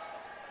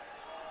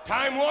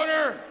 Time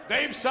Warner,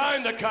 they've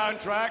signed the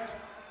contract,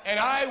 and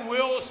I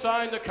will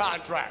sign the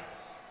contract,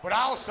 but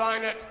I'll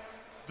sign it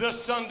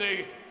this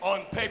Sunday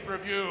on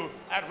pay-per-view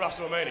at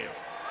WrestleMania.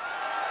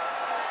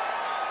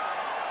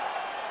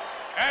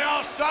 And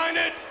I'll sign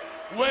it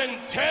when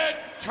Ted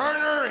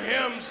Turner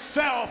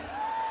himself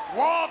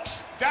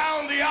walks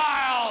down the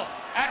aisle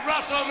at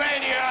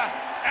WrestleMania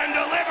and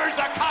delivers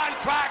the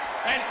contract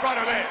in front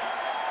of me.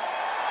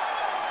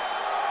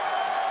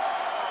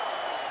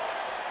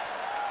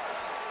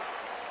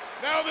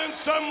 Now then,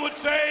 some would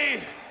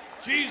say,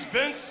 geez,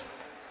 Vince,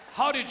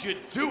 how did you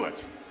do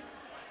it?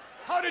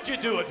 How did you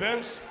do it,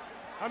 Vince?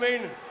 I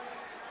mean,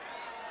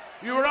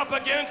 you were up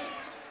against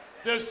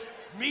this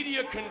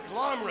media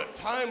conglomerate,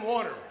 Time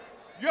Warner.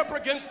 You're up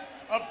against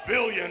a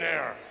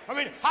billionaire. I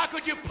mean, how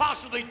could you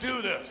possibly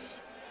do this?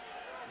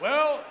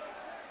 Well,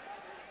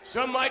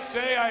 some might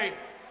say I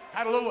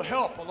had a little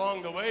help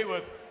along the way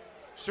with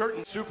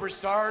certain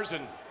superstars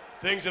and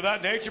things of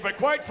that nature, but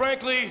quite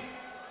frankly,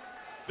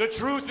 the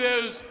truth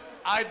is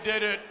I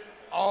did it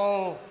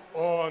all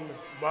on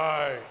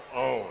my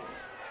own.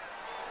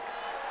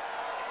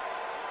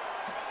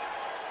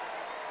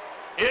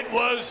 It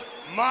was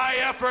my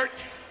effort.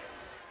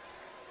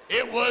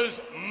 It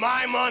was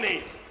my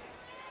money.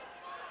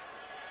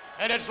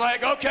 And it's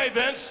like, okay,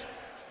 Vince,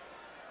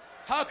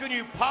 how can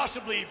you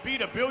possibly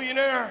beat a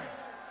billionaire?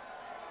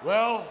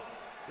 Well,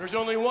 there's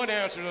only one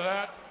answer to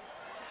that,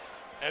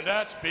 and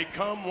that's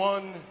become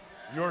one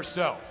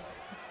yourself.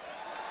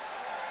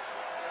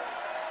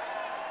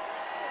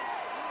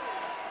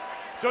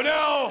 So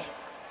now,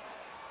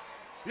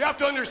 you have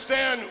to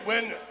understand,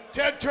 when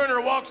Ted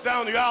Turner walks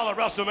down the aisle at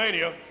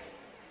WrestleMania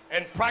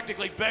and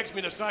practically begs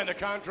me to sign the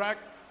contract,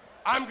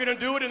 I'm going to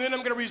do it, and then I'm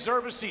going to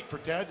reserve a seat for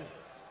Ted.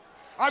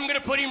 I'm going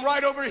to put him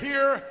right over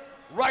here,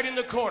 right in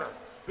the corner,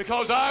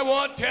 because I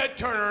want Ted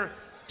Turner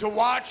to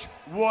watch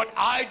what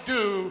I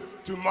do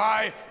to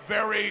my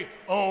very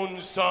own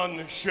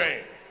son,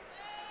 Shane.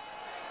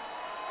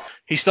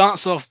 He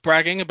starts off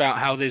bragging about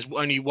how there's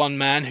only one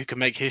man who can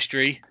make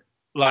history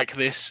like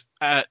this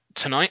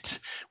tonight.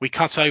 We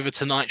cut over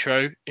to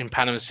Nitro in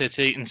Panama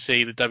City and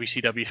see the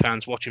WCW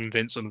fans watching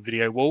Vince on the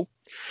video wall.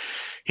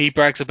 He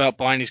brags about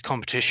buying his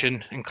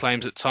competition and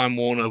claims that Time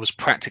Warner was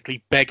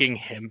practically begging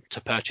him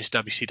to purchase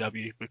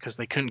WCW because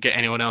they couldn't get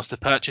anyone else to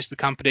purchase the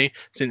company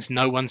since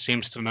no one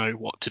seems to know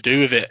what to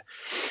do with it.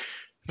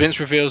 Vince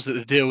reveals that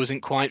the deal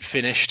isn't quite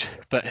finished,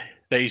 but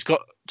that he's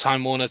got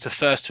Time Warner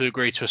to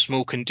agree to a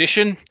small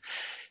condition.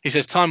 He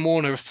says Time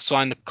Warner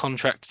signed the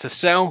contract to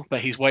sell,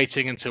 but he's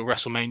waiting until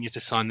WrestleMania to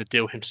sign the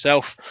deal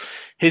himself.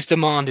 His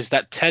demand is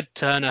that Ted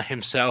Turner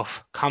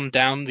himself come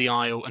down the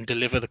aisle and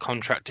deliver the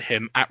contract to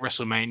him at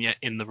WrestleMania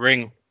in the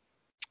ring.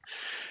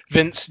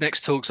 Vince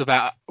next talks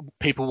about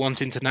people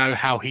wanting to know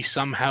how he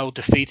somehow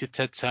defeated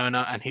Ted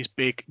Turner and his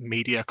big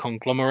media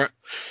conglomerate.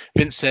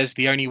 Vince says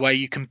the only way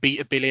you can beat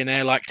a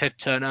billionaire like Ted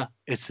Turner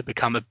is to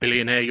become a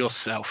billionaire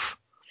yourself.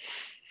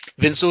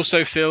 Vince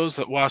also feels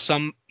that while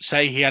some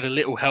say he had a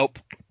little help,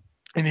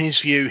 in his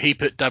view, he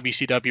put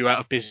WCW out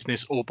of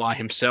business all by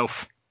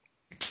himself.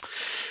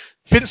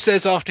 Vince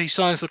says after he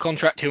signs the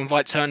contract, he'll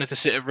invite Turner to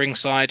sit at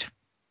ringside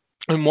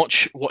and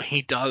watch what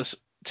he does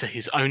to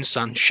his own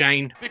son,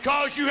 Shane.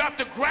 Because you have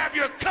to grab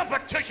your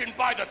competition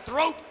by the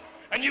throat,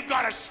 and you've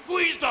got to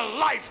squeeze the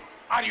life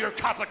out of your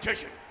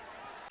competition.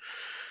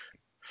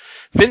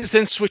 Vince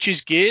then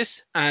switches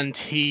gears and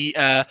he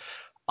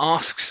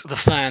asks the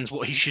fans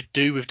what he should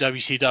do with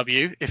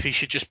WCW, if he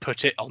should just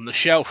put it on the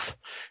shelf.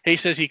 He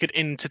says he could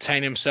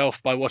entertain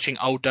himself by watching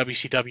old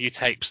WCW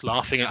tapes,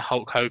 laughing at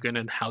Hulk Hogan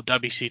and how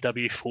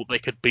WCW thought they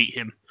could beat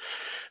him.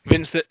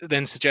 Vince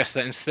then suggests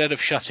that instead of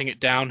shutting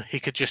it down, he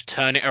could just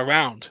turn it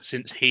around,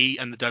 since he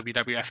and the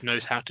WWF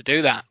knows how to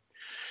do that.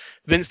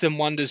 Vince then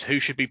wonders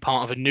who should be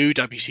part of a new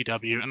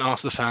WCW and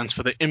asks the fans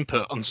for their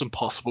input on some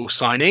possible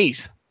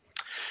signees.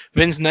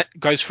 Vince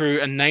goes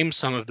through and names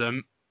some of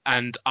them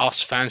and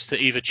asks fans to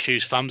either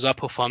choose thumbs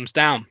up or thumbs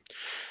down.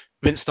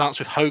 Vince starts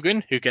with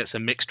Hogan, who gets a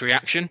mixed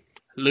reaction.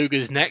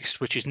 Luger's next,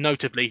 which is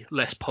notably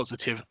less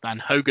positive than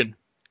Hogan.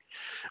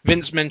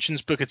 Vince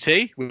mentions Booker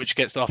T, which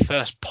gets our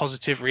first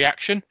positive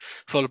reaction,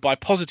 followed by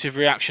positive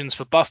reactions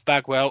for Buff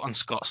Bagwell and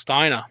Scott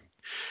Steiner.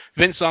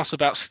 Vince asks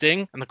about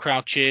Sting and the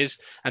crowd cheers,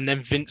 and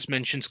then Vince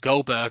mentions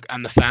Goldberg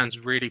and the fans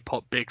really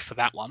pop big for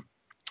that one.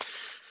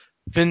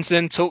 Vince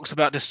then talks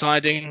about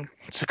deciding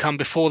to come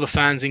before the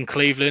fans in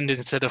Cleveland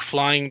instead of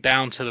flying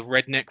down to the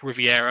redneck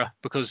Riviera,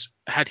 because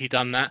had he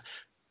done that,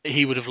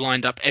 he would have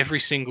lined up every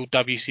single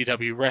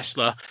WCW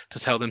wrestler to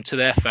tell them to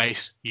their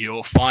face,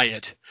 "You're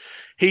fired."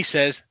 He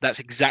says that's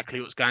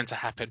exactly what's going to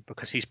happen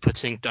because he's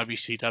putting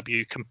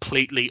WCW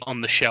completely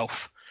on the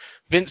shelf.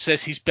 Vince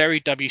says he's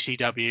buried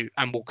WCW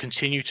and will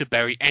continue to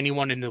bury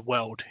anyone in the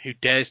world who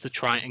dares to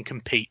try and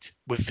compete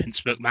with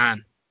Vince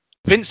McMahon.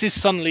 Vince is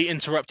suddenly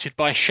interrupted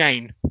by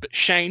Shane, but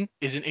Shane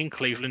isn't in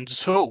Cleveland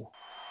at all.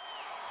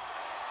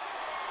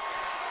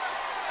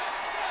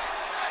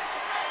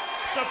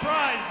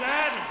 Surprise,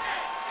 Dad.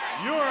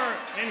 You're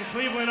in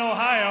Cleveland,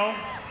 Ohio.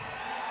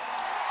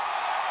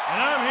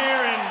 And I'm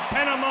here in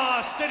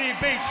Panama City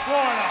Beach,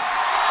 Florida.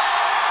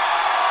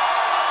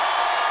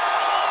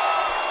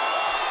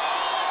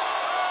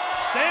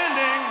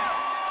 Standing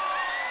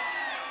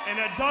in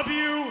a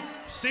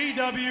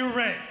WCW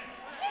ring.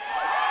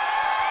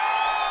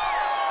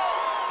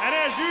 And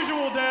as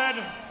usual,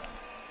 Dad,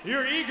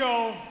 your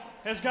ego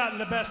has gotten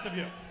the best of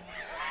you.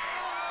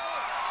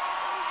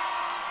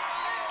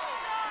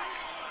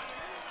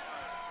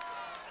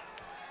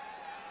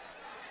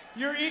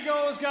 Your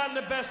ego has gotten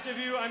the best of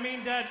you. I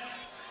mean, Dad,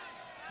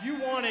 you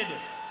wanted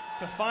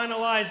to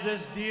finalize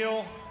this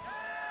deal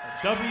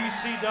at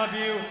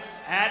WCW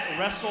at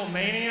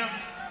WrestleMania.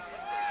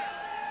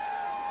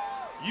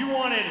 You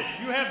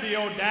have the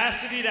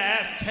audacity to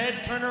ask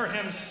Ted Turner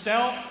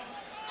himself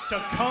to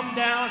come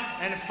down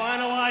and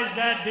finalize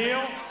that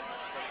deal.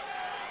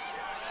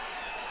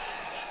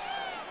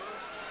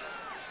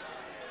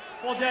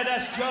 Well, Dad,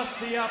 that's just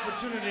the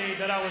opportunity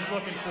that I was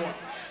looking for.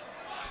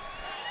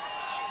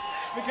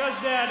 Because,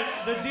 Dad,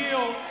 the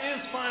deal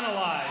is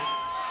finalized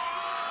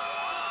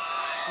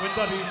with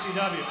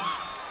WCW.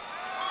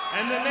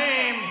 And the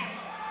name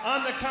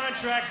on the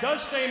contract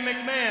does say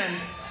McMahon.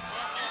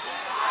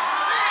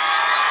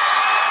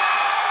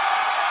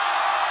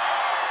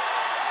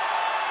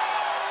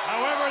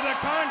 However, the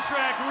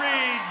contract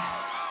reads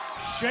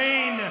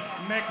Shane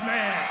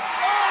McMahon.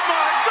 Oh,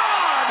 my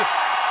God!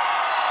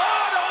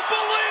 I don't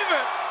believe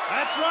it!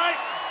 That's right.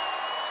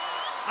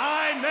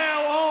 I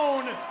now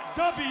own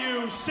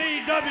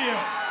WCW.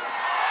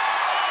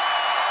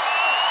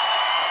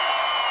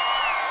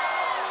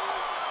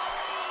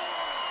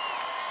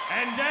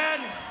 And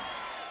Dad,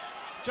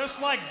 just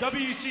like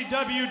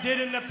WCW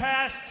did in the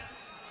past,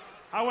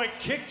 how it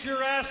kicked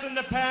your ass in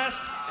the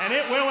past, and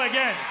it will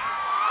again.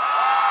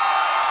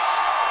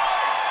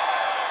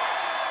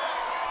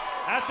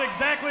 That's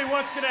exactly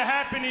what's going to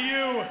happen to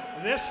you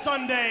this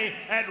Sunday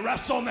at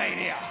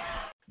WrestleMania.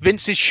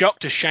 Vince is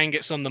shocked as Shane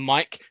gets on the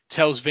mic,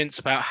 tells Vince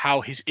about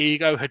how his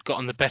ego had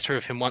gotten the better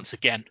of him once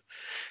again.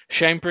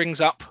 Shane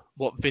brings up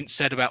what Vince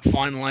said about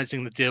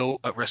finalizing the deal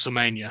at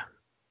WrestleMania,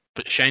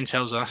 but Shane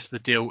tells us the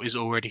deal is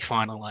already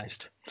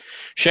finalized.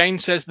 Shane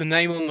says the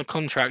name on the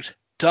contract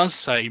does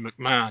say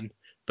McMahon,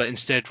 but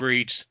instead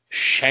reads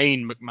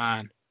Shane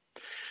McMahon.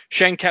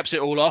 Shane caps it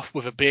all off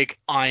with a big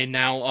I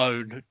now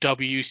own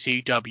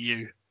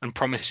WCW and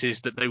promises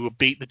that they will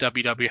beat the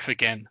WWF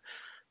again,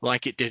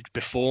 like it did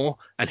before,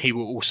 and he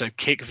will also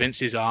kick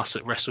Vince's ass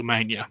at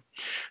WrestleMania.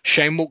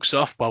 Shane walks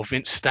off while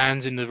Vince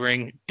stands in the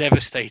ring,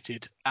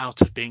 devastated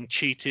at being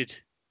cheated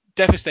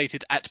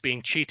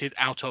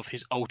out of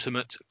his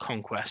ultimate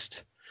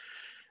conquest.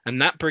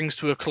 And that brings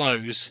to a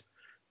close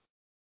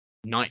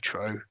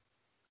Nitro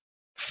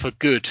for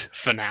good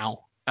for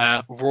now.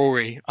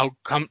 Rory, I'll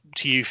come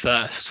to you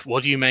first.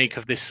 What do you make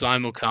of this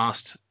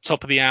simulcast,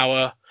 top of the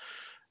hour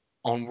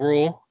on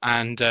Raw,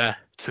 and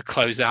to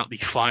close out the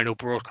final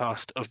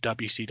broadcast of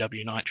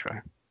WCW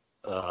Nitro?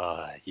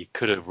 You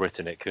could have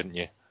written it, couldn't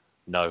you?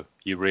 No,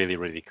 you really,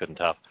 really couldn't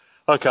have.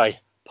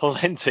 Okay,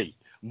 plenty,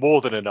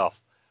 more than enough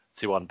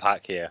to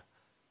unpack here.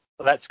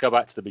 Let's go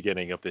back to the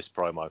beginning of this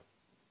promo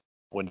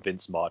when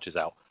Vince marches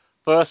out.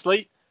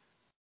 Firstly,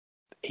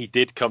 he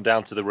did come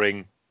down to the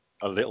ring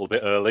a little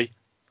bit early.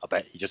 I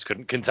bet he just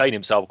couldn't contain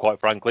himself, quite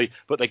frankly.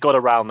 But they got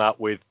around that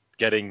with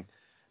getting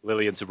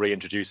Lillian to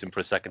reintroduce him for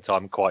a second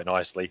time quite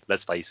nicely.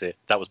 Let's face it,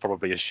 that was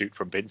probably a shoot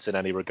from Vince in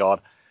any regard.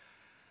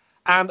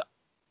 And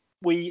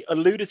we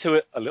alluded to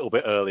it a little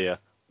bit earlier.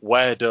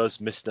 Where does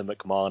Mr.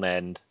 McMahon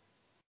end?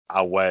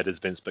 And where does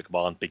Vince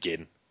McMahon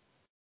begin?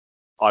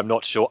 I'm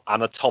not sure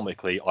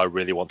anatomically I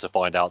really want to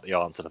find out the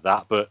answer to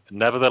that. But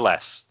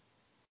nevertheless,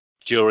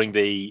 during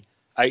the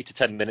 8 to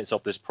 10 minutes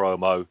of this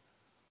promo,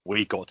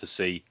 we got to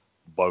see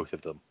both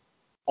of them,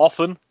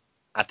 often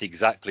at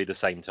exactly the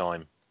same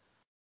time.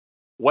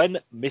 When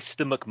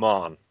Mr.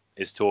 McMahon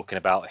is talking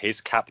about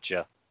his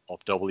capture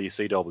of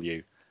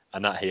WCW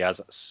and that he has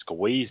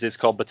squeezed his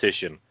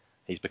competition,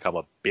 he's become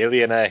a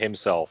billionaire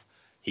himself,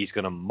 he's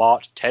going to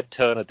march Ted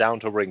Turner down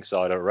to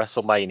ringside at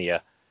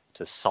WrestleMania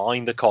to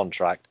sign the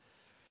contract.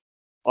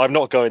 I'm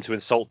not going to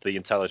insult the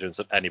intelligence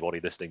of anybody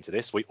listening to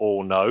this. We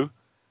all know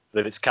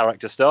that it's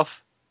character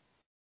stuff.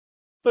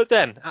 But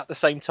then, at the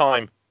same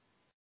time,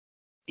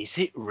 is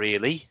it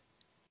really?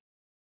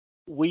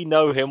 We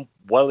know him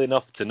well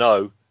enough to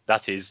know,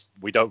 that is,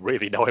 we don't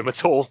really know him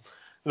at all,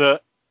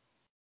 that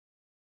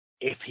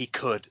if he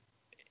could,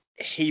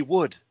 he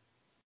would.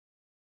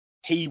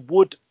 He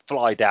would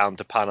fly down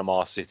to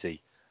Panama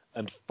City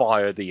and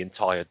fire the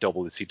entire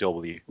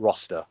WCW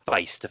roster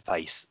face to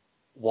face,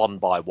 one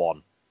by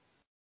one.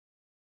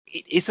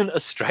 It isn't a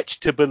stretch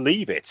to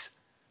believe it.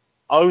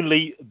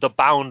 Only the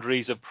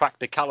boundaries of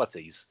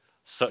practicalities,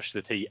 such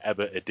that he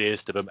ever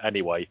adheres to them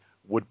anyway,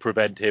 would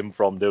prevent him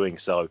from doing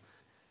so.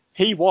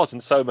 He was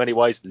in so many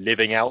ways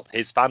living out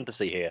his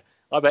fantasy here.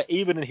 I bet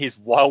even in his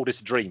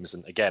wildest dreams,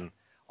 and again,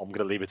 I'm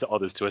going to leave it to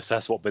others to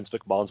assess what Vince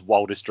McMahon's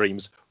wildest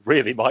dreams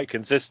really might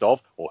consist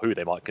of, or who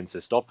they might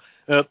consist of.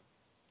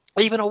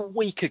 Even a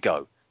week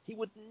ago, he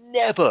would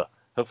never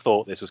have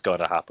thought this was going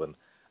to happen.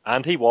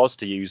 And he was,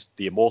 to use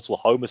the immortal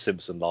Homer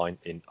Simpson line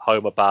in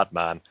Homer Bad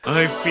Man,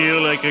 I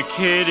feel like a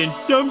kid in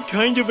some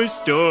kind of a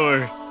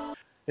store.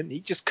 And he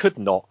just could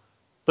not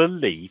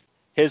believe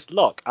his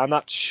luck. And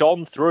that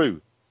shone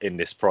through in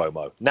this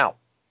promo. Now,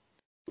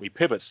 we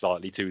pivot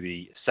slightly to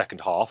the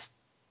second half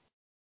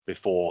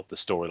before the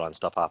storyline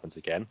stuff happens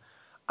again.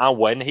 And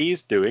when he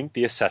is doing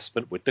the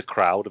assessment with the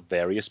crowd of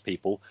various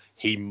people,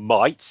 he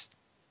might,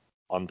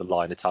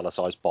 underline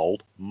italicized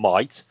bold,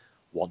 might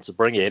want to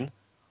bring in.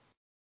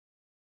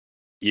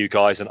 You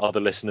guys and other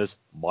listeners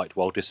might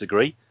well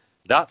disagree.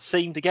 That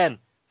seemed, again,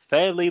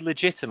 fairly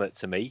legitimate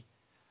to me.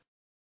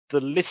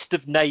 The list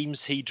of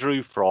names he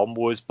drew from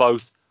was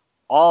both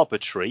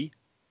arbitrary,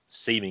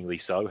 seemingly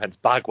so, hence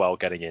Bagwell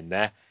getting in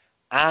there,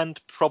 and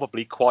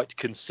probably quite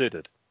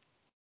considered.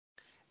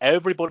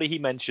 Everybody he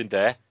mentioned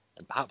there,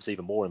 and perhaps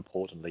even more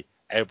importantly,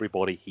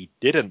 everybody he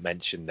didn't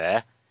mention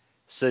there,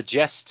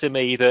 suggests to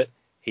me that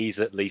he's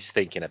at least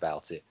thinking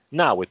about it.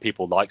 Now, with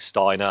people like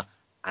Steiner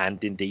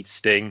and indeed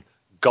Sting,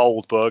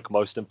 Goldberg,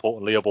 most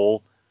importantly of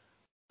all,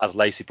 as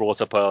Lacey brought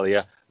up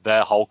earlier,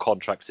 their whole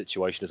contract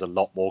situation is a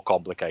lot more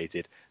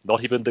complicated.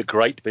 Not even the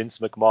great Vince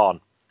McMahon.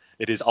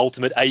 It is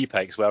ultimate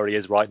apex where he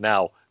is right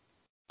now.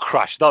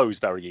 Crash those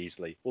very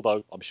easily.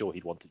 Although I'm sure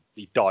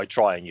he'd die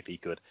trying if he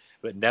could.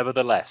 But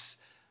nevertheless,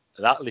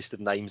 that list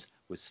of names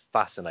was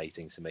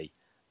fascinating to me.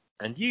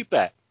 And you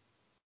bet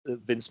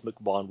that Vince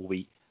McMahon will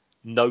be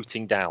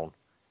noting down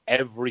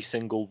every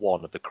single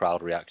one of the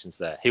crowd reactions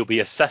there. He'll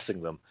be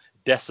assessing them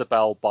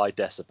decibel by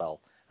decibel,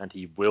 and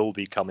he will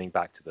be coming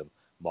back to them,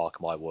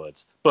 mark my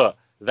words. But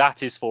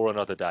that is for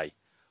another day.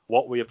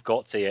 What we have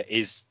got here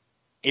is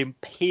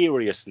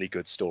imperiously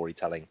good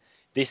storytelling.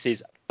 This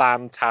is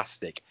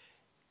fantastic.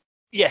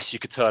 Yes, you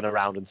could turn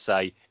around and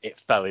say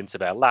it fell into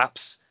their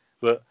laps,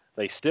 but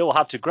they still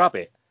had to grab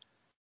it.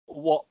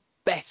 What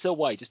better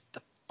way? Just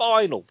the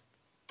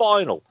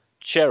final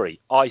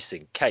cherry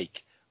icing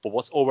cake for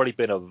what's already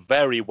been a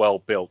very well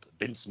built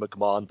Vince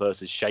McMahon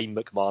versus Shane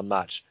McMahon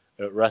match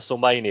at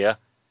WrestleMania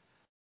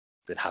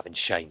than having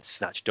Shane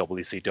snatch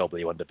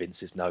WCW under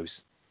Vince's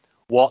nose.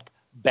 What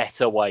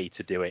better way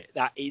to do it?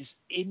 That is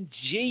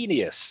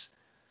ingenious.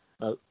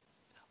 I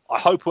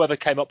hope whoever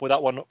came up with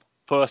that one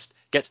first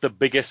gets the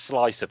biggest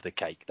slice of the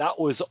cake. That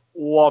was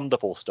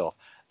wonderful stuff,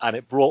 and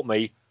it brought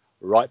me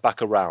right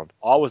back around.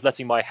 I was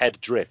letting my head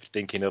drift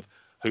thinking of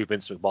who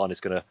Vince McMahon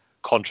is going to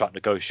contract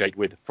negotiate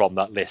with from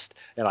that list,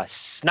 and I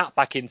snapped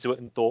back into it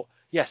and thought,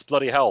 yes,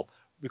 bloody hell,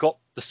 we've got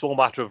the small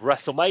matter of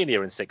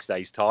WrestleMania in 6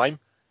 days' time.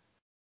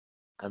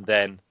 And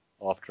then,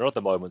 after another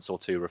moments or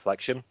two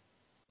reflection,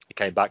 it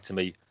came back to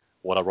me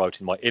what I wrote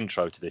in my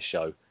intro to this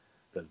show,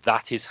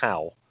 that is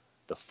how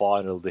the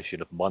final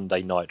edition of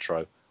Monday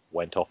Nitro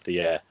went off the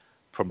air,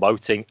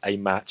 promoting a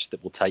match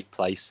that will take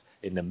place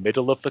in the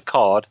middle of the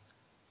card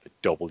for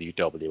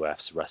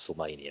WWF's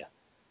WrestleMania.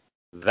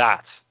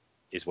 That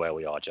is where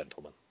we are,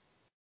 gentlemen.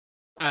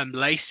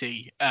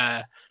 Lacey,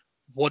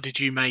 what did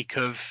you make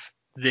of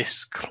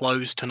this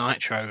close to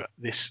Nitro,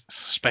 this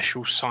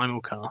special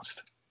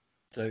simulcast?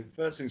 So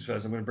first things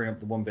first, I'm going to bring up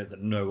the one bit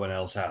that no one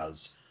else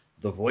has.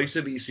 The voice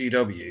of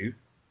ECW,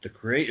 the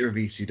creator of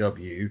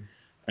ECW,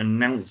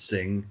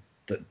 announcing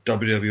that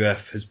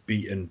WWF has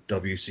beaten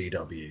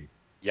WCW.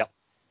 Yep.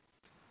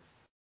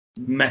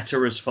 Meta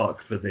as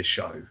fuck for this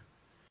show.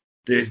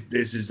 This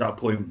is that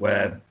point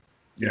where,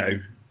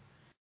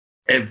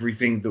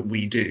 everything that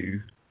we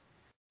do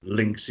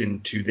links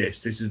into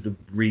this. This is the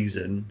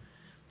reason,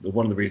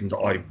 one of the reasons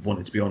I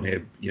wanted to be on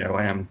here.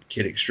 I am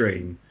Kid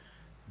Extreme,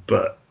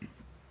 but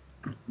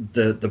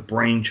the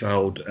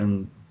brainchild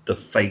and the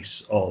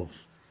face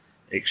of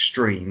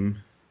Extreme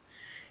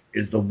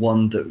is the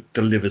one that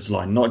delivers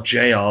line. Not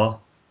JR,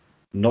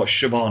 not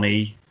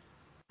Shabani,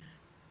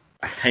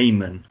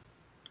 Heyman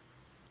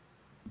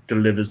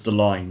delivers the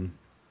line.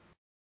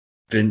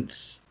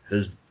 Vince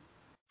has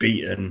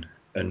beaten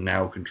and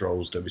now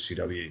controls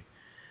WCW.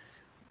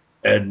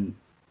 And,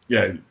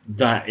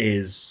 that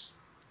is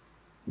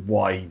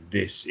why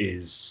this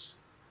is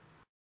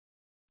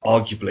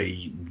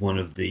arguably one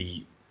of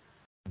the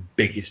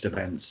biggest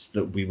events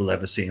that we will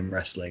ever see in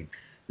wrestling.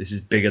 This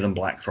is bigger than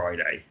Black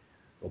Friday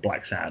or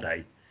Black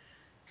Saturday.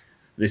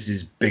 This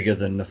is bigger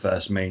than the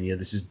first Mania.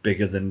 This is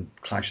bigger than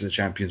Clash of the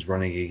Champions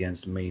running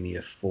against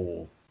Mania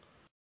 4.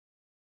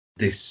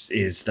 This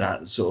is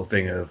that sort of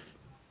thing of,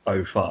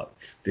 oh fuck,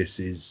 this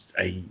is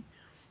a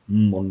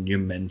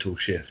monumental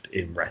shift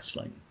in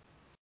wrestling.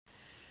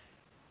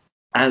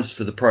 As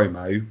for the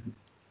promo,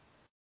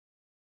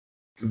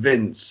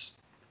 Vince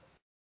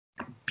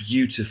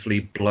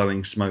beautifully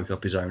blowing smoke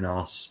up his own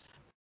ass.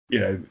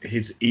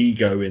 His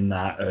ego in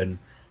that, and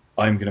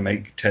I'm going to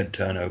make Ted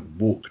Turner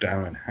walk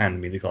down and hand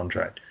me the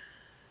contract.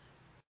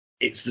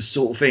 It's the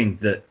sort of thing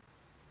that,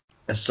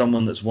 as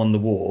someone that's won the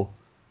war,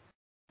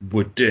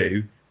 would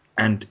do,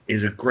 and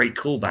is a great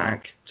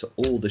callback to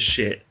all the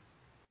shit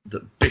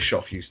that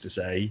Bischoff used to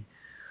say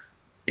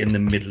in the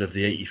middle of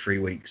the 83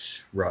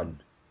 weeks run.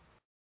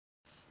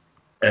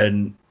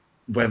 And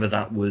whether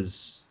that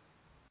was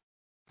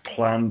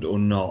planned or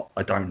not,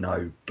 I don't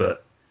know,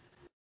 but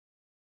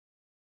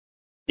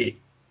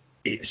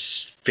it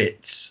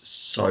fits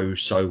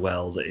so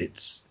well that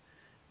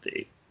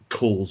it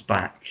calls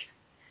back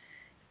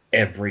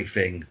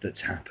everything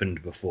that's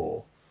happened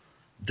before.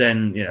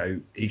 Then, you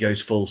know, he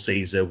goes full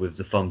Caesar with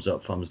the thumbs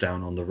up, thumbs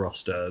down on the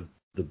roster of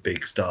the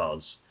big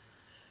stars.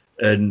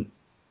 And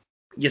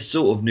you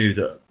sort of knew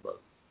that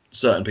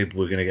certain people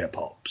were going to get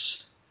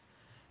pops.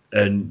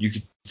 And you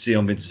could see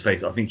on Vince's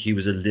face, I think he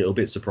was a little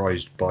bit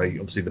surprised by,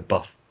 obviously, the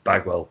Buff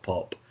Bagwell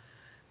pop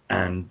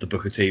and the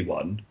Booker T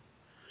one.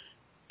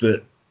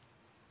 But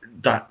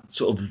that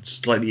sort of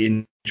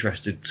slightly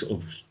interested sort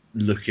of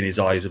look in his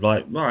eyes of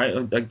like, all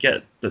right, I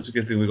get that's a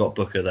good thing we got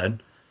Booker then.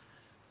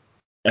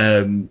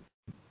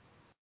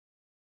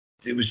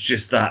 It was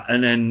just that.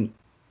 And then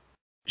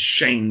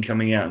Shane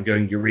coming out and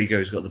going, your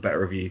ego's got the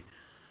better of you,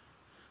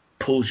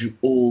 pulls you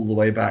all the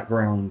way back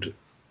round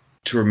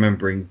to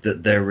remembering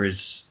that there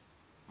is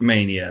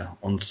Mania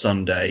on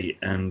Sunday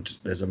and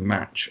there's a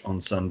match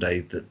on Sunday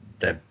that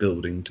they're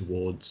building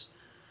towards.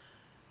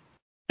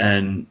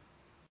 And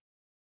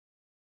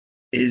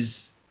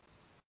is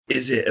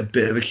it a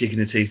bit of a kick in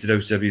the teeth to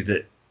WCW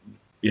that,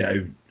 you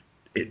know,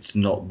 it's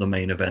not the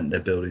main event they're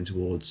building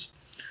towards?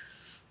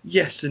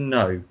 Yes and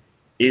no.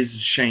 Is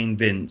Shane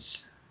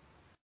Vince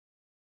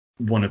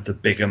one of the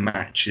bigger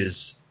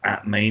matches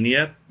at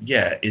Mania?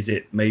 Yeah. Is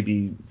it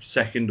maybe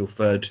second or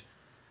third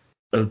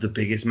of the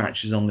biggest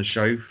matches on the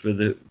show for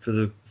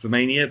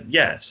Mania?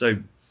 Yeah. So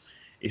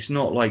it's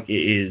not like it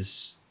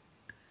is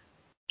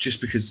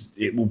just because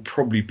it will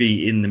probably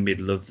be in the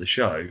middle of the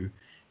show.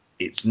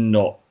 It's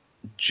not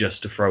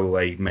just a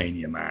throwaway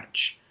Mania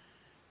match.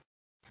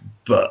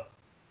 But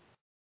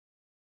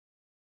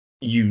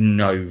you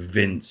know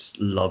Vince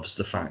loves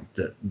the fact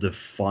that the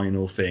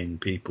final thing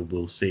people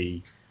will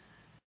see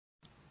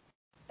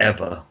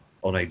ever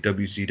on a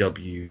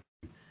WCW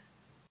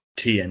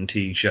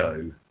TNT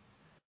show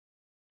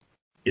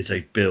is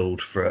a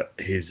build for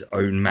his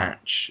own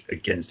match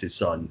against his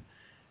son,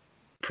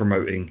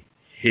 promoting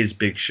his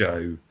big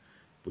show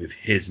with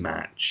his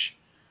match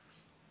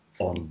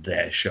on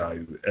their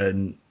show.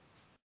 And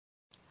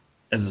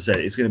as I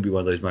said, it's going to be one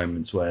of those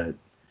moments where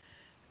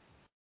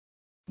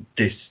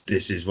this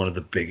is one of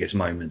the biggest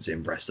moments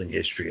in wrestling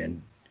history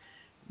and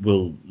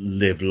will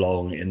live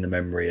long in the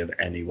memory of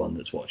anyone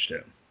that's watched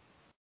it.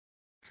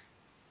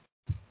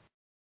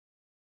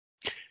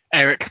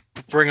 Eric,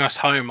 bring us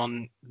home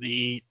on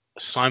the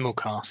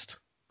simulcast.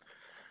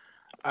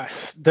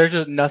 There's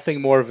just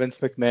nothing more Vince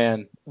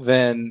McMahon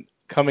than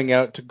coming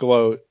out to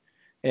gloat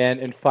and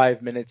in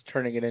 5 minutes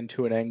turning it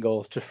into an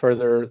angle to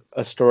further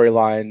a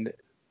storyline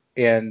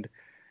and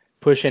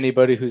push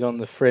anybody who's on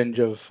the fringe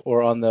of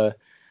or on the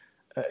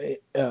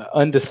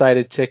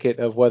undecided ticket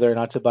of whether or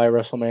not to buy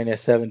WrestleMania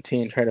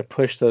 17, trying to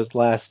push those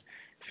last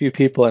few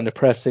people into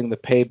pressing the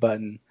pay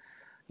button.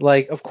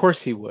 Like, of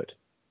course he would.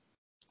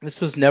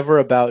 This was never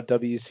about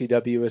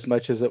WCW as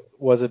much as it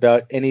was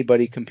about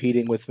anybody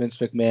competing with Vince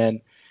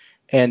McMahon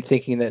and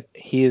thinking that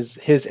his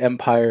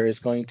empire is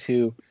going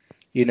to,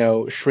 you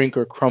know, shrink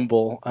or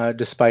crumble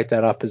despite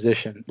that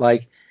opposition.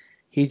 Like,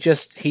 he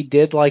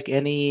did like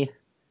any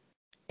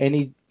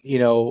you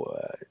know,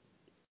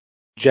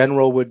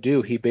 general would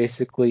do. He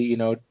basically, you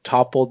know,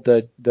 toppled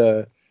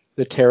the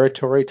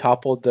territory,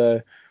 toppled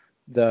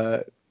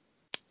the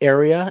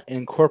area,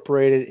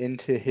 incorporated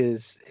into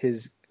his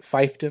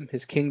fiefdom,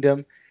 his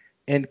kingdom,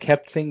 and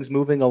kept things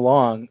moving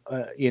along,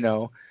 you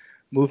know,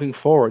 moving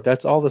forward.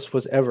 That's all this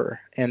was ever.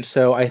 And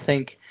so I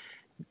think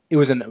it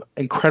was an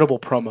incredible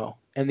promo,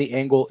 and the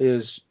angle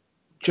is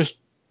just,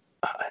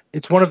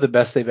 it's one of the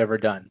best they've ever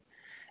done.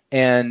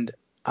 And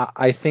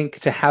I think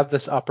to have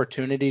this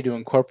opportunity to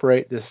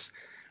incorporate this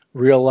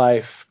real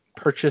life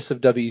purchase of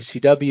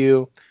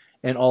WCW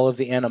and all of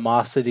the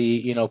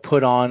animosity, you know,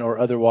 put on or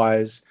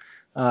otherwise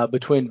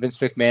between Vince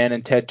McMahon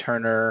and Ted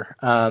Turner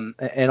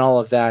and all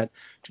of that,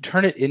 to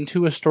turn it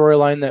into a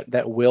storyline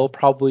that will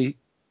probably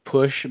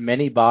push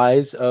many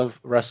buys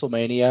of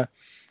WrestleMania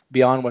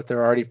beyond what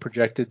they're already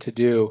projected to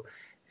do,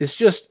 is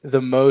just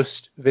the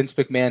most Vince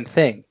McMahon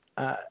thing.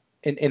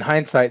 In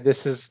hindsight,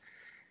 this is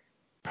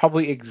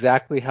probably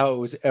exactly how it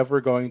was ever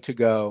going to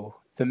go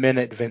the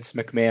minute Vince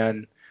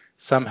McMahon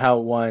somehow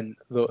won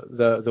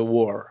the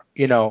war.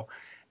 You know,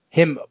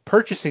 him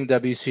purchasing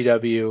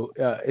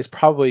WCW is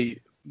probably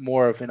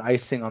more of an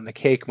icing on the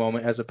cake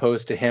moment, as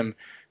opposed to him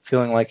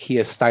feeling like he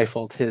has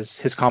stifled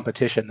his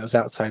competition, those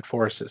outside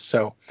forces.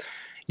 So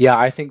yeah,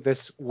 I think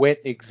this went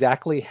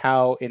exactly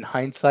how, in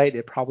hindsight,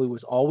 it probably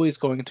was always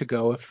going to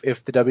go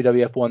if the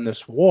WWF won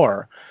this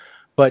war.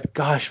 But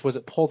gosh, was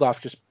it pulled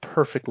off just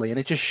perfectly. And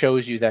it just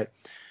shows you that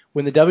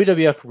when the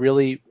WWF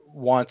really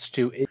wants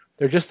to,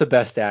 they're just the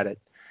best at it.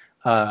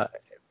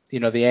 You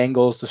know, the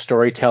angles, the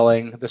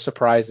storytelling, the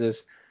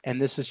surprises. And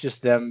this is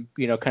just them,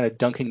 you know, kind of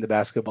dunking the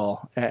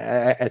basketball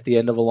at the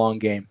end of a long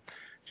game.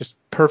 Just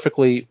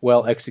perfectly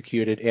well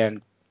executed.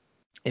 And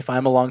if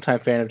I'm a longtime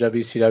fan of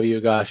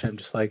WCW, gosh, I'm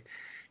just like,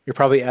 you're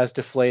probably as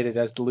deflated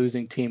as the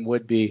losing team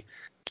would be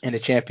in a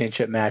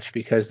championship match,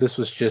 because this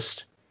was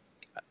just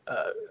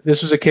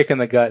this was a kick in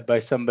the gut by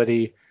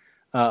somebody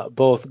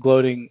both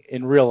gloating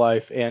in real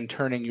life and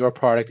turning your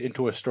product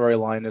into a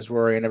storyline, as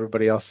Rory and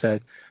everybody else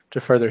said, to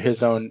further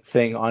his own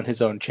thing on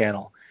his own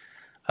channel.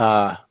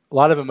 A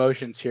lot of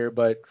emotions here,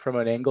 but from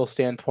an angle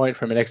standpoint,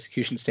 from an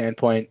execution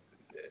standpoint,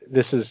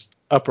 this is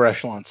upper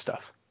echelon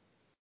stuff.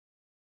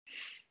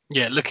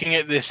 Yeah, looking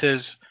at this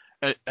as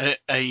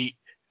a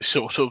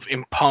sort of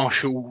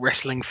impartial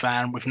wrestling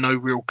fan with no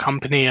real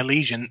company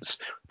allegiance,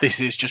 this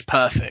is just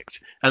perfect.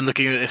 And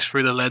looking at this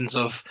through the lens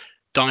of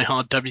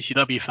diehard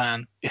WCW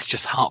fan, it's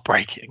just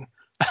heartbreaking.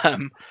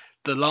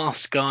 The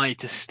last guy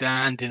to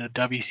stand in a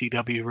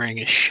WCW ring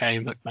is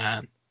Shane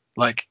McMahon.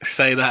 Like,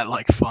 say that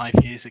like 5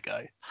 years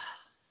ago.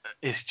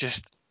 It's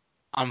just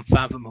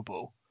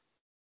unfathomable.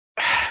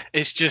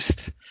 It's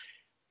just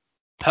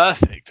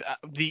perfect.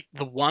 The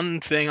one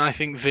thing I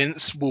think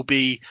Vince will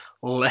be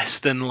less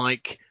than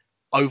like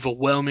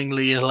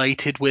overwhelmingly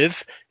elated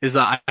with is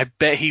that I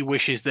bet he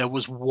wishes there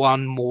was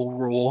one more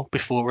Raw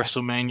before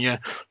WrestleMania,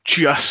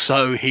 just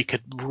so he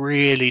could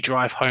really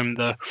drive home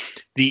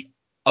the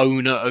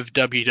owner of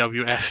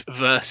WWF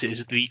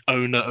versus the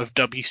owner of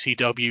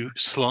WCW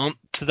slant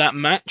to that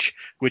match,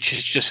 which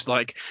is just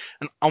like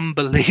an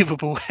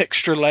unbelievable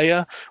extra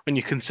layer when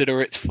you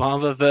consider it's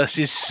father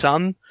versus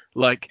son.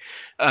 Like,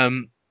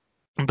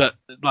 but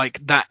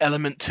like that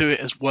element to it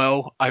as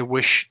well.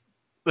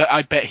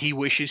 I bet he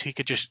wishes he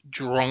could just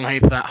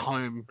drive that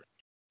home,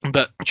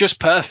 but just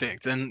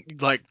perfect. And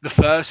like the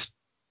first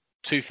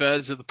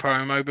 2/3 of the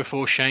promo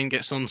before Shane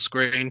gets on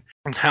screen,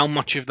 and how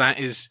much of that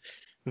is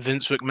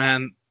Vince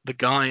McMahon, the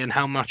guy, and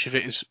how much of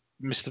it is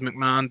Mr.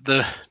 McMahon,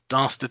 the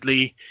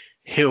dastardly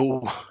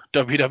heel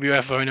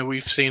WWF owner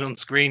we've seen on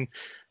screen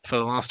for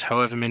the last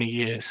however many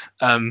years.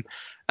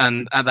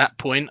 And at that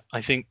point,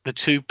 I think the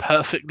two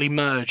perfectly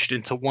merged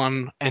into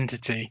one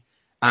entity,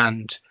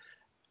 and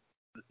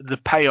the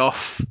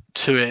payoff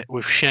to it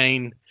with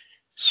Shane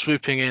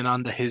swooping in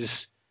under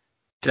his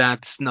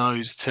dad's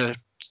nose to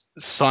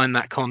sign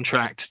that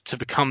contract to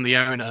become the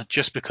owner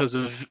just because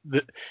of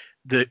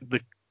the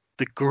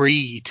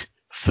greed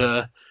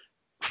for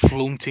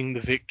flaunting the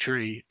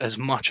victory as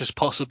much as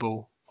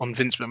possible on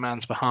Vince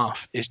McMahon's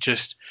behalf is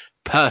just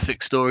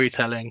perfect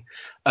storytelling.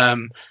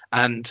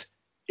 And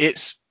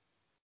it's,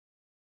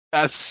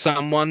 as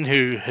someone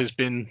who has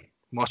been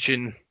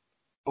watching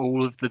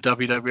all of the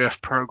WWF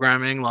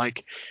programming,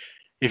 like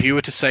if you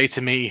were to say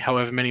to me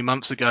however many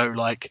months ago,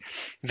 like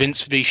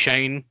Vince v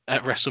Shane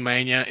at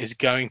WrestleMania is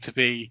going to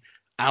be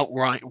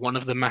outright one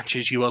of the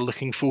matches you are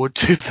looking forward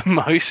to the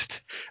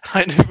most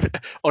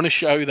on a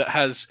show that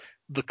has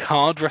the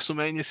card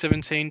WrestleMania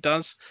 17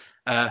 does,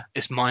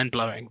 it's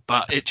mind-blowing.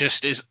 But it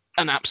just is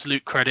an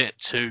absolute credit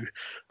to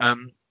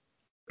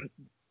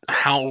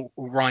how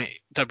right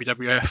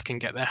WWF can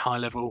get their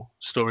high-level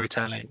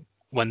storytelling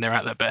when they're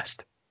at their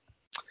best.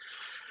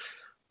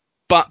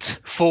 But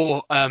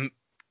for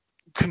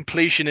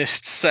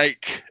completionist's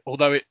sake,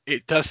 although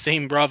it does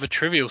seem rather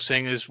trivial,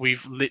 seeing as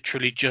we've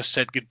literally just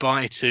said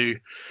goodbye to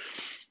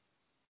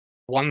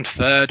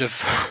 1/3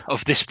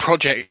 of this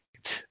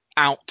project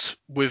out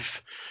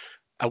with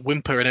a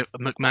whimper and a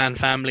McMahon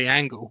family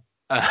angle,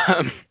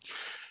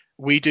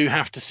 we do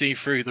have to see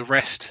through the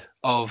rest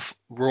of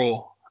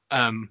Raw.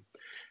 And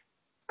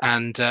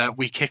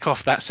we kick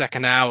off that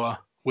second hour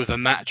with a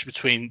match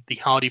between the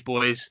Hardy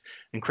Boys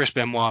and Chris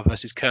Benoit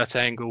versus Kurt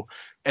Angle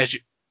and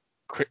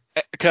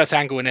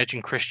Edge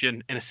and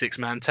Christian in a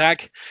 6-man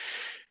tag.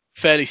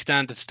 Fairly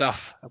standard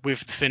stuff, with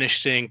the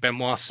finish seeing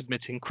Benoit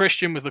submitting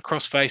Christian with a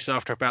crossface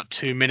after about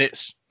 2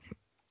 minutes.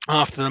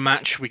 After the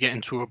match, we get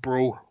into a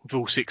brawl with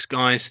all 6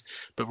 guys,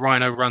 but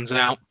Rhino runs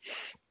out.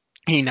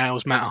 He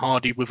nails Matt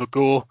Hardy with a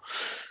gore.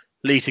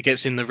 Lita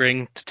gets in the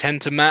ring to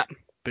tend to Matt,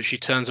 but she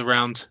turns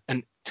around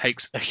and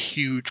takes a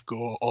huge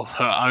gore of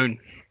her own.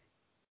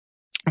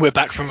 We're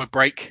back from a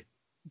break.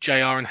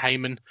 JR and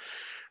Heyman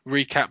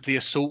recap the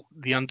assault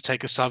The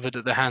Undertaker suffered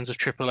at the hands of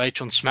Triple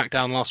H on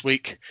SmackDown last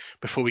week,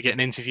 before we get an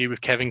interview with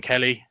Kevin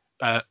Kelly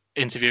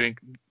interviewing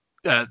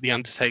The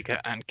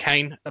Undertaker and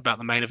Kane about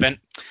the main event.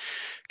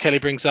 Kelly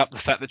brings up the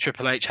fact that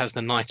Triple H has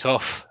the night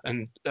off,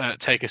 and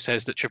Taker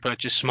says that Triple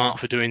H is smart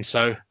for doing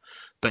so,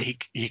 but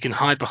he can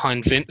hide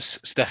behind Vince,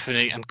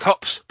 Stephanie and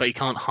Cops, but he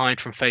can't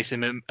hide from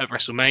facing him at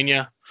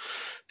WrestleMania.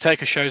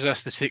 Taker shows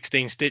us the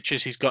 16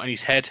 stitches he's got in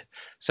his head,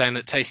 saying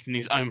that tasting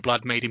his own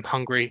blood made him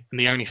hungry, and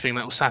the only thing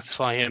that will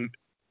satisfy him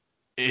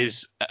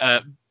is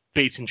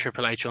beating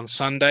Triple H on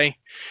Sunday.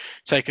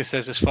 Taker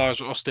says as far as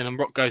Austin and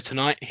Rock go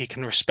tonight, he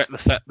can respect the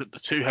fact that the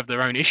two have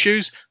their own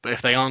issues, but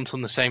if they aren't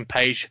on the same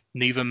page,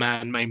 neither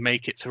man may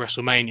make it to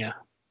WrestleMania.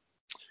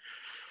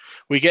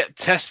 We get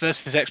Test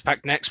versus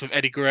X-Pac next, with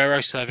Eddie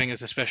Guerrero serving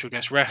as a special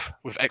guest ref,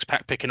 with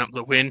X-Pac picking up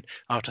the win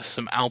after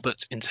some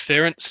Albert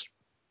interference.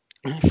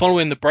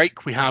 Following the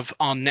break, we have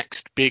our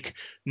next big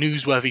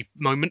newsworthy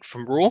moment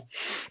from Raw.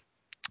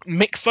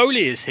 Mick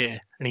Foley is here,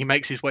 and he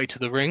makes his way to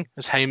the ring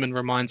as Heyman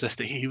reminds us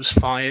that he was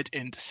fired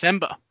in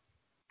December.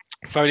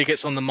 Foley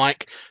gets on the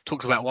mic,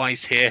 talks about why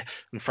he's here,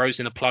 and throws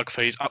in a plug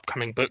for his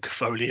upcoming book,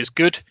 Foley is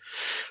Good.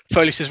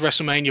 Foley says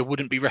WrestleMania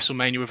wouldn't be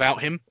WrestleMania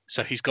without him,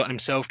 so he's got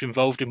himself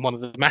involved in one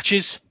of the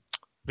matches.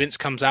 Vince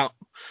comes out,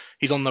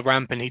 he's on the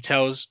ramp, and he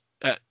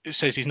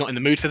says he's not in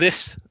the mood for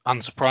this,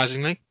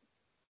 unsurprisingly.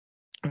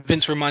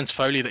 Vince reminds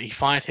Foley that he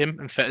fired him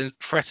and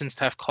threatens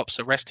to have cops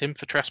arrest him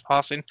for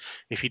trespassing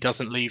if he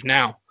doesn't leave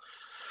now.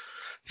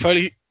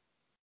 Foley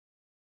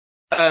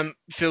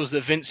feels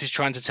that Vince is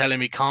trying to tell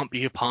him he can't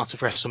be a part of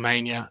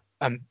WrestleMania,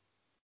 and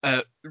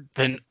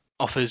then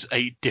offers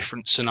a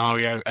different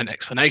scenario and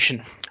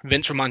explanation.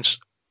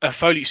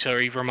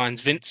 Foley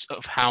reminds Vince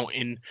of how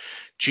in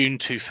June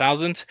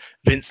 2000,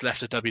 Vince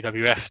left the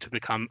WWF to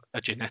become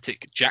a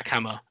genetic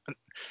jackhammer,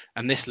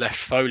 and this left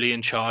Foley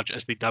in charge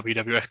as the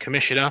WWF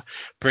commissioner,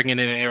 bringing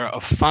an era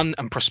of fun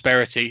and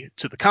prosperity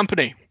to the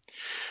company.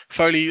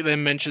 Foley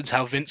then mentions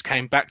how Vince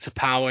came back to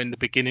power in the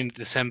beginning of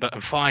December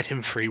and fired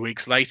him 3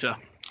 weeks later.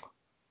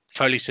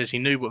 Foley says he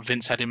knew what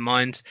Vince had in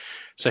mind,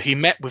 so he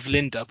met with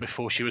Linda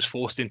before she was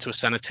forced into a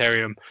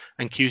sanitarium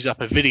and cues up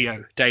a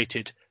video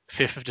dated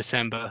 5th of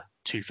December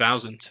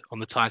 2000 on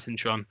the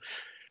Titantron,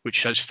 which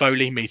shows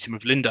Foley meeting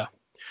with Linda.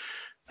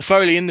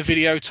 Foley in the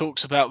video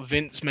talks about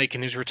Vince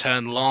making his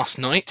return last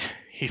night.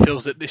 He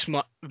feels that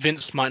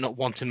Vince might not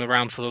want him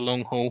around for the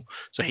long haul,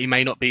 so he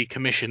may not be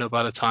commissioner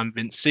by the time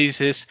Vince sees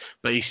this,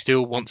 but he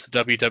still wants the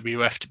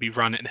WWF to be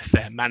run in a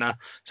fair manner,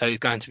 so he's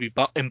going to be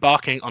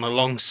embarking on a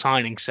long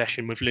signing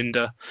session with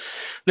Linda.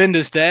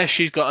 Linda's there.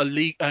 She's got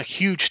a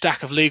huge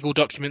stack of legal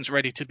documents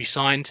ready to be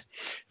signed.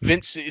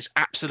 Vince is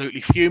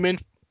absolutely fuming,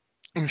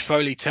 and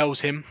Foley tells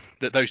him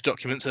that those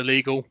documents are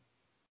legal,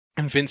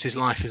 and Vince's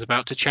life is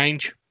about to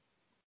change.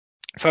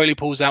 Foley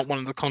pulls out one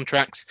of the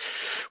contracts,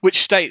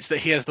 which states that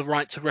he has the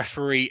right to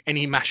referee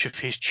any match of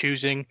his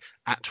choosing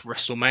at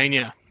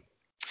WrestleMania.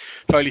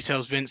 Foley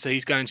tells Vince that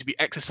he's going to be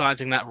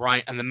exercising that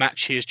right, and the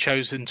match he has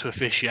chosen to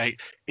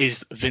officiate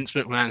is Vince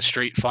McMahon's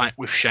street fight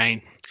with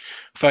Shane.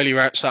 Foley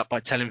wraps up by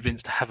telling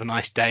Vince to have a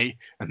nice day,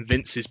 and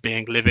Vince is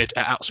being livid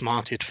and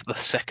outsmarted for the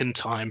second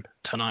time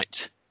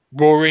tonight.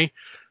 Rory,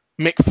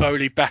 Mick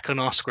Foley back on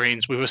our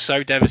screens. We were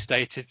so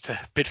devastated to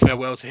bid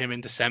farewell to him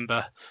in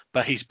December,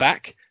 but he's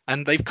back,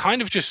 and they've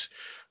kind of just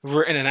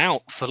written it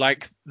out for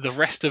like the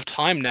rest of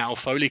time now.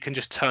 Foley can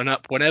just turn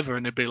up whenever,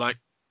 and it'd be like,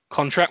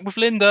 contract with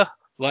Linda,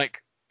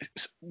 like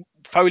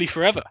Foley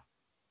forever.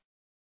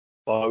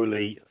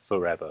 Foley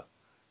forever.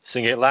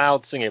 Sing it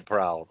loud, sing it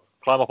proud.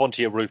 Climb up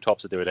onto your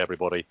rooftops to do it,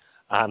 everybody,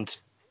 and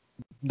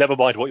never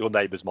mind what your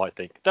neighbours might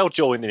think. They'll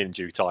join in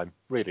due time.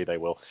 Really, they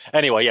will.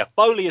 Anyway, yeah,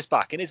 Foley is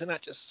back, and isn't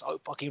that just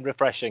so fucking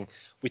refreshing?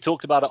 We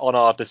talked about it on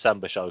our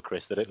December show,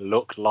 Chris, that it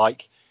looked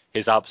like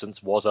his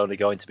absence was only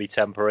going to be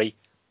temporary.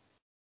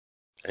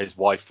 His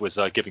wife was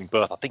giving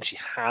birth. I think she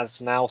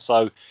has now,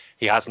 so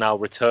he has now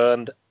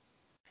returned.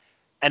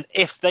 And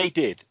if they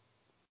did,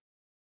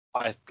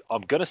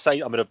 I'm going to say,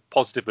 I'm in a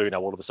positive mood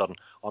now all of a sudden,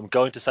 I'm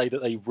going to say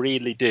that they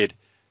really did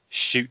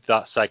shoot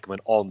that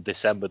segment on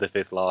December the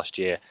 5th last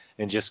year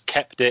and just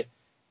kept it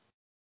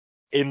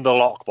in the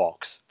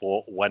lockbox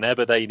for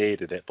whenever they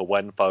needed it, for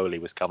when Foley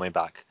was coming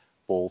back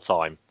full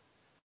time.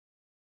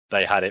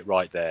 They had it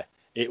right there.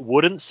 It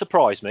wouldn't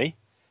surprise me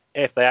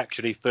if they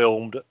actually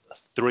filmed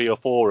 3 or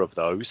 4 of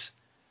those,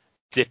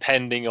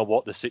 depending on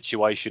what the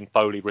situation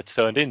Foley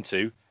returned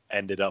into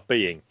ended up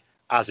being.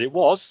 As it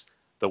was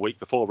the week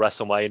before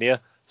WrestleMania,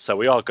 so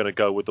we are going to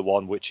go with the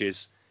one which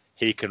is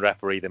he can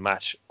referee the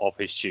match of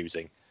his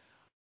choosing.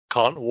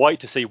 Can't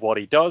wait to see what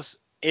he does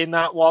in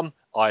that one.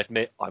 I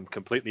admit I'm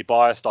completely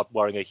biased. I'm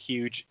wearing a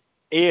huge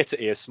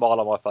ear-to-ear smile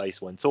on my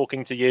face when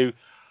talking to you.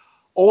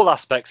 All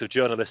aspects of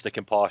journalistic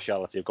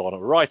impartiality have gone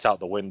right out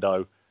the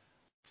window.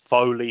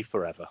 Foley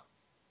forever.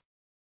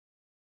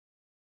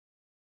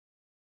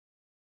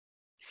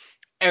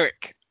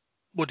 Eric,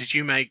 what did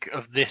you make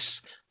of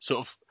this sort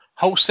of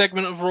whole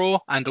segment of Raw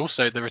and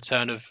also the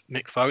return of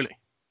Mick Foley?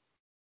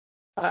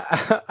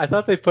 I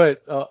thought they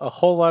put a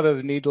whole lot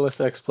of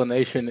needless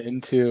explanation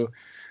into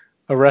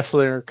a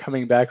wrestler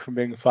coming back from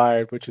being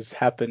fired, which has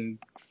happened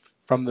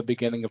from the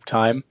beginning of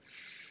time.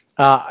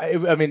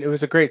 I mean, it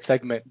was a great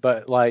segment,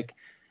 but like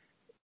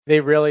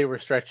they really were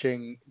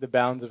stretching the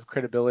bounds of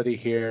credibility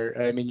here.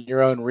 I mean,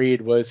 your own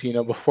read was,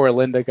 before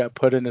Linda got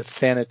put in a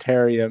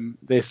sanitarium,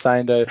 they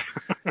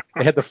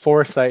had the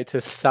foresight to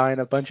sign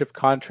a bunch of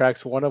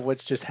contracts, one of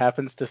which just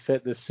happens to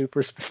fit this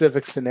super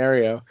specific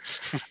scenario.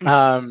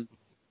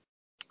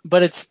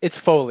 But it's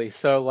Foley,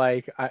 so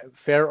like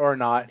fair or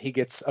not, he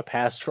gets a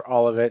pass for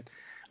all of it.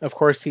 Of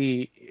course,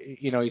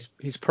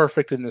 he's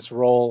perfect in this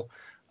role,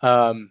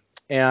 and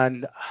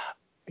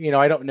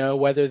I don't know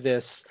whether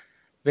this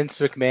Vince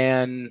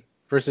McMahon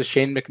versus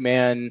Shane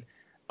McMahon,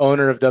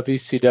 owner of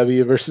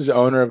WCW versus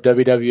owner of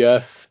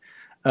WWF,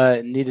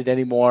 needed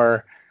any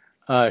more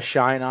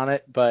shine on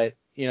it. But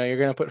you're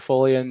gonna put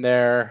Foley in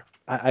there.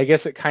 I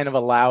guess it kind of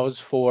allows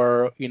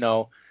for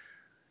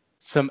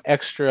some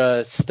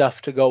extra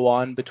stuff to go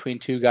on between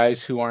two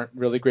guys who aren't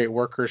really great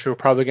workers, who are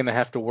probably going to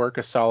have to work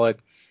a solid,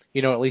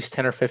 at least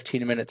 10 or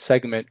 15 minute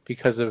segment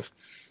because of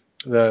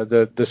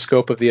the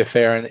scope of the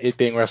affair and it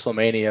being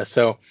WrestleMania.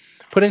 So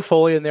putting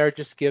Foley in there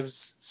just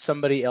gives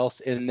somebody else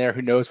in there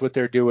who knows what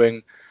they're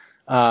doing,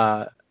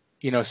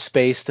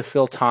 space to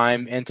fill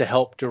time and to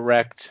help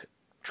direct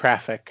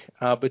traffic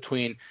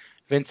between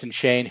Vince and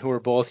Shane, who are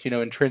both,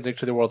 intrinsic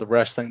to the world of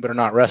wrestling, but are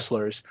not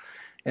wrestlers.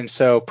 And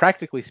so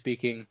practically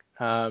speaking,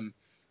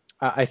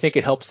 I think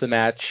it helps the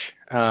match.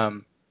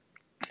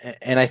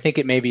 And I think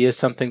it maybe is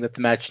something that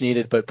the match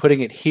needed, but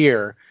putting it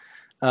here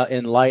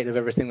in light of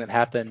everything that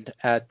happened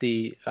at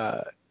the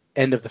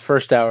end of the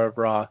first hour of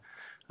Raw,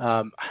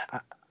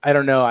 I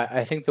don't know.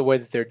 I think the way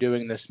that they're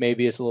doing this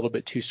maybe is a little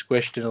bit too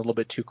squished and a little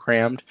bit too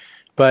crammed.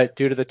 But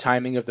due to the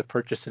timing of the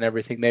purchase and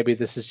everything, maybe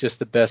this is just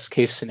the best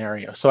case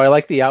scenario. So I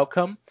like the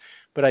outcome,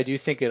 but I do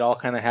think it all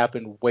kind of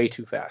happened way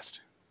too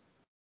fast.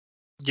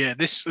 Yeah,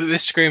 this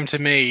screamed to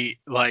me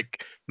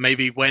like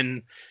maybe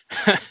when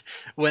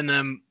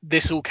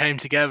this all came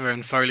together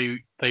and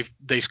Foley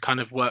they've kind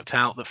of worked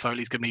out that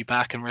Foley's gonna be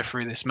back and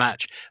referee this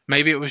match.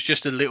 Maybe it was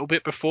just a little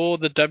bit before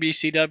the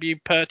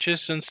WCW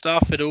purchase and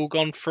stuff had all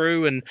gone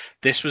through, and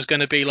this was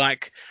going to be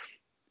like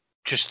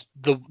just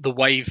the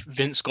way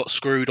Vince got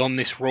screwed on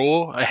this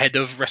Raw ahead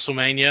of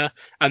WrestleMania,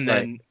 and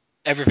then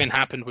everything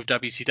happened with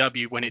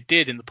WCW when it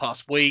did in the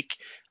past week,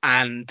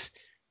 and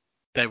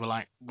they were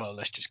like, well,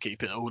 let's just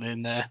keep it all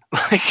in there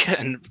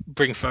and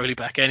bring Foley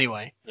back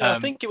anyway. Yeah, I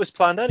think it was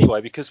planned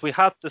anyway, because we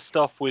had the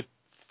stuff with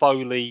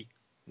Foley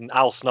and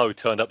Al Snow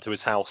turned up to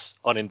his house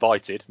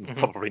uninvited,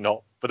 probably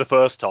not for the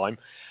first time,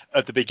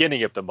 at the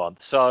beginning of the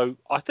month. So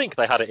I think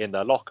they had it in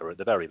their locker at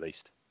the very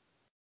least.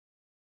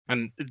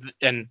 And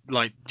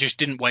like just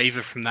didn't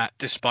waver from that,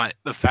 despite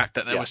the fact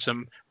that there were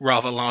some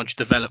rather large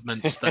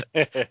developments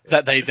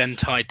that they then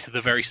tied to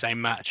the very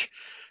same match.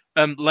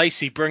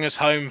 Lacey, bring us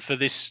home for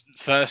this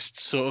first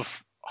sort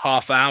of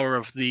half hour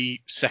of the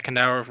second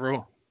hour of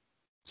Raw.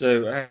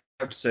 So I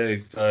have to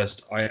say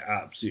first, I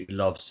absolutely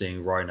love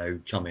seeing Rhino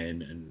come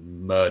in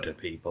and murder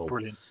people.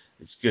 Brilliant.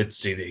 It's good to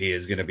see that he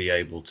is going to be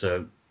able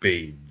to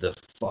be the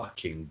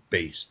fucking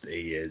beast that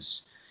he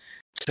is.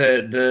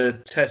 The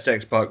Test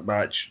X-Pac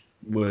match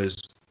was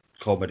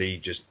comedy,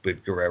 just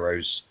with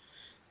Guerrero's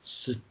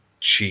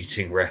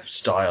cheating ref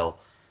style,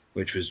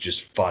 which was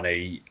just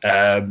funny.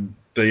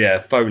 But yeah,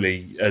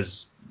 Foley,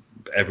 as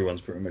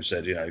everyone's pretty much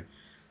said,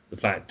 the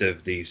fact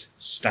of these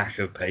stack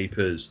of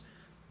papers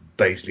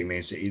basically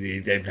means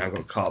that they've now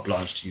got carte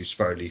blanche to use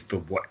Foley for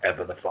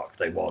whatever the fuck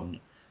they want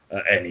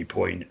at any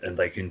point, and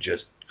they can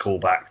just call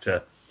back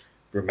to,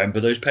 remember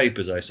those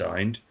papers I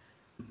signed?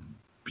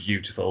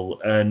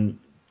 Beautiful. And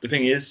the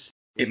thing is,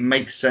 it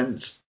makes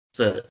sense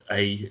for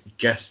a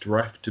guest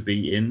ref to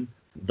be in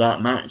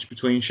that match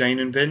between Shane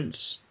and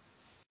Vince.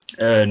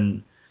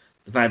 And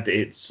the fact that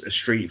it's a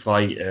street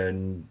fight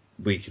and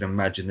we can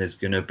imagine there's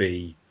going to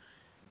be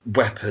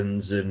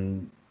weapons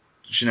and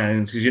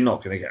shenanigans, because you're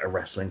not going to get a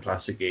wrestling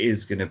classic. It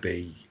is going to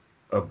be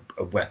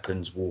a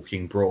weapons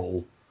walking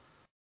brawl.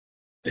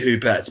 Who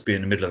better to be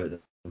in the middle of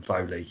it than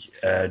Foley?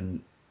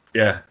 And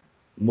yeah,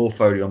 more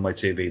Foley on my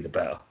TV, the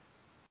better.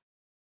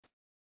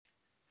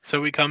 So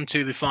we come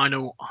to the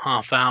final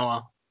half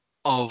hour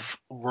of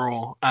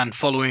Raw, and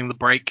following the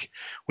break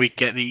we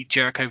get the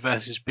Jericho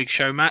versus Big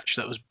Show match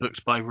that was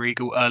booked by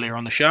Regal earlier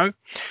on the show.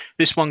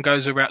 This one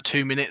goes about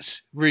 2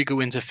 minutes.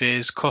 Regal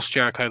interferes, costs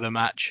Jericho the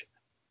match,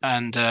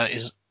 and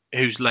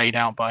who's laid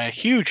out by a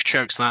huge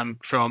chokeslam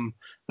from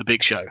the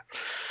Big Show.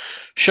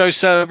 Show's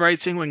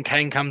celebrating when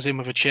Kane comes in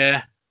with a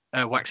chair,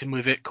 whacks him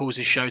with it,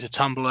 causes Show to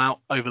tumble out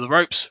over the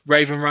ropes.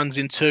 Raven runs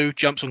in too,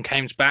 jumps on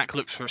Kane's back,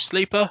 looks for a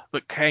sleeper,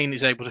 but Kane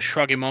is able to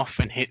shrug him off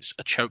and hits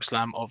a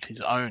chokeslam of his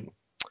own.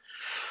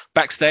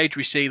 Backstage,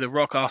 we see The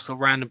Rock ask a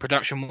random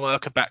production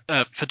worker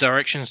for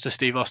directions to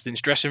Steve Austin's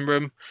dressing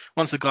room.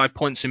 Once the guy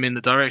points him in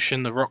the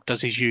direction, The Rock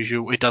does his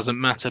usual, it doesn't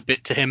matter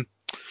bit to him.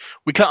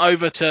 We cut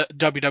over to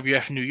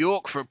WWF New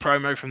York for a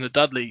promo from the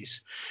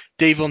Dudleys.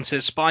 Devon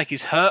says Spike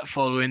is hurt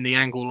following the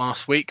angle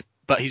last week,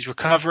 but he's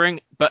recovering.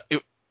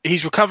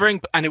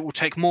 And it will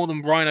take more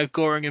than Rhino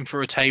goring him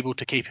for a table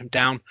to keep him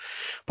down.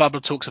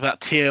 Bubba talks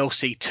about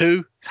TLC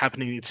 2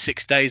 happening in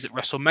 6 days at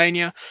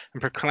WrestleMania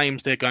and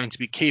proclaims they're going to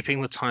be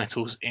keeping the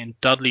titles in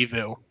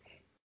Dudleyville.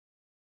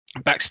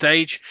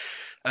 Backstage,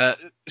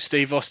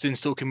 Steve Austin's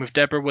talking with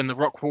Deborah when The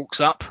Rock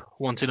walks up,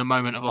 wanting a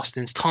moment of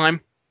Austin's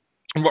time.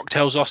 Rock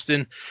tells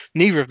Austin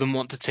neither of them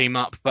want to team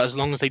up, but as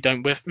long as they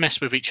don't mess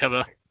with each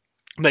other,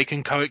 they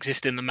can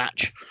coexist in the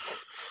match.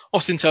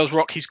 Austin tells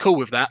Rock he's cool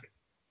with that.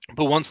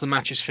 But once the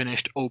match is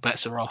finished, all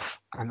bets are off,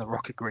 and The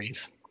Rock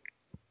agrees.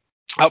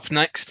 Up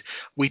next,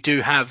 we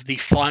do have the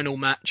final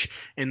match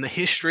in the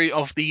history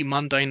of the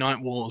Monday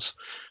Night Wars.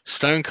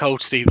 Stone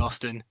Cold Steve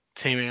Austin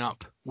teaming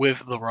up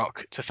with The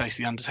Rock to face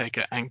The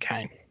Undertaker and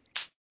Kane.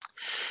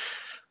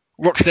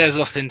 Rock stares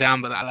Austin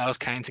down, but that allows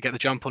Kane to get the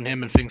jump on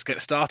him and things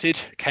get started.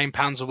 Kane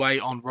pounds away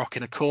on Rock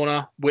in a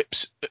corner,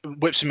 whips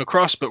him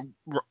across, but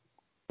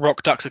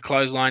Rock ducks a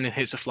clothesline and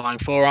hits a flying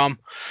forearm.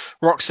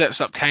 Rock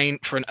sets up Kane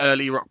for an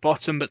early rock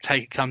bottom, but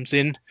Taker comes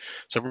in,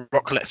 so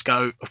Rock lets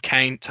go of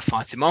Kane to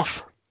fight him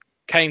off.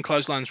 Kane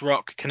clotheslines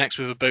Rock, connects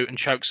with a boot and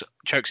chokes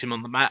him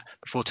on the mat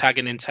before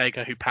tagging in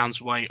Taker, who pounds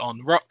away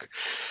on Rock.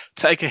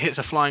 Taker hits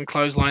a flying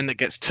clothesline that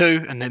gets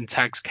 2 and then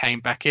tags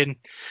Kane back in.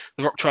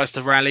 The Rock tries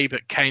to rally,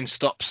 but Kane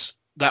stops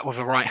that with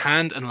a right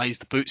hand and lays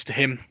the boots to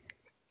him.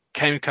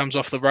 Kane comes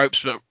off the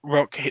ropes, but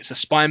Rock hits a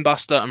spine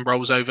buster and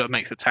rolls over and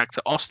makes the tag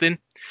to Austin.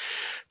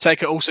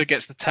 Taker also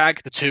gets the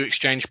tag. The 2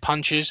 exchange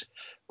punches,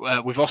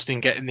 with Austin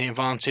getting the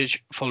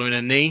advantage following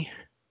a knee.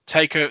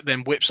 Taker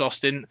then whips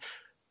Austin,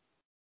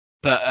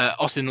 but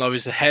Austin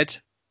lowers the head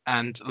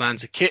and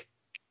lands a kick.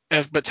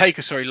 But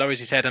Taker, lowers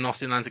his head and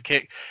Austin lands a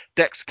kick.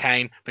 Decks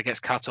Kane, but gets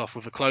cut off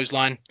with a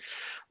clothesline.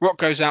 Rock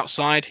goes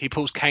outside. He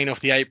pulls Kane off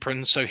the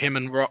apron, so him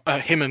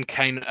and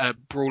Kane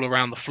brawl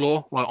around the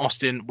floor while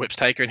Austin whips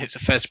Taker and hits a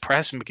Fez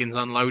press and begins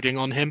unloading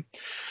on him.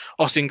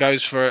 Austin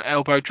goes for an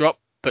elbow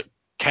drop, but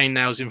Kane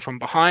nails him from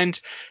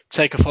behind.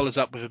 Taker follows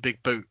up with a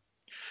big boot.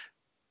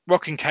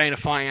 Rock and Kane are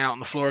fighting out on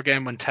the floor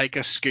again when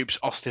Taker scoops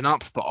Austin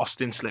up, but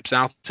Austin slips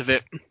out of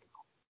it.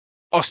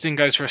 Austin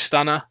goes for a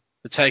stunner.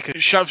 The Taker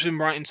shoves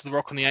him right into the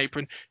Rock on the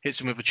apron,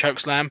 hits him with a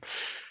chokeslam.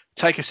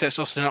 Taker sets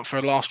Austin up for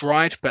a last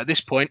ride, but at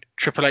this point,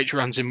 Triple H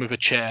runs in with a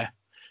chair.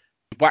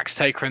 He whacks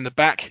Taker in the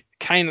back.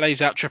 Kane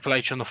lays out Triple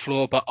H on the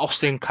floor, but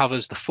Austin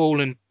covers the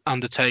fallen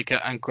Undertaker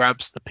and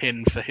grabs the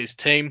pin for his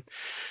team.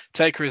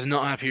 Taker is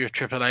not happy with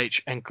Triple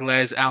H and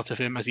glares out of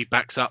him as he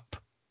backs up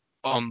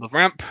on the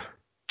ramp.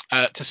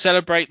 To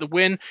celebrate the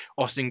win,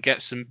 Austin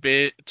gets some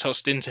beer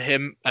tossed into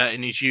him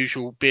in his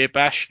usual beer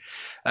bash.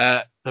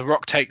 The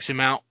Rock takes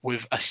him out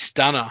with a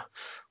stunner.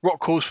 Rock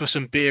calls for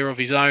some beer of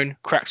his own,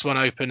 cracks one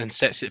open and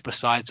sets it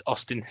beside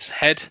Austin's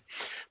head.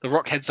 The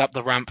Rock heads up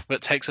the ramp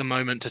but takes a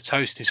moment to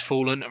toast his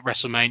fallen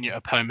WrestleMania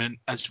opponent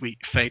as we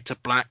fade to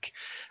black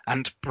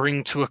and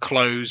bring to a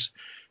close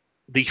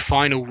the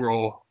final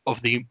Raw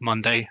of the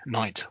Monday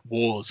Night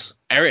Wars.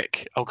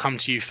 Eric, I'll come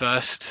to you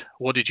first.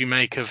 What did you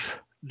make of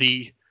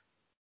the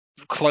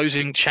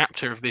closing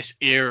chapter of this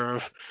era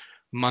of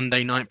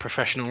Monday Night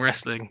Professional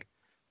Wrestling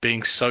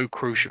being so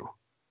crucial?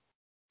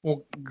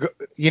 Well,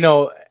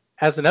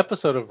 as an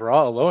episode of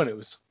Raw alone, it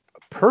was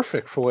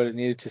perfect for what it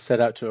needed to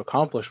set out to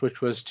accomplish, which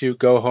was to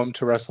go home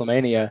to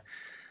WrestleMania.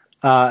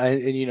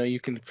 And you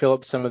can fill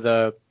up some of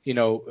the,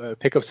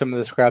 pick up some of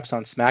the scraps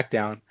on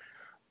SmackDown.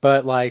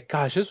 But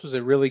gosh, this was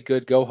a really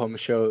good go home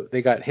show.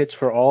 They got hits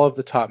for all of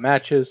the top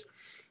matches,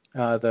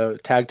 the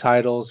tag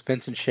titles,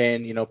 Vince and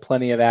Shane,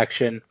 plenty of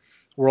action,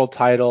 world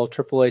title,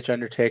 Triple H,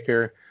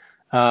 Undertaker.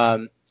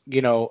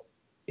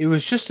 It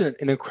was just an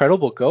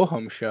incredible go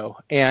home show.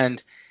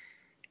 And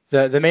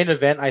the main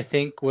event, I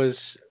think,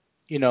 was,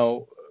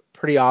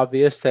 pretty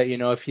obvious that,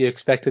 if you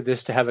expected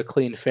this to have a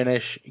clean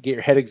finish, you get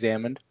your head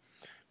examined.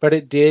 But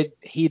it did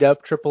heat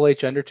up Triple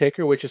H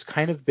Undertaker, which has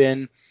kind of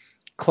been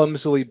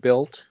clumsily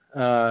built,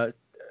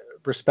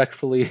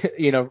 respectfully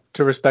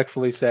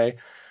say.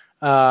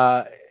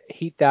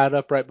 Heat that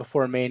up right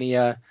before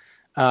Mania.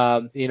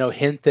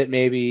 Hint that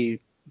maybe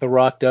The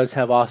Rock does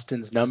have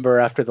Austin's number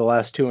after the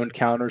last 2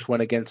 encounters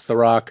went against The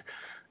Rock.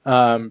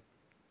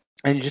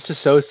 And just to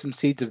sow some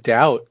seeds of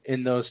doubt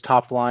in those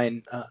top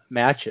line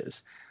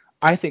matches.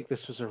 I think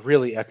this was a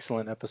really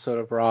excellent episode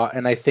of Raw.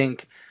 And I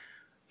think,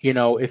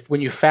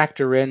 when you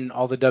factor in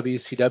all the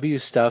WCW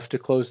stuff to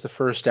close the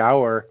first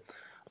hour,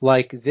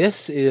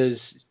 this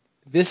is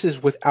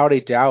without a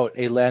doubt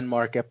a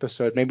landmark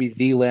episode, maybe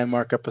the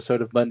landmark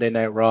episode of Monday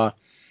Night Raw.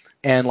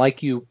 And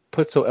like you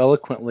put so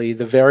eloquently,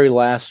 the very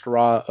last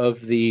Raw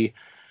of the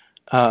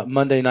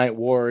Monday Night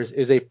Wars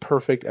is a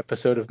perfect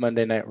episode of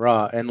Monday Night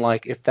Raw. And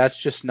if that's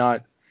just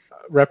not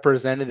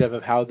representative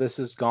of how this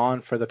has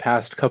gone for the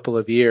past couple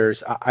of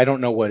years, I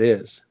don't know what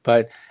is.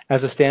 But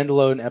as a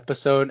standalone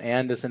episode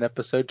and as an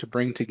episode to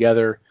bring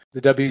together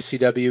the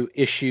WCW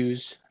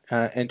issues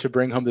and to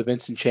bring home the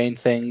Vince and Shane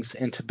things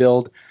and to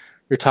build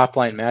your top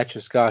line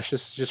matches, gosh,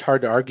 this is just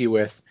hard to argue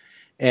with.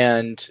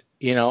 And,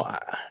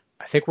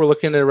 I think we're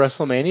looking at a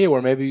WrestleMania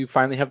where maybe you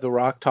finally have The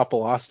Rock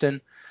topple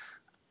Austin.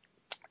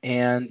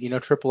 And,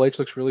 Triple H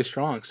looks really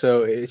strong.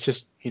 So it's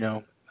just,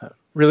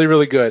 really,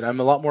 really good. I'm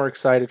a lot more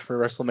excited for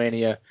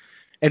WrestleMania.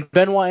 And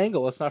Benoit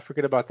Angle, let's not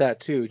forget about that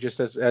too, just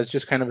as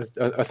just kind of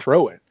a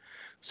throw-in.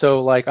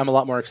 So, I'm a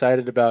lot more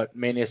excited about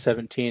Mania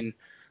 17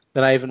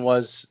 than I even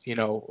was,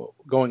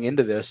 going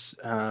into this.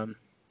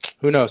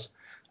 Who knows?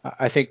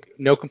 I think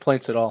no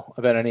complaints at all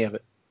about any of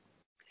it.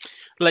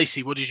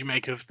 Lacey, what did you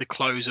make of the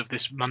close of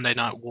this Monday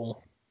Night War?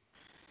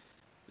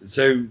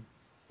 So,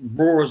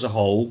 Raw as a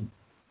whole,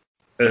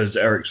 as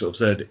Eric sort of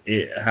said,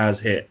 it has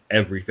hit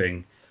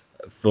everything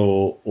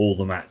for all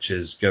the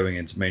matches going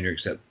into Mania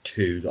except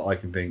 2 that I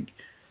can think.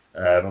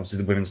 Obviously,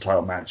 the women's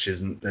title match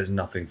there's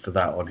nothing for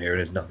that on here, and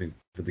there's nothing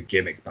for the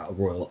gimmick Battle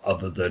Royal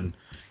other than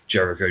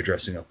Jericho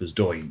dressing up as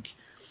Doink.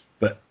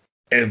 But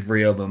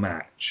every other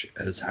match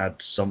has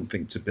had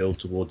something to build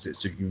towards it,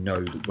 so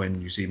that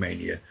when you see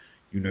Mania,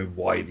 you know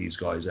why these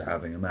guys are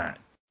having a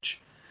match.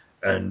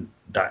 And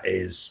that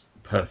is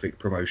perfect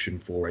promotion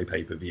for a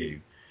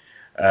pay-per-view.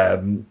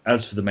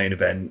 As for the main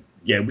event,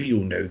 we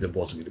all know there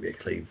wasn't going to be a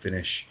clean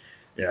finish.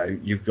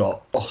 You've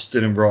got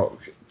Austin and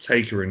Rock,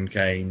 Taker and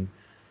Kane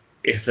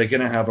if they're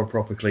going to have a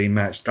proper clean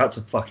match, that's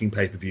a fucking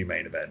pay-per-view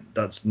main event.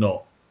 That's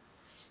not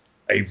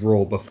a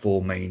Raw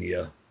before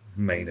Mania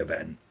main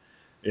event.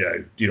 You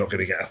know, you're not going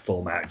to get a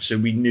full match. So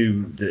we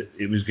knew that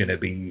it was going to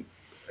be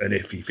an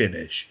iffy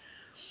finish.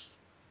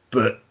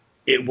 But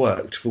it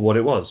worked for what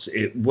it was.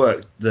 It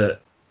worked that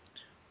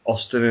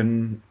Austin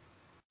and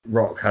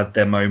Rock had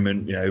their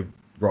moment, you know,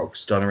 Rock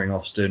stunnering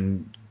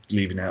Austin,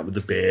 leaving out with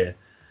the beer.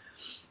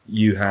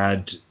 You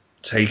had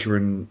Taker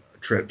and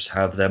Trips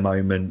have their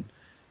moment,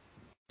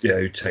 you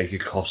know, Taker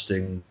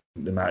costing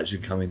the match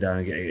and coming down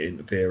and getting it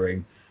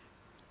interfering.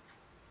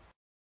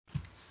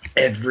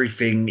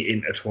 Everything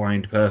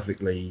intertwined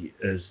perfectly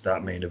as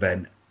that main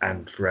event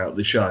and throughout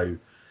the show,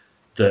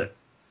 that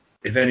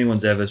if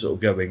anyone's ever sort of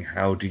going,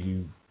 how do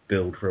you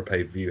build for a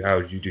pay-per-view?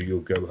 How do you do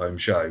your go-home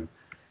show?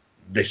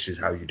 This is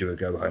how you do a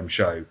go-home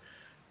show.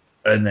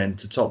 And then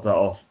to top that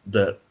off,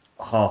 that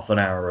half an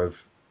hour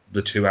of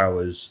the 2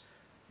 hours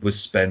was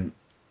spent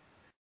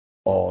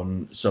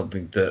on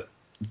something that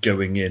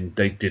going in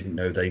they didn't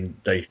know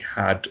they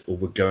had or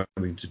were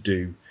going to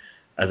do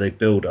as a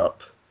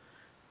build-up,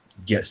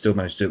 yet still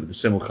managed to do it with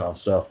the simulcast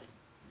stuff.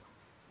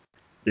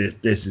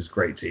 This is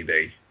great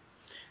TV.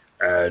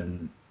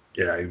 And,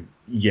 you know,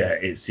 yeah,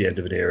 it's the end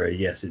of an era.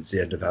 Yes, it's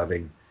the end of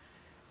having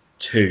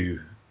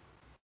two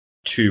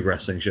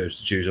wrestling shows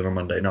to choose on a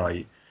Monday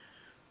night.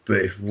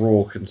 But if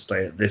Raw can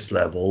stay at this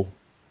level,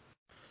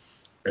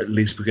 at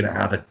least we're going to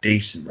have a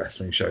decent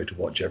wrestling show to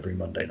watch every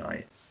Monday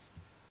night.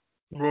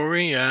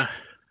 Rory,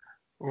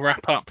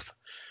 wrap up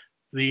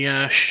the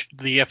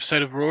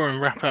episode of Raw and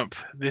wrap up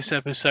this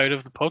episode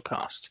of the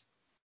podcast.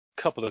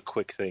 Couple of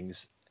quick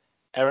things.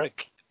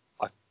 Eric,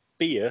 I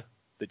fear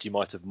that you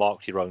might have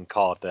marked your own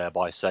card there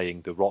by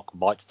saying The Rock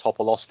might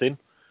topple Austin.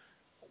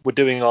 We're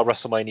doing our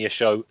WrestleMania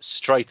show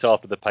straight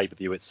after the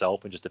pay-per-view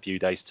itself in just a few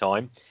days'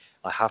 time.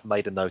 I have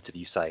made a note of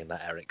you saying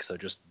that, Eric, so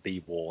just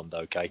be warned,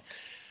 okay?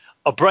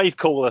 A brave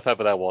call if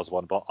ever there was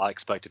one, but I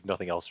expected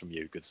nothing else from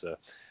you, good sir.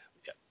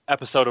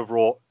 Episode of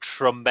Raw,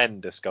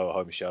 tremendous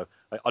go-home show.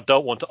 I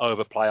don't want to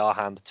overplay our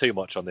hand too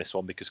much on this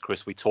one because,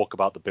 Chris, we talk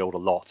about the build a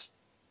lot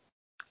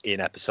in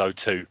episode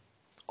 2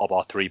 of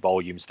our 3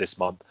 volumes this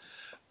month.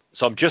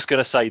 So I'm just going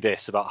to say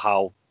this about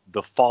how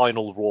the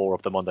final Raw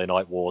of the Monday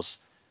Night Wars,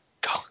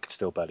 God, I can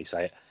still barely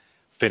say it,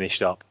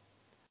 finished up.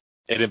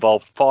 It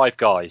involved 5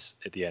 guys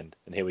at the end,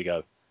 and here we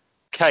go.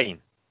 Kane,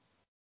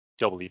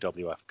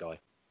 WWF guy.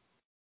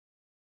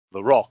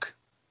 The Rock,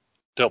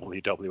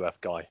 WWF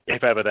guy,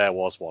 if ever there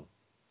was one.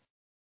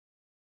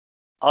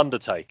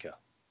 Undertaker,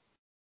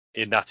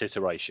 in that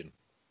iteration,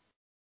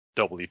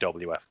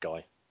 WWF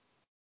guy.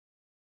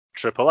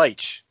 Triple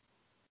H,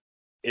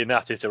 in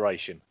that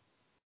iteration,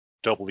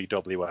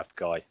 WWF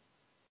guy.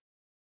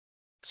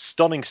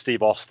 Stunning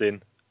Steve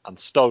Austin and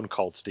Stone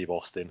Cold Steve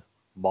Austin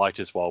might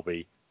as well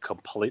be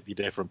completely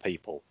different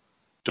people.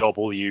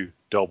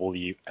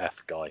 WWF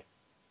guy.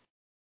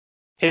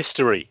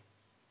 History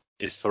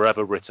is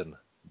forever written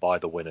by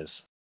the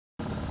winners.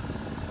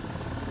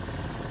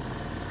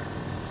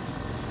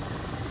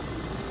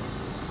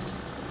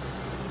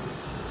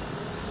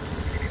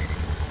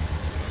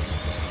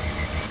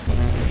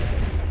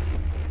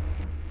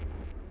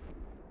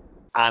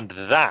 And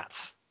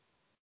that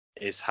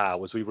is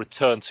how, as we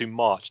return to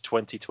March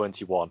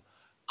 2021,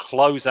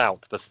 close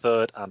out the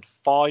 3rd and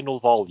final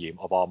volume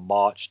of our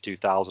March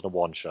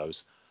 2001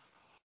 shows.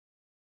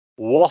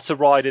 What a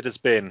ride it has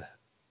been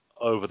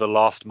over the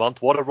last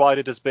month. What a ride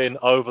it has been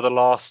over the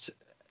last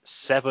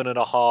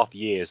 7.5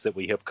 years that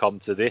we have come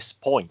to this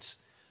point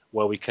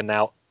where we can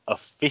now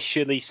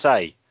officially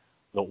say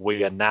that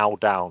we are now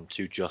down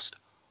to just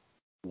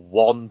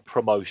one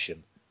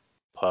promotion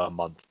per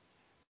month.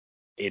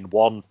 In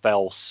one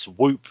fell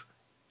swoop,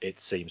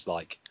 it seems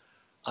like.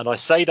 And I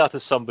say that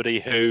as somebody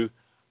who,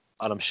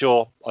 and I'm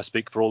sure I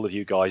speak for all of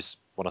you guys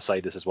when I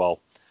say this as well,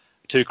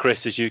 to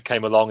Chris, as you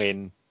came along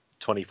in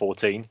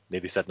 2014,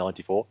 nearly said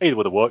 94, either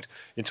would have worked,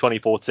 in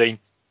 2014,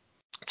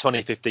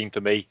 2015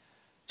 for me,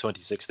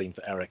 2016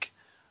 for Eric.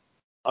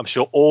 I'm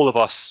sure all of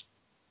us,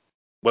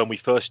 when we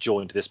first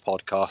joined this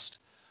podcast,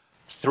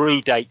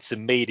 3 dates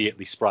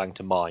immediately sprang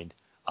to mind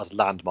as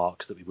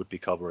landmarks that we would be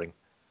covering.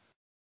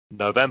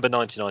 November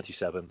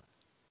 1997,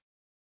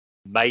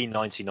 May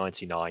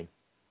 1999,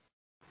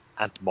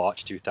 and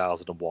March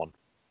 2001.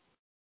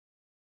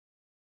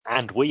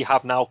 And we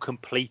have now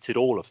completed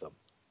all of them.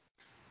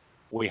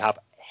 We have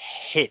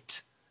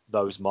hit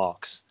those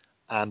marks.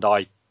 And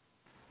I'm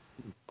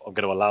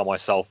going to allow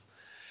myself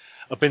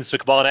a Vince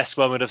McMahon-esque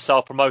moment of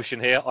self-promotion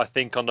here. I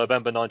think on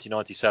November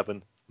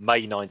 1997,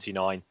 May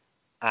 99,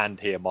 and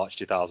here March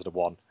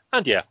 2001.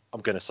 And yeah, I'm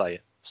going to say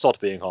it. Sod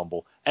being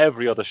humble.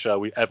 Every other show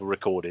we've ever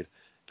recorded,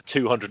 the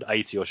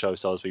 280 or so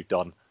shows we've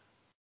done,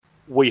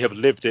 we have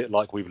lived it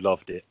like we've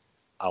loved it,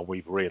 and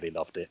we've really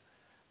loved it.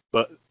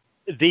 But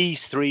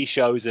these 3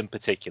 shows in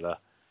particular,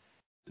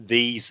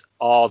 these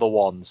are the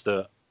ones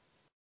that,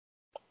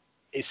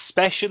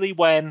 especially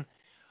when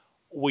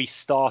we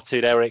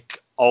started,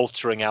 Eric,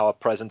 altering our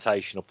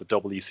presentation of the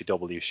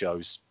WCW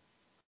shows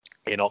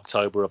in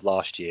October of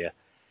last year,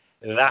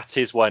 that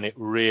is when it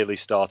really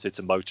started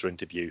to motor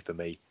into view for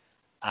me.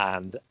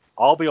 And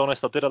I'll be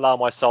honest, I did allow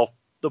myself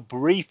the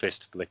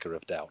briefest flicker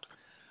of doubt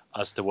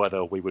as to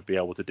whether we would be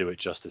able to do it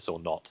justice or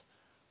not.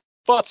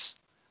 But,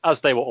 as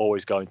they were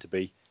always going to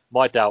be,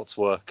 my doubts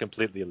were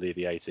completely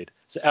alleviated.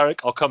 So,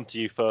 Eric, I'll come to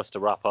you first to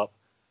wrap up.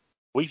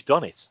 We've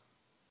done it.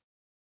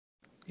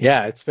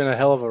 Yeah, it's been a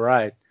hell of a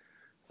ride.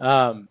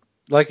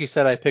 Like you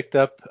said, I picked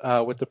up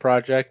with the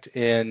project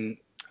in,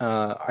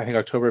 I think,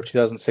 October of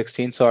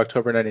 2016, so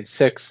October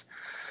 96.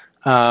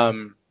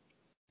 And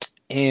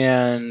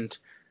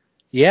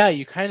yeah,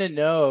 you kind of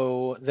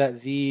know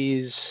that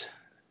these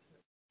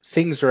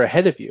things are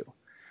ahead of you.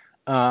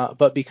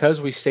 But because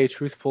we stay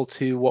truthful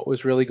to what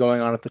was really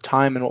going on at the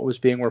time and what was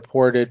being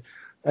reported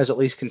as at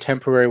least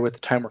contemporary with the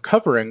time we're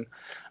covering,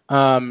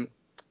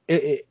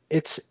 it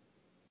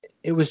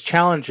was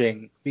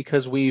challenging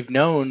because we've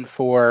known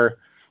for,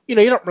 you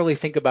don't really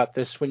think about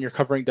this when you're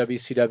covering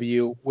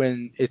WCW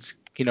when it's,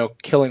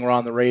 killing Raw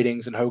in the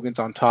ratings and Hogan's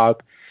on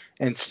top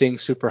and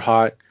Sting's super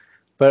hot.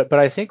 But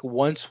I think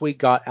once we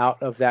got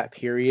out of that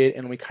period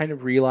and we kind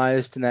of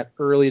realized in that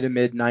early to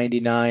mid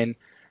 99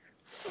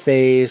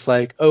 phase,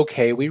 like,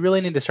 okay, we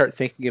really need to start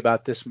thinking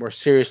about this more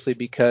seriously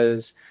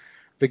because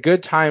the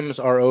good times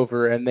are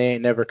over and they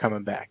ain't never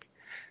coming back.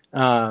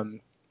 And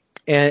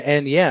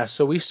yeah,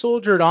 so we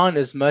soldiered on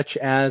as much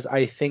as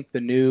I think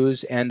the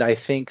news and I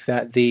think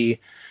that the,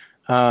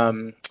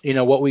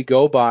 what we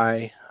go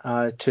by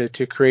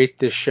to create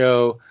this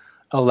show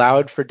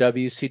allowed for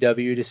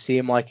WCW to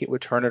seem like it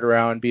would turn it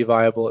around, be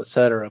viable,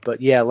 etc.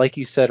 But yeah, like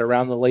you said,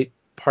 around the late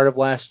part of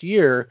last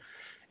year,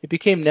 it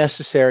became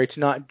necessary to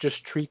not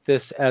just treat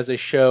this as a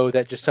show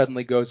that just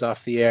suddenly goes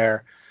off the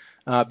air,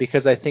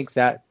 because I think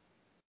that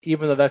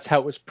even though that's how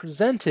it was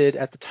presented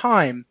at the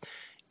time,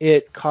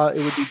 it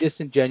would be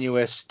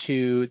disingenuous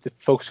to the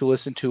folks who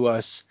listen to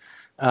us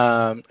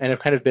and have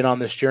kind of been on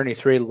this journey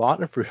through a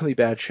lot of really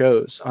bad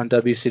shows on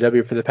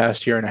WCW for the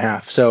past year and a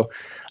half. So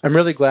I'm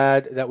really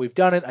glad that we've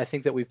done it. I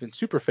think that we've been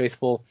super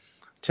faithful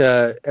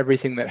to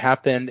everything that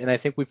happened, and I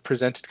think we've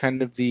presented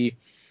kind of the,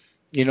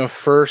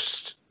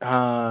 first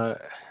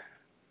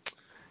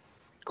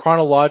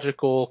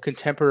chronological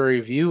contemporary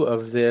view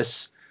of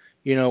this,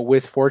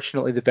 with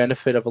fortunately the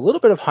benefit of a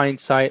little bit of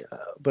hindsight,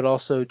 but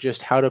also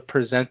just how to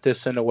present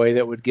this in a way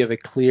that would give a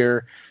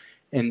clear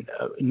and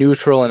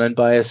neutral and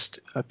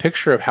unbiased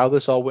picture of how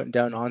this all went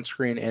down on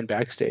screen and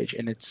backstage.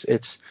 And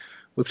it's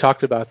we've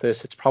talked about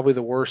this. It's probably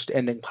the worst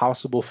ending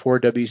possible for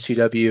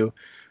WCW,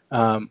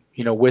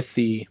 with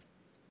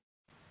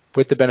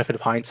the benefit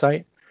of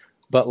hindsight,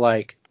 but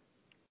like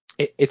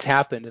it's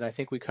happened, and I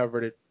think we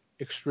covered it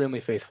extremely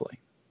faithfully.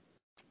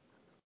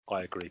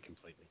 I agree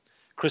completely.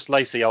 Chris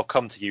Lacey, I'll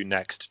come to you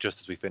next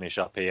just as we finish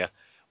up here.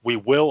 We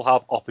will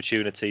have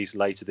opportunities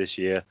later this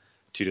year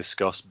to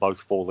discuss both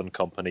fallen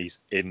companies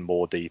in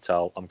more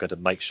detail. I'm going to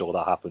make sure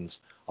that happens.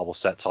 I will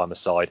set time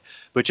aside.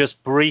 But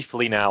just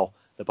briefly now,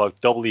 that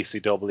both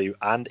WCW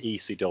and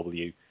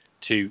ECW,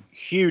 two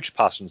huge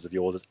passions of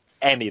yours, as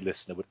any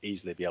listener would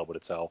easily be able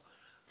to tell,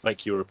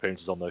 make your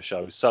appearances on those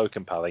shows so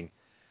compelling.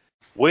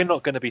 We're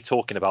not going to be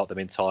talking about them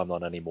in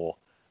timeline anymore.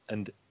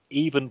 And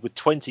even with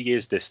 20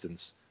 years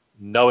distance,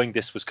 knowing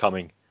this was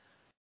coming,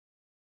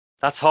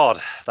 that's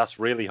hard. That's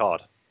really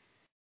hard.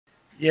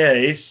 Yeah,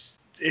 it's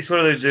one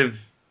of those of,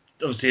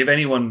 obviously, if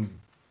anyone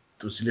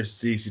obviously listens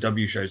to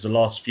ECW shows, the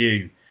last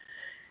few,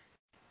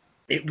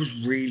 it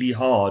was really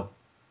hard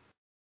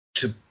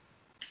to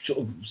sort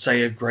of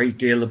say a great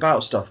deal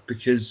about stuff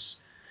because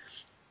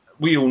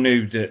we all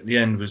knew that the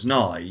end was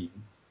nigh,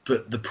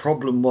 but the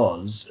problem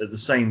was, at the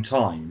same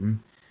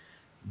time,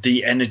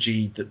 the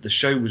energy that the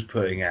show was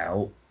putting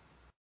out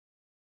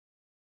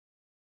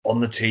on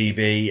the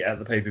TV, at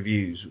the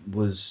pay-per-views,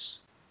 was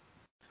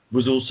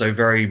also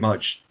very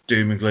much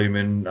doom and gloom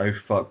and oh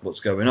fuck,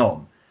 what's going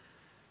on.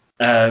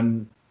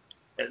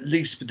 At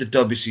least with the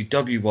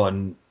WCW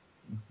one,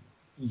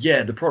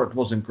 yeah, the product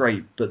wasn't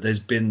great, but there's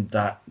been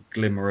that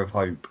glimmer of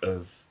hope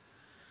of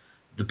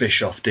the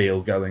Bischoff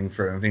deal going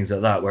through and things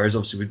like that. Whereas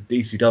obviously with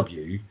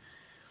DCW,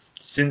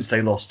 since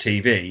they lost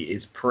TV,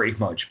 it's pretty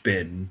much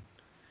been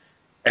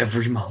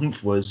every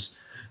month was,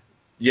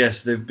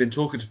 yes, they've been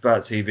talking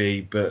about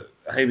TV, but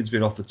Heyman's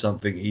been offered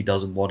something, he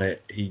doesn't want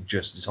it, he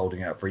just is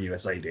holding out for a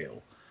USA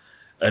deal.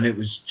 And it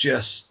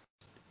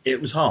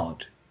was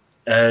hard.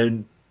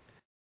 And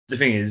the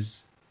thing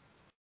is,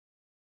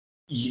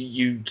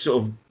 you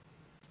sort of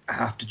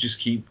have to just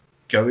keep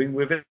going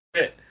with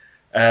it,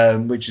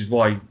 which is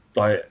why,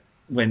 like,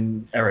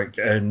 when Eric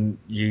and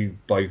you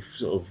both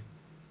sort of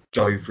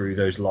go through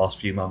those last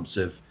few months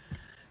of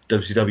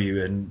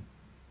WCW, and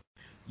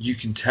you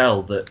can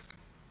tell that,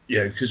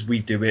 because we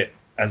do it,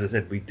 as I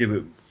said, we do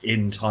it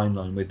in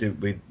timeline.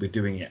 We're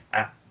doing it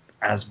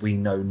as we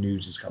know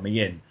news is coming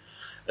in.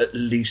 At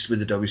least with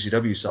the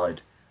WCW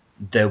side,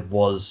 there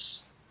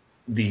was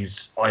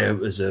these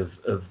iotas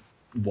of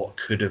what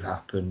could have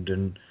happened,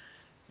 and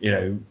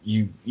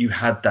you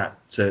had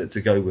that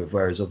to go with.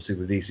 Whereas obviously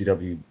with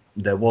ECW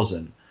there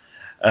wasn't.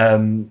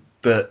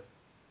 But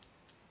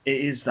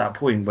it is that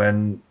point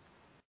when,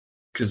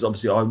 because because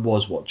obviously I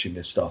was watching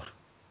this stuff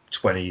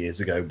 20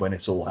 years ago when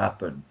it all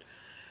happened.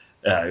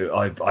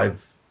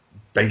 I've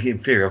in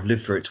theory I've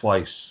lived through it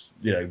twice.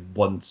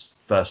 Once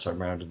first time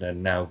round, and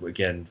then now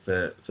again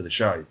for the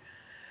show,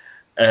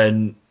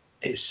 and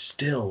it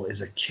still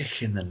is a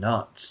kick in the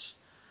nuts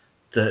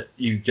that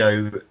you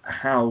go,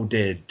 how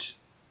did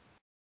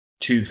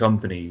two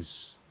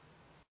companies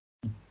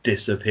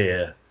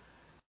disappear,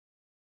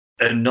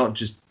 and not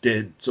just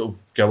did sort of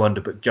go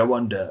under, but go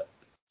under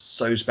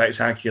so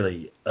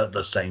spectacularly at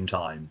the same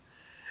time.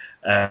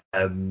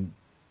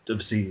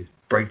 Obviously,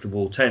 break the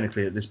wall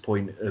technically at this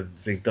point of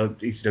the thing.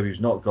 ECW is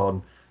not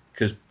gone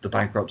because the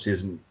bankruptcy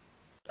isn't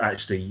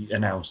actually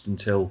announced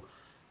until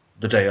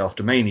the day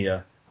after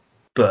Mania,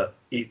 but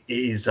it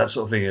is that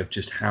sort of thing of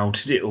just how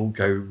did it all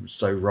go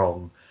so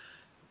wrong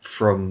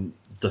from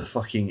the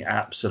fucking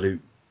absolute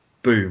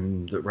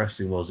boom that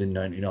wrestling was in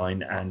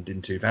 99 and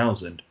in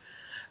 2000,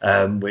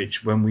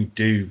 which when we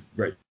do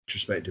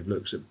retrospective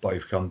looks at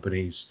both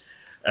companies,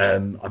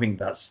 I think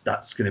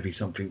that's going to be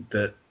something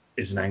that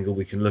is an angle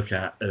we can look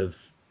at of,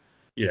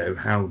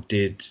 how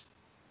did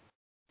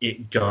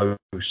it go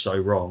so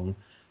wrong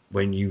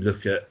when you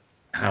look at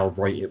how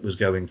right it was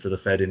going for the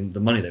Fed and the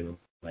money they were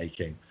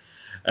making.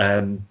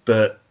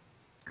 But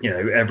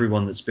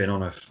everyone that's been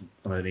on an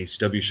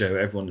ECW show,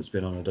 everyone that's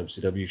been on a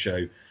WCW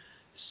show,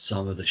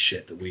 some of the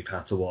shit that we've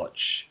had to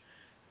watch,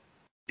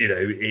 it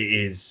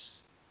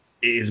is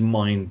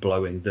mind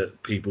blowing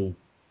that people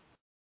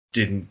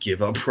didn't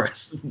give up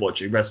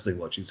watching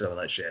some of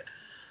that shit.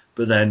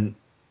 But then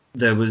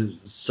there was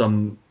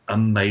some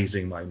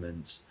amazing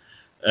moments,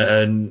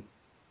 and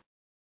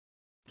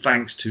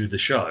thanks to the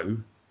show,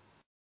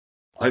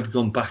 I've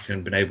gone back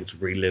and been able to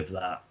relive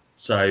that.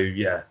 So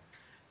yeah,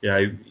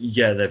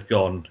 they've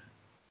gone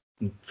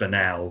for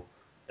now,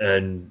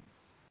 and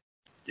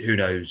who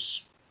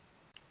knows,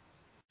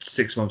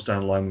 6 months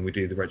down the line when we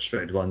do the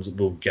retrospective ones,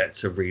 we'll get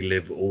to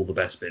relive all the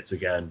best bits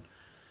again.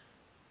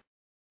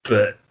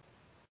 But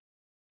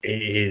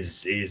it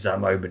is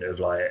that moment of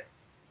like,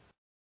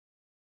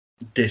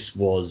 this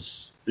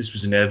was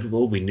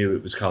inevitable. We knew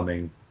it was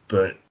coming,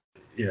 but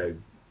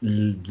going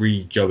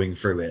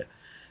through it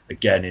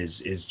again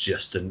is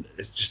just a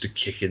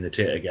kick in the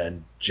tit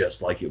again,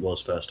 just like it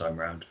was first time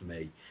round for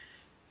me.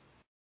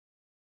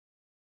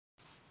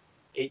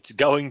 It's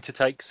going to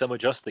take some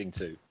adjusting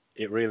to.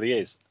 It really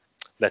is.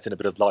 Letting a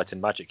bit of light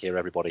and magic here,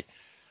 everybody.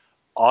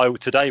 I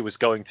today was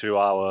going through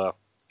our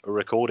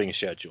recording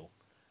schedule,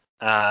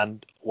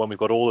 and when we've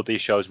got all of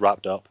these shows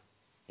wrapped up,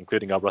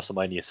 including our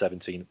WrestleMania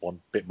 17, one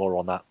bit more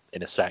on that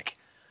in a sec,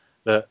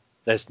 that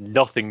there's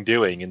nothing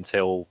doing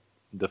until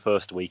the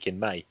first week in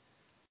May,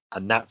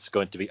 and that's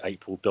going to be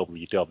April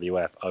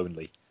WWF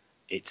only.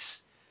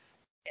 It's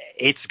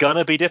going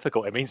to be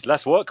difficult. It means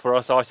less work for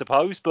us, I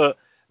suppose, but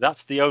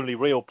that's the only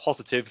real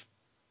positive,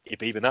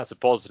 if even that's a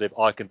positive,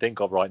 I can think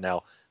of right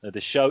now.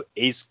 The show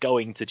is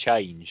going to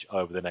change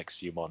over the next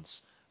few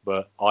months,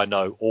 but I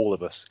know all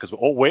of us, because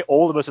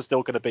all of us are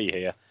still going to be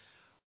here,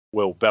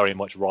 will very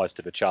much rise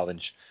to the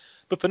challenge.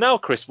 But for now,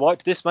 Chris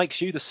White, this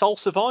makes you the sole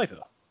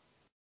survivor.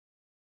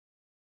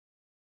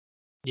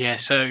 Yeah,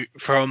 so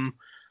from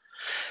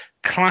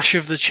Clash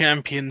of the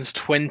Champions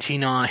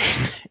 29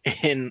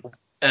 in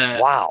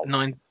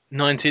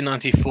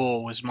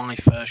 1994 was my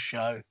first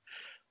show.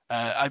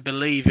 I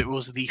believe it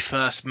was the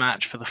first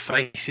match for the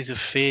Faces of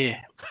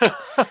Fear.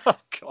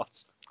 God.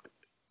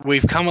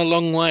 We've come a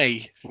long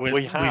way.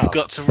 We've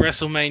got to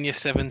WrestleMania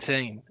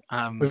 17.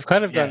 We've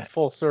kind of gone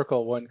full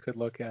circle. One could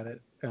look at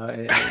it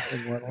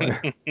in one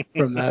way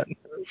from that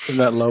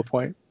low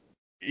point.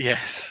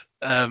 Yes.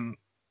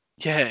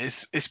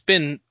 It's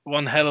been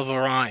one hell of a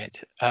ride.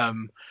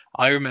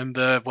 I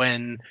remember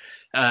when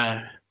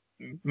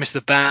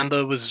Mr.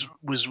 Banda was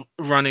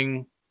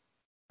running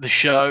the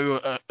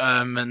show,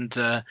 and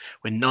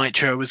when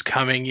Nitro was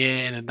coming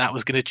in, and that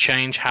was going to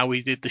change how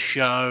we did the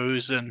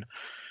shows, and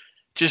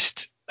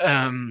just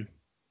like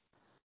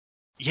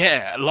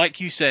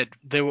you said,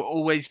 there were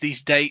always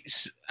these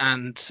dates,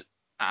 and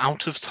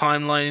out of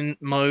timeline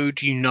mode,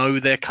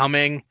 they're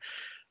coming,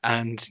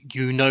 and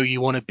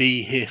you want to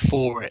be here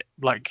for it.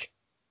 Like,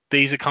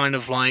 these are kind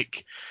of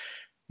like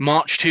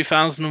March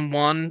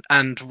 2001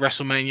 and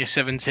WrestleMania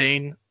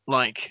 17,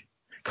 like,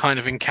 kind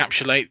of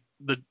encapsulate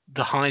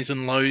the highs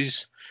and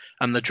lows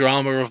and the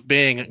drama of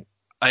being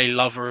a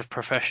lover of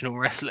professional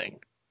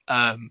wrestling,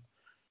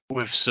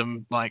 with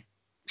some like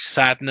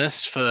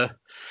sadness for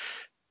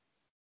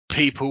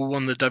people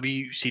on the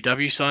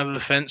WCW side of the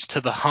fence,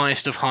 to the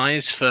highest of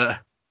highs for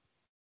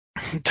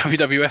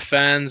WWF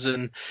fans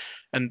and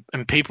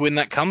people in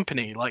that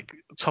company, like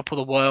top of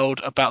the world,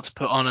 about to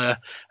put on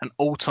an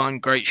all-time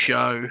great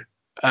show,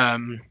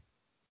 having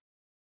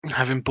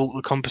bought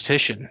the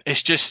competition.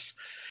 It's just,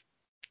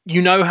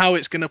 how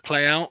it's going to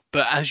play out,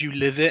 but as you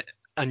live it,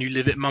 and you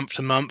live it month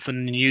to month,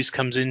 and the news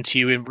comes into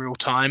you in real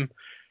time,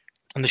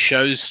 and the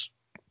shows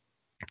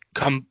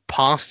come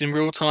past in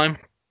real time,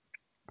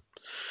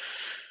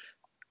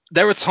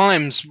 there are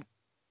times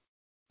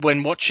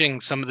when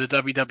watching some of the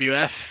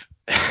WWF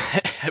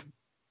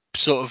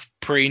sort of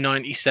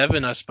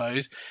pre-97, I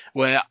suppose,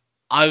 where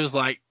I was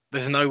like,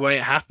 there's no way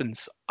it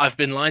happens. I've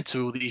been lied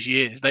to all these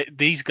years.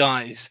 These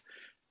guys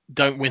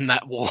don't win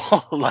that war.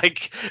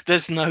 Like,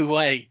 there's no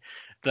way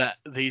that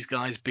these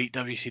guys beat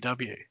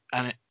WCW,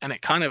 and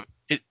it kind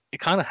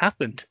of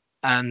happened,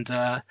 and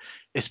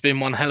it's been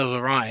one hell of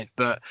a ride.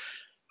 But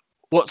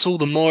what's all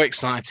the more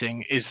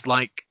exciting is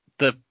like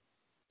the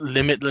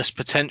limitless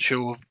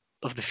potential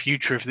of the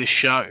future of this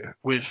show,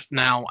 with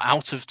now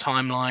out of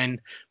timeline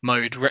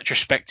mode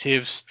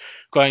retrospectives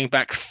going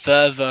back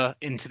further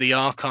into the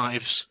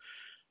archives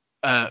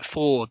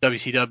for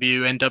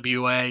WCW,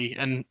 NWA,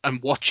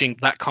 and watching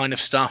that kind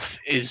of stuff,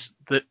 is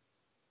that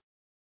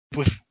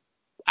with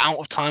out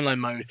of timeline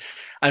mode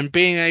and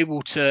being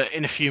able to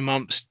in a few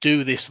months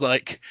do this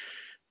like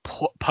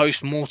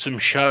post-mortem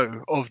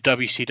show of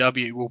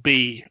WCW will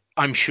be,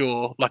 I'm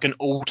sure, like an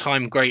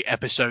all-time great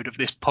episode of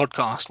this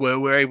podcast, where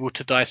we're able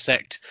to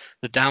dissect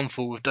the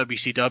downfall of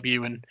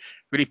WCW and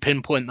really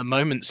pinpoint the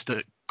moments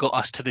that got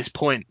us to this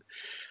point.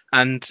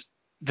 And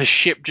the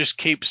ship just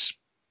keeps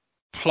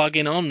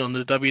plugging on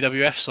the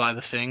WWF side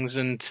of things,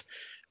 and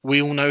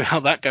we all know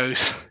how that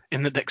goes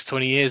in the next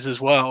 20 years as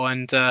well.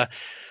 And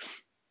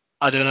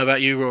I don't know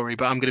about you, Rory,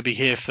 but I'm going to be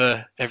here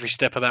for every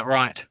step of that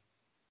ride.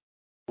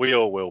 We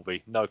all will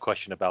be, no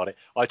question about it.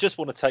 I just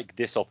want to take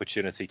this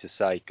opportunity to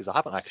say, because I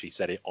haven't actually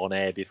said it on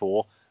air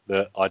before,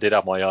 that I did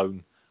have my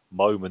own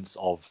moments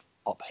of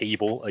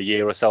upheaval a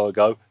year or so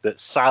ago that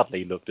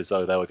sadly looked as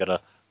though they were going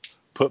to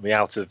put me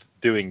out of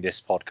doing this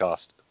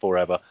podcast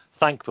forever.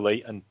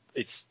 Thankfully, and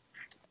it's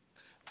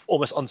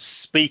almost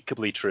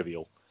unspeakably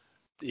trivial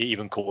to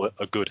even call it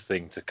a good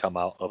thing to come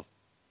out of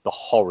the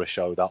horror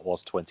show that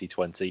was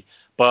 2020.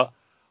 But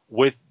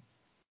with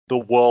the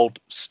world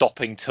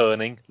stopping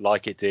turning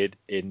like it did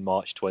in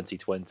March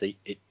 2020,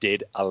 it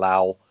did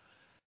allow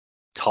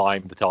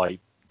time that I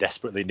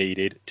desperately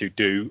needed to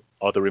do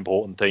other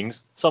important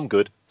things, some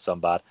good,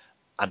 some bad,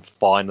 and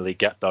finally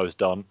get those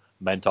done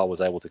meant I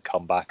was able to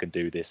come back and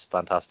do this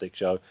fantastic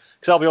show.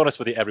 Because I'll be honest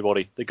with you,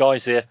 everybody, the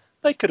guys here,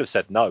 they could have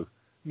said no.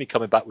 Me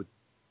coming back with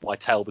my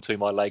tail between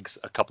my legs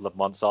a couple of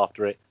months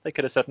after it, they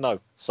could have said no,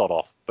 sod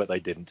off, but they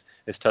didn't.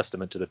 It's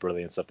testament to the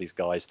brilliance of these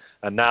guys.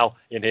 And now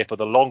in here for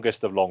the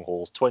longest of long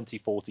hauls, 20,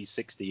 40,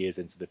 60 years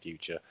into the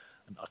future.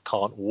 And I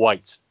can't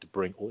wait to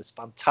bring all this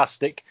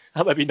fantastic,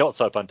 and maybe not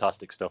so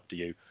fantastic stuff to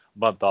you,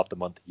 month after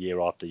month,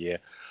 year after year.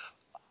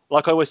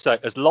 Like I always say,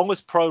 as long as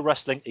pro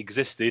wrestling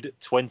existed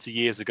 20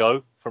 years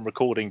ago from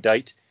recording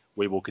date,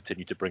 we will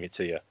continue to bring it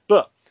to you.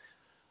 But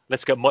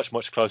let's get much,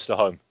 much closer to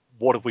home.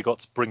 What have we got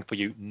to bring for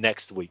you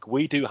next week?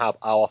 We do have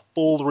our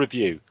full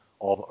review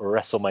of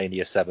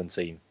WrestleMania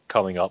 17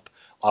 coming up.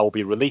 I will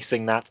be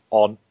releasing that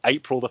on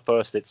April the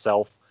 1st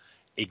itself,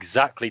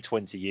 exactly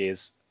 20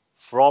 years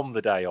from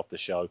the day of the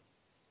show.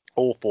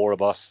 All four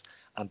of us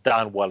and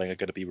Dan Welling are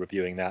going to be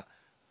reviewing that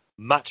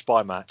match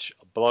by match,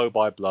 blow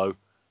by blow.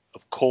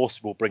 Of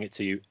course, we'll bring it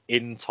to you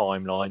in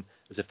timeline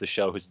as if the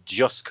show has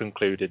just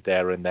concluded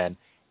there and then.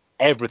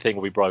 Everything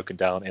will be broken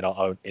down in our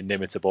own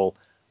inimitable,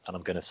 and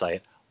I'm going to say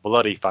it,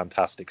 bloody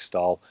fantastic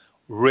style.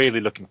 Really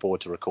looking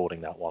forward to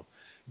recording that one.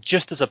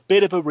 Just as a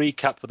bit of a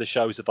recap for the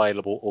shows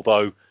available,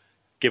 although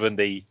given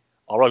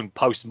our own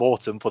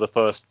post-mortem for the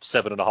first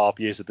 7.5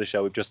 years of the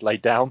show we've just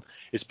laid down,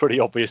 it's pretty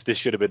obvious this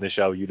should have been the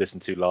show you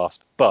listened to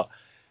last. But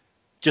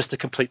just to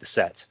complete the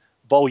set,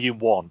 Volume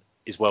 1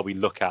 is where we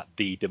look at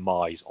the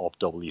demise of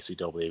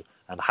WCW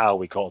and how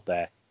we got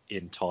there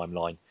in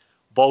timeline.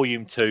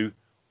 Volume 2,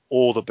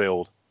 all the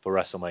build for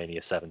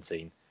WrestleMania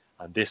 17.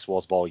 And this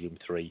was Volume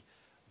 3.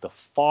 The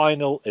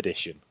final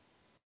edition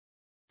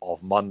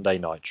of Monday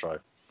Nitro.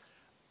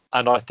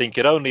 And I think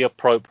it only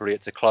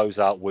appropriate to close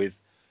out with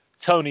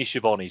Tony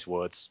Schiavone's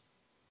words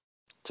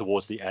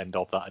towards the end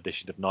of that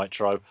edition of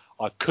Nitro.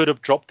 I could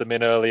have dropped them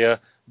in earlier,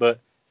 but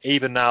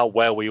even now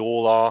where we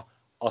all are,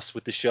 us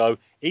with the show,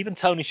 even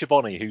Tony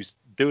Schiavone, who's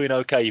doing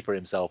okay for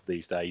himself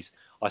these days,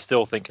 I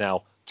still think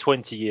now,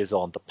 20 years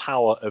on, the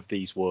power of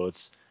these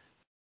words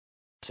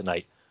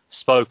resonate,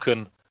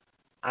 spoken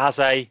as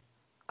a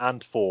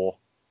and for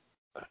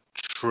a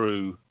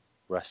true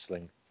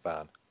wrestling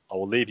fan. I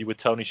will leave you with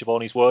Tony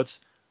Schiavone's words,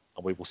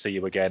 and we will see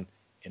you again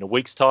in a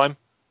week's time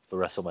for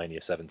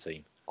WrestleMania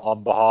 17.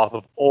 On behalf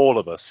of all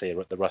of us here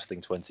at the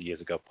Wrestling 20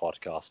 Years Ago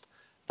podcast,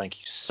 thank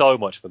you so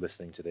much for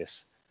listening to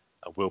this,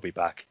 and we'll be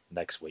back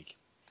next week.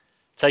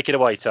 Take it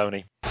away,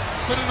 Tony.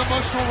 It's been an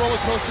emotional roller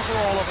coaster for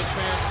all of us,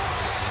 fans.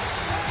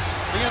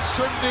 The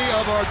uncertainty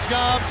of our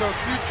jobs, our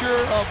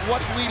future, of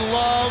what we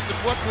love and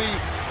what we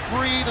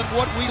breathe and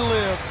what we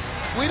live.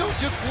 We don't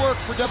just work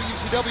for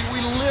WCW,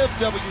 we live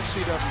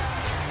WCW.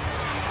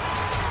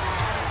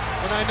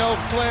 And I know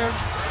Flair,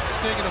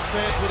 Sting, and the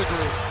fans would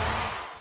agree.